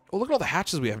that. Oh, look at all the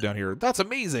hatches we have down here. That's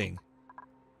amazing.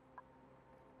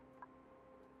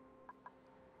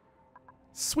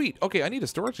 Sweet. Okay, I need a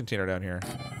storage container down here.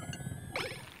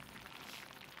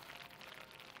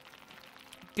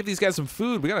 Give these guys some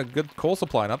food. We got a good coal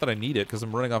supply. Not that I need it, because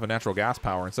I'm running off of natural gas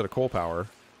power instead of coal power.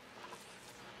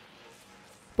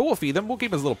 But we'll feed them. We'll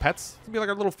keep them as little pets. It'll be like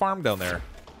our little farm down there.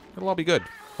 It'll all be good.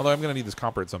 Although I'm going to need this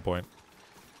copper at some point.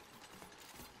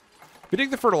 If you dig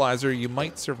the fertilizer, you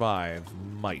might survive.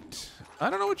 Might. I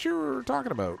don't know what you were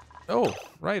talking about. Oh,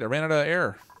 right. I ran out of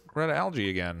air. Ran out of algae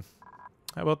again.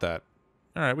 How about that?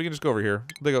 All right, we can just go over here.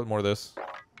 Dig out more of this.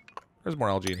 There's more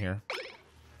algae in here.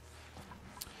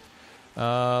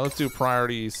 Let's do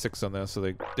priority 6 on this so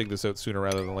they dig this out sooner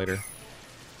rather than later.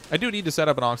 I do need to set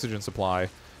up an oxygen supply,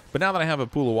 but now that I have a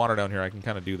pool of water down here, I can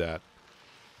kind of do that.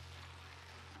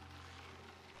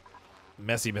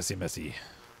 Messy, messy, messy.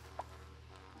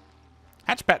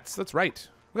 Hatch pets, that's right.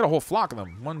 We got a whole flock of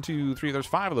them. 1, 2, 3, there's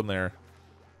 5 of them there.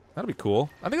 That'll be cool.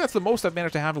 I think that's the most I've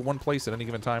managed to have in one place at any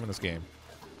given time in this game.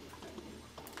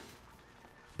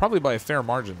 Probably by a fair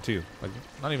margin, too. Like,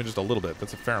 not even just a little bit.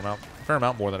 That's a fair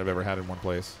amount more than I've ever had in one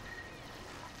place.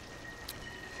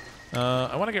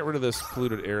 I want to get rid of this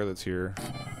polluted air that's here.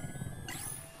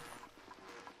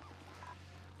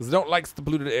 Because I don't like the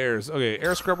polluted airs. Okay,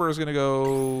 air scrubber is going to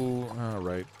go...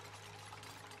 Alright.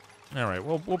 Alright,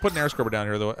 we'll put an air scrubber down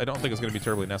here, though. I don't think it's going to be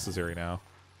terribly necessary now.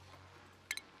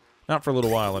 Not for a little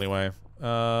while, anyway.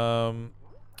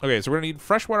 Okay, so we're going to need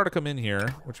fresh water to come in here,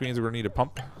 which means we're going to need a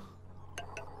pump.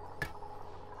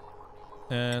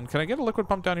 And can I get a liquid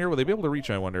pump down here? Will they be able to reach,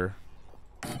 I wonder?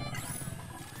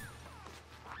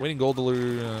 Waiting gold to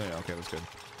lose. Yeah, okay, that's good.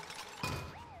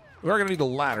 We are going to need a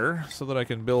ladder so that I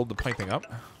can build the piping up.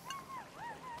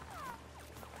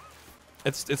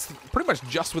 It's pretty much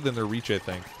just within their reach, I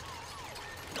think.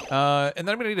 And then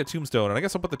I'm going to need a tombstone. And I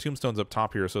guess I'll put the tombstones up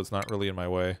top here so it's not really in my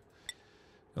way.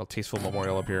 A tasteful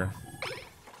memorial up here.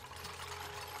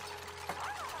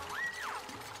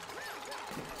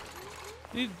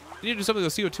 You need to do something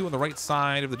with CO2 on the right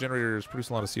side if the generator is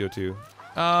producing a lot of CO2.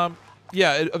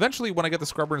 Yeah, eventually when I get the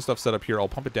scrubber and stuff set up here, I'll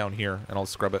pump it down here and I'll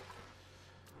scrub it.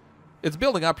 It's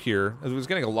building up here. It was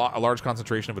getting a large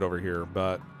concentration of it over here,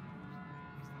 but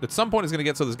at some point it's going to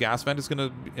get so this gas vent is going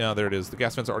to... Yeah, there it is. The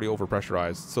gas vent's already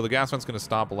overpressurized. So the gas vent's going to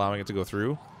stop allowing it to go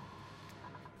through,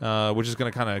 which is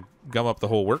going to kind of gum up the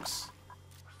whole works.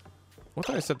 What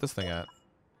did I set this thing at?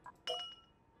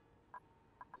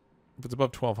 If it's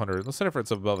above 1,200, let's set it for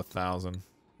it's above 1,000.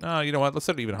 You know what? Let's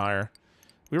set it even higher.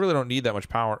 We really don't need that much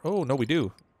power. Oh, no, we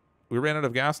do. We ran out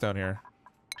of gas down here.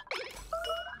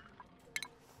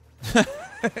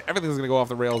 Everything's going to go off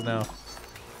the rails now.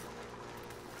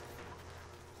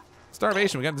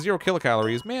 Starvation. We got 0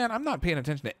 kilocalories. Man, I'm not paying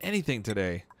attention to anything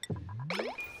today.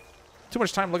 Too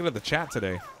much time looking at the chat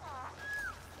today.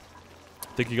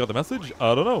 Think you got the message?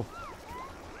 I don't know.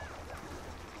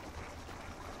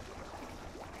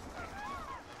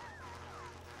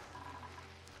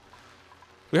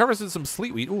 We harvested some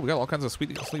sleet wheat. Ooh, we got all kinds of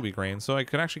sleet wheat grains. So I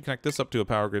can actually connect this up to a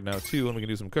power grid now, too, and we can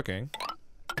do some cooking.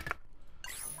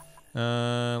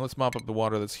 Let's mop up the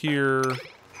water that's here.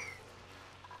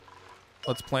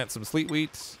 Let's plant some sleet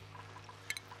wheat.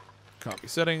 Copy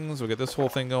settings. We'll get this whole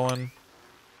thing going.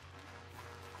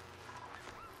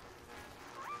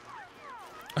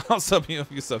 I'll sub you if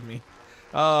you sub me.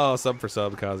 Oh, sub for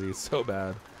sub, Kazi. So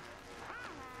bad.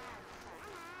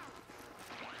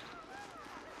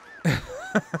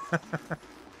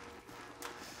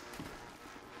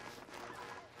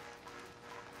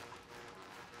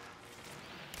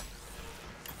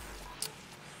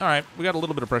 Alright, we got a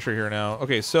little bit of pressure here now.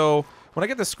 Okay, so when I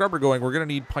get this scrubber going, we're going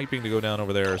to need piping to go down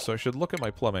over there. So I should look at my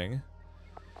plumbing.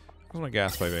 Where's my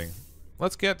gas piping?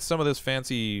 Let's get some of this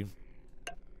fancy,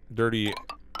 dirty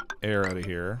air out of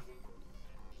here.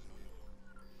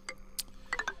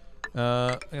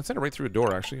 I can send it right through a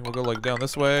door, actually. We'll go like down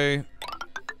this way.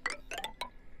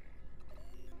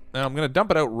 Now I'm going to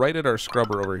dump it out right at our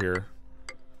scrubber over here.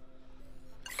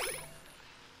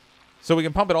 So we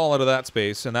can pump it all out of that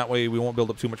space, and that way we won't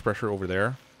build up too much pressure over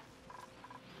there.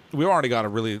 We already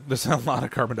got there's a lot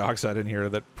of carbon dioxide in here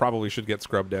that probably should get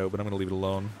scrubbed out, but I'm going to leave it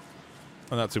alone.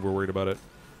 I'm not super worried about it.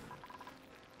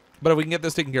 But if we can get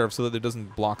this taken care of so that it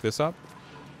doesn't block this up.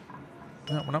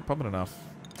 No, we're not pumping enough.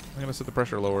 I'm going to set the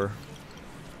pressure lower.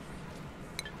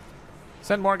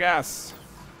 Send more gas.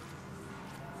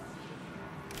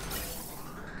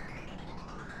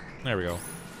 There we go.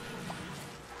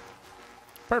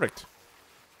 Perfect.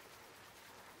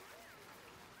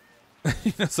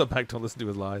 Sub back, don't listen to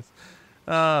his lies.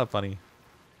 Ah, funny.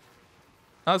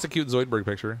 Oh, that's a cute Zoidberg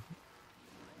picture.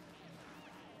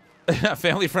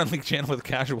 Family-friendly channel with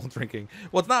casual drinking.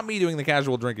 Well, it's not me doing the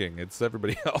casual drinking. It's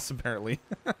everybody else, apparently.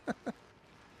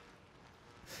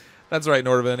 That's right,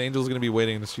 Norvin. Angel's going to be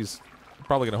waiting. She's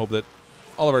probably going to hope that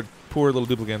all of our poor little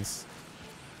duplicants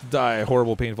die a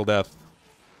horrible, painful death.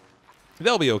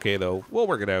 They'll be okay, though. We'll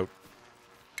work it out.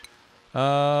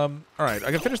 Alright,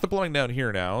 I can finish the plumbing down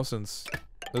here now, since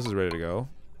this is ready to go.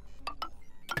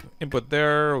 Input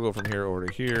there. We'll go from here over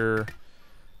to here.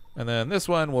 And then this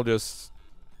one, we'll just...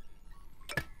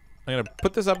 I'm going to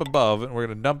put this up above, and we're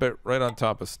going to dump it right on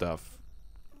top of stuff.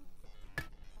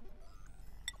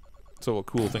 So it will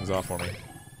cool things off for me.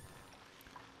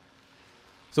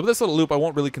 So with this little loop, I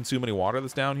won't really consume any water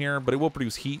that's down here, but it will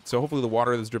produce heat. So hopefully the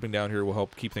water that's dripping down here will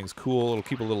help keep things cool. It'll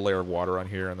keep a little layer of water on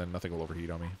here, and then nothing will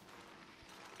overheat on me.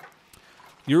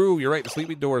 You're right. The sleet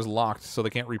wheat door is locked, so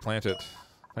they can't replant it.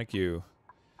 Thank you.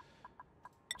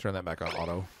 Turn that back on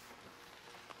auto.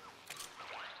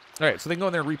 All right, so they can go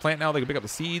in there and replant now. They can pick up the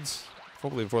seeds,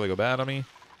 hopefully before they go bad on me.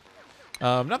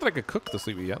 Not that I could cook the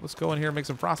sleet wheat yet. Let's go in here and make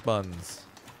some frost buns.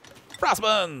 Frost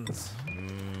buns!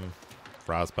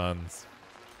 Frost buns.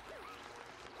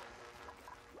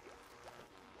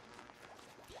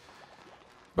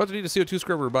 About to need a CO2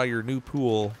 scrubber by your new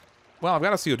pool. Well, I've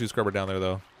got a CO2 scrubber down there,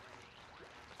 though.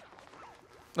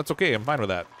 That's okay. I'm fine with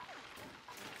that.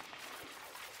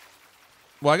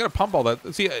 Well, I got to pump all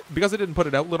that. See, because I didn't put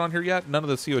an outlet on here yet, none of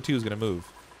the CO2 is going to move.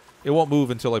 It won't move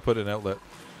until I put an outlet.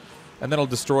 And then it'll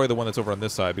destroy the one that's over on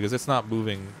this side because it's not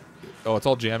moving. Oh, it's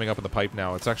all jamming up in the pipe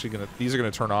now. It's actually going to... These are going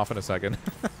to turn off in a second.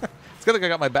 It's good that I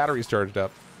got my batteries charged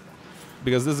up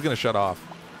because this is going to shut off.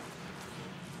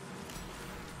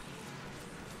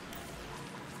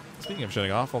 Speaking of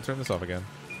shutting off, I'll turn this off again.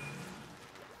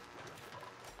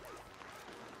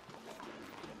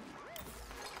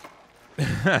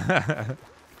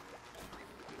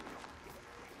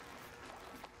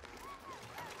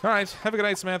 Alright, have a good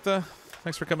night, Samantha.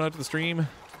 Thanks for coming out to the stream.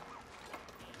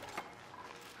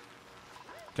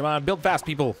 Come on, build fast,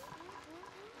 people.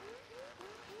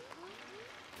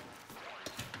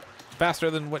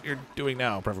 Faster than what you're doing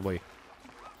now, preferably.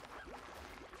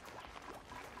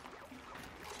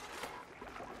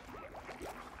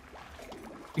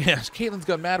 Yes, Caitlin's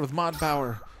got mad with mod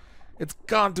power. It's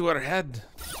gone to her head.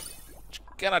 She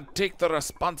cannot take the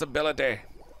responsibility.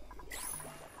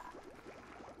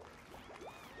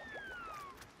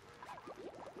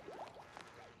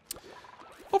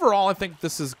 Overall, I think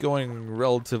this is going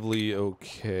relatively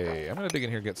okay. I'm gonna dig in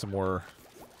here and get some more,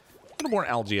 a little more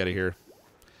algae out of here.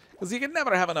 Because you can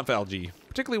never have enough algae,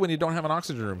 particularly when you don't have an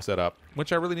oxygen room set up,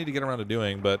 which I really need to get around to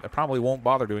doing, but I probably won't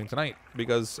bother doing tonight,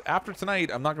 because after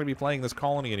tonight, I'm not going to be playing this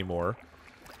colony anymore.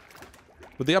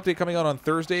 With the update coming out on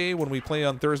Thursday, when we play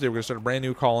on Thursday, we're going to start a brand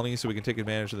new colony so we can take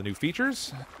advantage of the new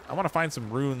features. I want to find some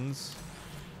runes,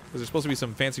 because there's supposed to be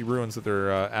some fancy runes that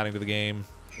they're adding to the game.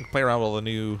 Play around with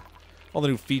all the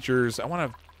new features. I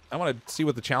want to see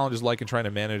what the challenge is like in trying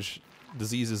to manage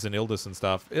diseases and illness and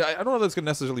stuff. I don't know if it's going to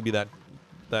necessarily be that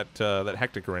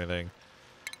hectic or anything,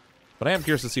 but I am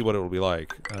curious to see what it will be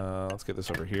like. Let's get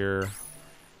this over here.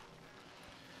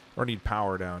 Or need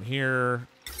power down here.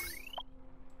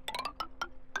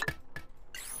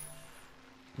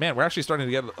 Man, we're actually starting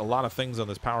to get a lot of things on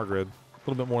this power grid, a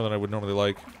little bit more than I would normally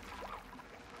like.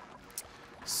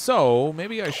 So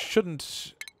maybe I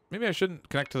shouldn't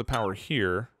connect to the power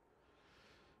here,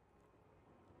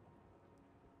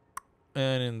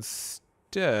 and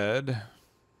instead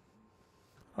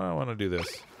I want to do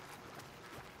this.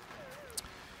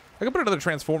 I can put another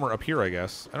transformer up here, I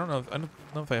guess. I don't know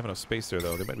if I have enough space there,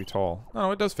 though. They might be tall.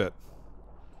 No, it does fit.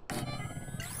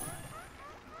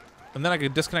 And then I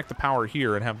could disconnect the power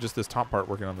here and have just this top part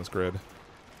working on this grid.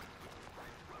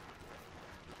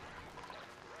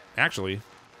 Actually,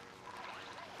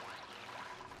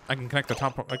 I can connect the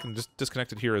top. I can just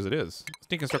disconnect it here as it is. Let's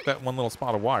deconstruct that one little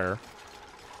spot of wire,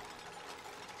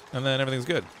 and then everything's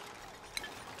good.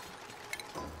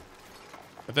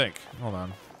 I think. Hold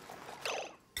on.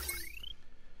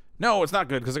 No, it's not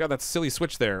good because I got that silly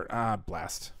switch there. Ah,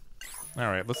 blast. All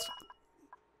right, let's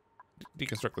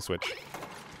deconstruct the switch.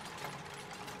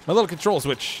 My little control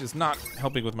switch is not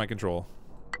helping with my control.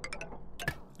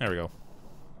 There we go.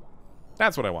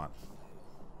 That's what I want.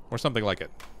 Or something like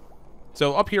it.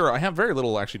 So up here, I have very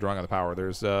little actually drawing on the power.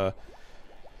 There's, well,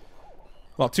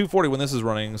 240 when this is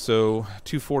running, so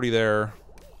 240 there.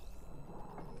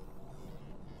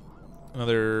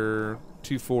 Another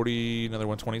 240, another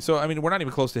 120. So, I mean, we're not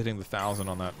even close to hitting the 1,000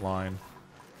 on that line.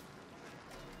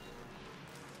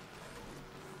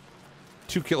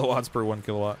 2 kilowatts per 1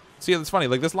 kilowatt. See, it's funny.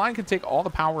 Like, this line can take all the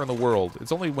power in the world.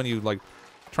 It's only when you, like,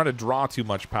 try to draw too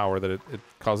much power that it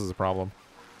causes a problem.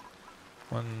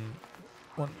 1,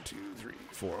 2, 3,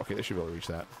 4. Okay, they should be able to reach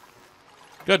that.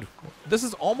 Good. This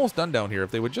is almost done down here.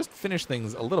 If they would just finish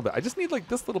things a little bit. I just need, like,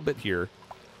 this little bit here.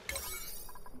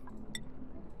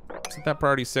 Set that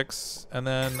priority 6. And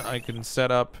then I can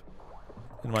set up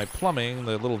in my plumbing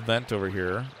the little vent over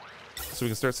here. So we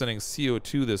can start sending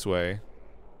CO2 this way.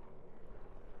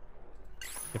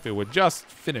 If it would just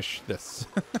finish this.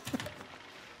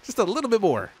 Just a little bit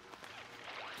more.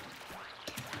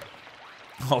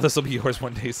 Oh, this will be yours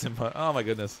one day, Simba. Oh, my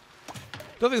goodness.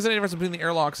 Don't think there's any difference between the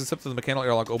airlocks except that the mechanical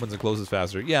airlock opens and closes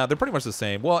faster. Yeah, they're pretty much the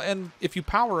same. Well, and if you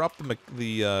power up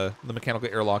the mechanical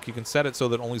airlock, you can set it so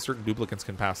that only certain duplicates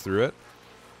can pass through it.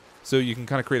 So you can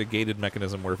kind of create a gated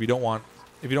mechanism where if you don't want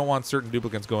certain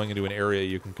duplicates going into an area,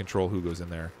 you can control who goes in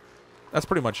there. That's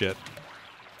pretty much it.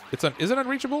 Is it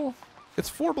unreachable? It's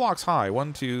 4 blocks high.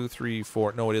 1, 2, 3,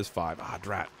 4. No, it is 5. Ah,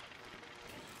 drat.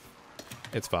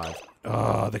 It's 5.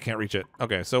 Oh, they can't reach it.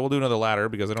 Okay, so we'll do another ladder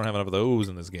because I don't have enough of those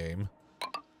in this game.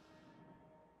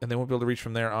 And they won't be able to reach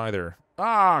from there either.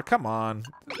 Ah, come on.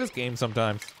 This game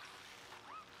sometimes.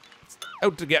 It's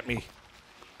out to get me.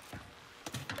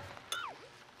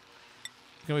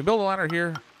 Can we build a ladder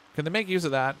here? Can they make use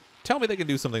of that? Tell me they can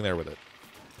do something there with it.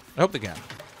 I hope they can.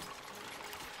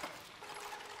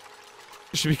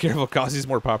 Should be careful, cause he's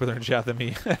more popular in chat than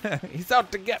me. He's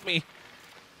out to get me.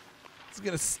 He's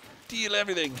gonna steal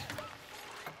everything.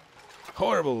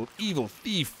 Horrible, evil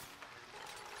thief.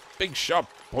 Big, sharp,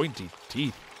 pointy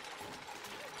teeth.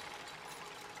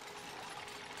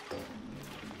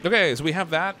 Okay, so we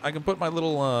have that. I can put my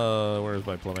little, where's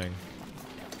my plumbing?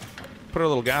 Put our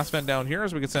little gas vent down here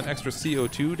so we can send extra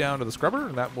CO2 down to the scrubber,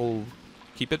 and that will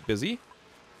keep it busy.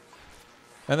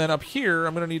 And then up here,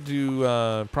 I'm going to need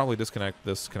to probably disconnect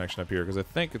this connection up here because I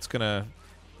think it's going to,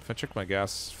 if I check my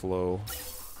gas flow,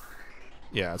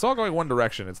 yeah, it's all going one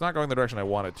direction. It's not going the direction I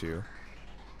want it to.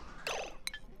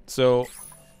 So I'm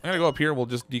going to go up here. We'll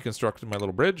just deconstruct my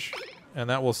little bridge, and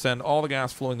that will send all the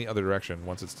gas flowing the other direction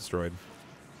once it's destroyed.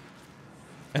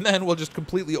 And then we'll just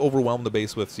completely overwhelm the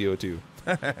base with CO2.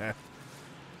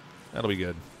 That'll be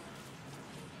good.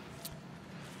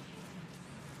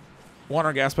 Water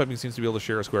and gas piping seems to be able to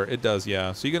share a square. It does,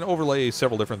 yeah. So you can overlay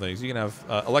several different things. You can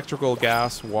have electrical,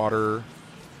 gas, water,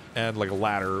 and like a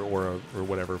ladder or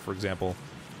whatever, for example.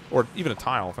 Or even a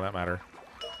tile, for that matter.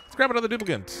 Let's grab another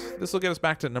duplicate. This will get us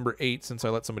back to number 8 since I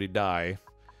let somebody die.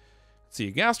 Let's see.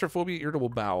 Gastrophobia, irritable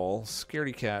bowel,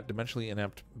 scaredy cat, dimensionally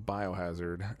inept,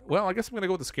 biohazard. Well, I guess I'm going to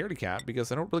go with the scaredy cat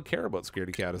because I don't really care about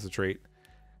scaredy cat as a trait.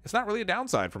 It's not really a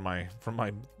downside from my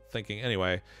thinking.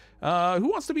 Anyway, who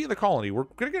wants to be in the colony? We're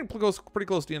going to get pretty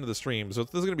close to the end of the stream, so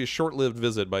this is going to be a short-lived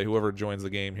visit by whoever joins the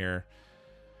game here.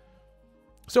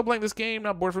 Still playing this game?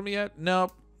 Not bored from me yet?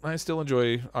 Nope. I still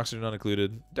enjoy Oxygen Not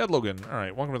Included. Dead Logan. All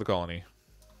right, welcome to the colony.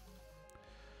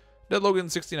 Dead Logan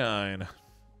 69.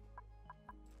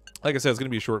 Like I said, it's going to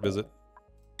be a short visit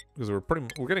because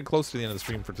we're getting close to the end of the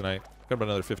stream for tonight. Got about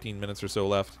another 15 minutes or so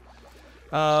left.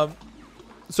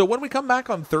 So when we come back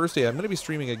on Thursday, I'm going to be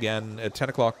streaming again at 10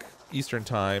 o'clock Eastern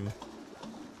Time,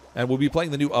 and we'll be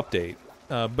playing the new update.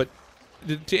 But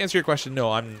to answer your question,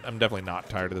 no, I'm definitely not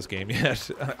tired of this game yet.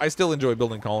 I still enjoy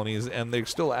building colonies, and they're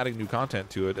still adding new content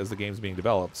to it as the game's being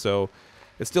developed. So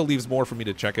it still leaves more for me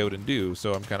to check out and do,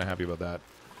 so I'm kind of happy about that.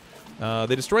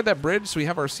 They destroyed that bridge, so we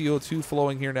have our CO2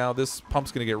 flowing here now. This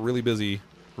pump's going to get really busy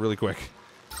really quick.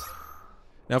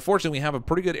 Now, fortunately, we have a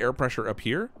pretty good air pressure up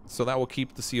here, so that will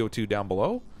keep the CO2 down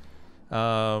below.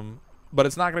 But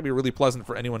it's not going to be really pleasant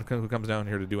for anyone who comes down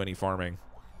here to do any farming,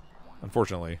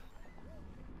 unfortunately.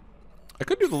 I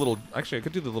could do the little... Actually, I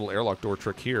could do the little airlock door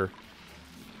trick here.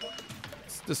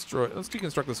 Let's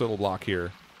deconstruct this little block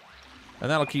here. And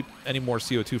that'll keep any more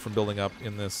CO2 from building up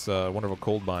in this wonderful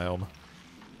cold biome.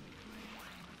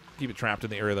 Keep it trapped in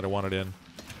the area that I want it in.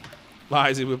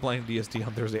 Lies, we'll be playing DST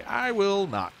on Thursday. I will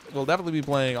not. We'll definitely be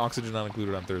playing Oxygen Not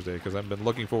Included on Thursday because I've been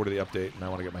looking forward to the update and I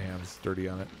want to get my hands dirty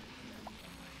on it.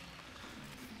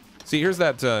 See, here's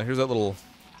that little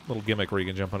gimmick where you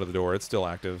can jump under the door. It's still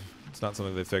active. It's not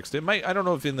something they fixed. It might. I don't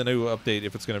know if in the new update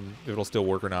if it'll still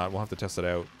work or not. We'll have to test it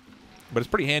out. But it's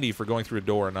pretty handy for going through a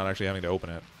door and not actually having to open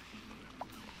it.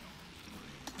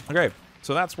 Okay,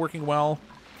 so that's working well.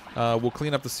 We'll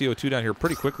clean up the CO2 down here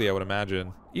pretty quickly, I would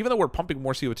imagine. Even though we're pumping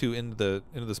more CO2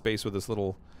 into the space with this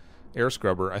little air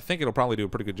scrubber, I think it'll probably do a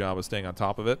pretty good job of staying on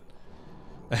top of it.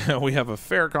 We have a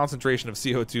fair concentration of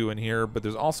CO2 in here, but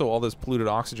there's also all this polluted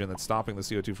oxygen that's stopping the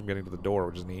CO2 from getting to the door,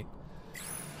 which is neat.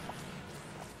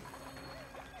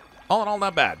 All in all,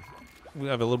 not bad. We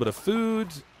have a little bit of food.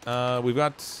 We've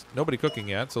got nobody cooking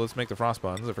yet, so let's make the frost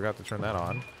buns. I forgot to turn that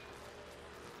on.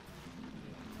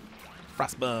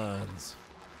 Frost buns.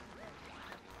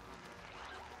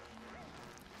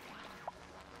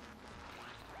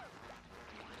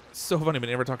 So funny, but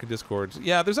never talking Discord.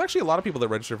 Yeah, there's actually a lot of people that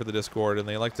register for the Discord, and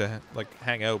they like to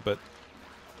hang out, but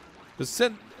there's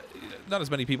not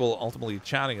as many people ultimately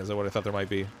chatting as what I thought there might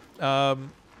be.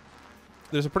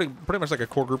 There's a pretty much like a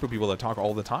core group of people that talk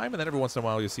all the time, and then every once in a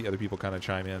while you see other people kind of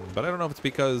chime in. But I don't know if it's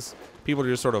because people are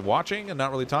just sort of watching and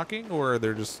not really talking, or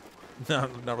they're just not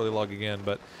really logging in.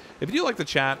 But if you do like the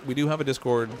chat, we do have a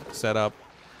Discord set up.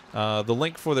 The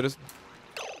link for the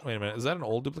wait a minute, is that an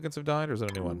old Duplicates Have Died, or is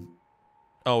that a new one?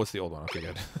 Oh, it's the old one. Okay,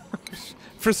 good.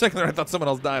 For a second there, I thought someone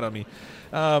else died on me.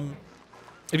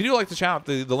 If you do like the chat,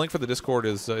 the link for the Discord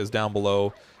is down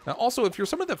below. Also, if you're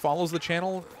someone that follows the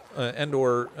channel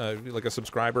and/or like a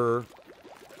subscriber,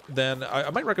 then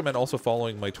I might recommend also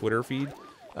following my Twitter feed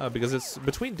because it's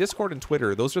between Discord and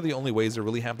Twitter. Those are the only ways I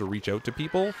really have to reach out to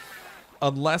people,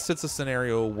 unless it's a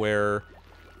scenario where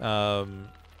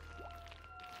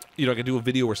you know, I can do a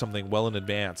video or something well in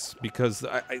advance, because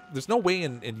there's no way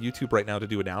in YouTube right now to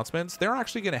do announcements. They're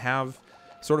actually going to have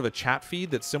sort of a chat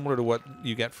feed that's similar to what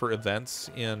you get for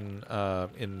events in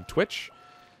Twitch,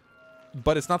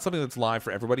 but it's not something that's live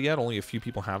for everybody yet. Only a few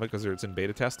people have it because it's in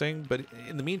beta testing. But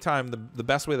in the meantime, the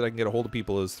best way that I can get a hold of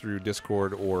people is through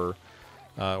Discord or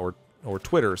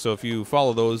Twitter. So if you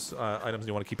follow those items and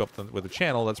you want to keep up with the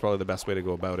channel, that's probably the best way to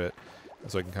go about it.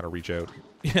 So I can kind of reach out.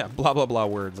 Yeah, blah, blah, blah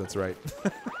words. That's right.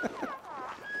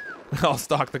 I'll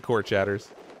stalk the core chatters.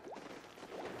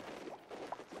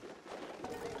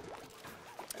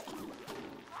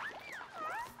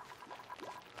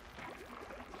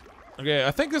 Okay,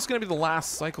 I think this is going to be the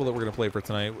last cycle that we're going to play for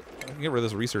tonight. I can get rid of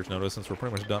this research notice since we're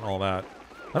pretty much done all that.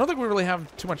 I don't think we really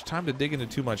have too much time to dig into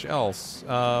too much else.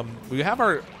 We have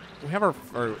our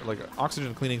like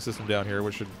oxygen cleaning system down here,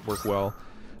 which should work well.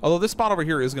 Although this spot over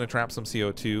here is going to trap some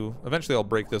CO2. Eventually, I'll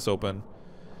break this open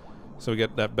so we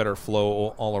get that better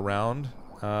flow all around.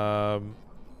 But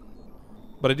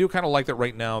I do kind of like that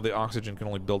right now the oxygen can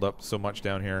only build up so much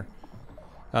down here.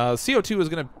 CO2 is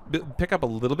going to pick up a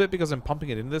little bit because I'm pumping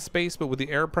it into this space, but with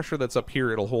the air pressure that's up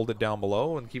here, it'll hold it down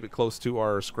below and keep it close to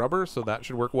our scrubber, so that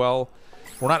should work well.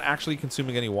 We're not actually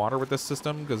consuming any water with this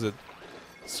system because it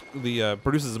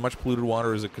produces as much polluted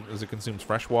water as it consumes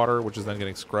fresh water, which is then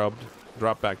getting scrubbed,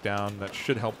 dropped back down. That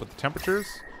should help with the temperatures.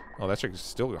 Oh, that's actually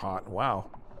still hot. Wow.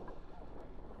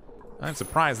 I'm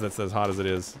surprised that's as hot as it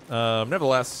is.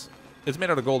 Nevertheless, it's made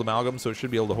out of gold amalgam, so it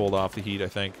should be able to hold off the heat, I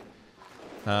think.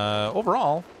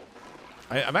 Overall,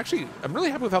 I'm really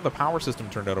happy with how the power system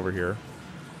turned out over here,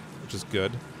 which is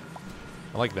good.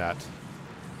 I like that.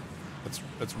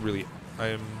 That's really...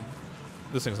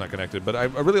 This thing's not connected, but I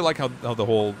really like how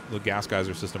the gas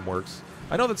geyser system works.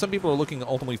 I know that some people are looking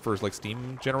ultimately for like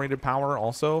steam generated power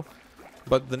also,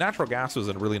 but the natural gas was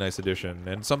a really nice addition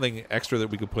and something extra that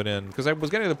we could put in, because I was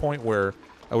getting to the point where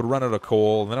I would run out of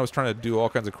coal, and then I was trying to do all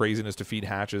kinds of craziness to feed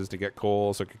hatches to get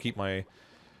coal so I could keep my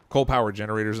coal powered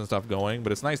generators and stuff going.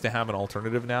 But it's nice to have an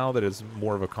alternative now that is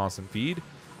more of a constant feed,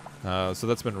 so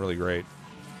that's been really great.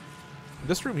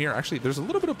 This room here, actually, there's a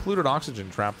little bit of polluted oxygen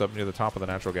trapped up near the top of the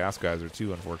natural gas geyser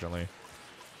too, unfortunately.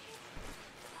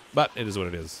 But it is what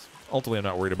it is. Ultimately, I'm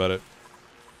not worried about it.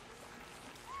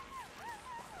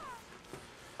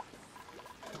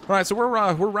 All right, so we're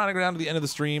rounding down to the end of the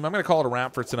stream. I'm going to call it a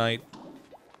wrap for tonight.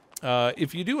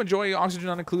 If you do enjoy Oxygen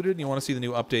Not Included and you want to see the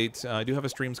new update, I do have a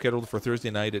stream scheduled for Thursday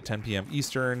night at 10 p.m.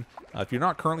 Eastern. If you're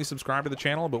not currently subscribed to the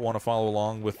channel but want to follow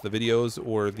along with the videos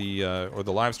or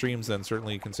the live streams, then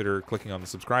certainly consider clicking on the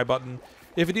subscribe button.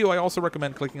 If you do, I also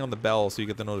recommend clicking on the bell so you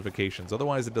get the notifications.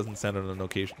 Otherwise, it doesn't send out a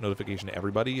notification to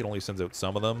everybody. It only sends out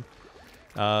some of them.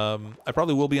 I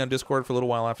probably will be on Discord for a little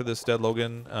while after this, Dead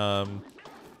Logan.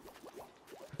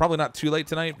 Probably not too late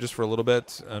tonight, just for a little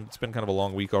bit. It's been kind of a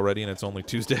long week already, and it's only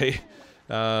Tuesday.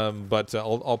 But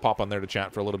I'll pop on there to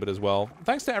chat for a little bit as well.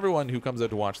 Thanks to everyone who comes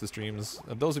out to watch the streams.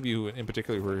 Those of you in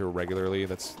particular who are here regularly,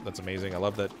 that's amazing. I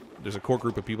love that there's a core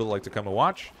group of people that like to come and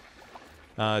watch.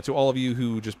 To all of you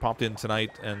who just popped in tonight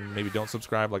and maybe don't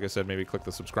subscribe, like I said, maybe click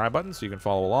the subscribe button so you can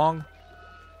follow along.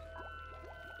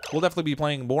 We'll definitely be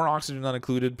playing more Oxygen Not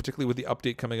Included, particularly with the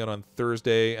update coming out on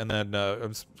Thursday, and then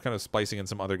I'm kind of spicing in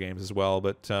some other games as well.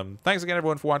 But thanks again,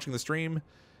 everyone, for watching the stream.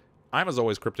 I'm, as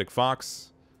always, CrypticFox.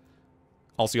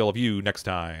 I'll see all of you next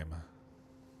time.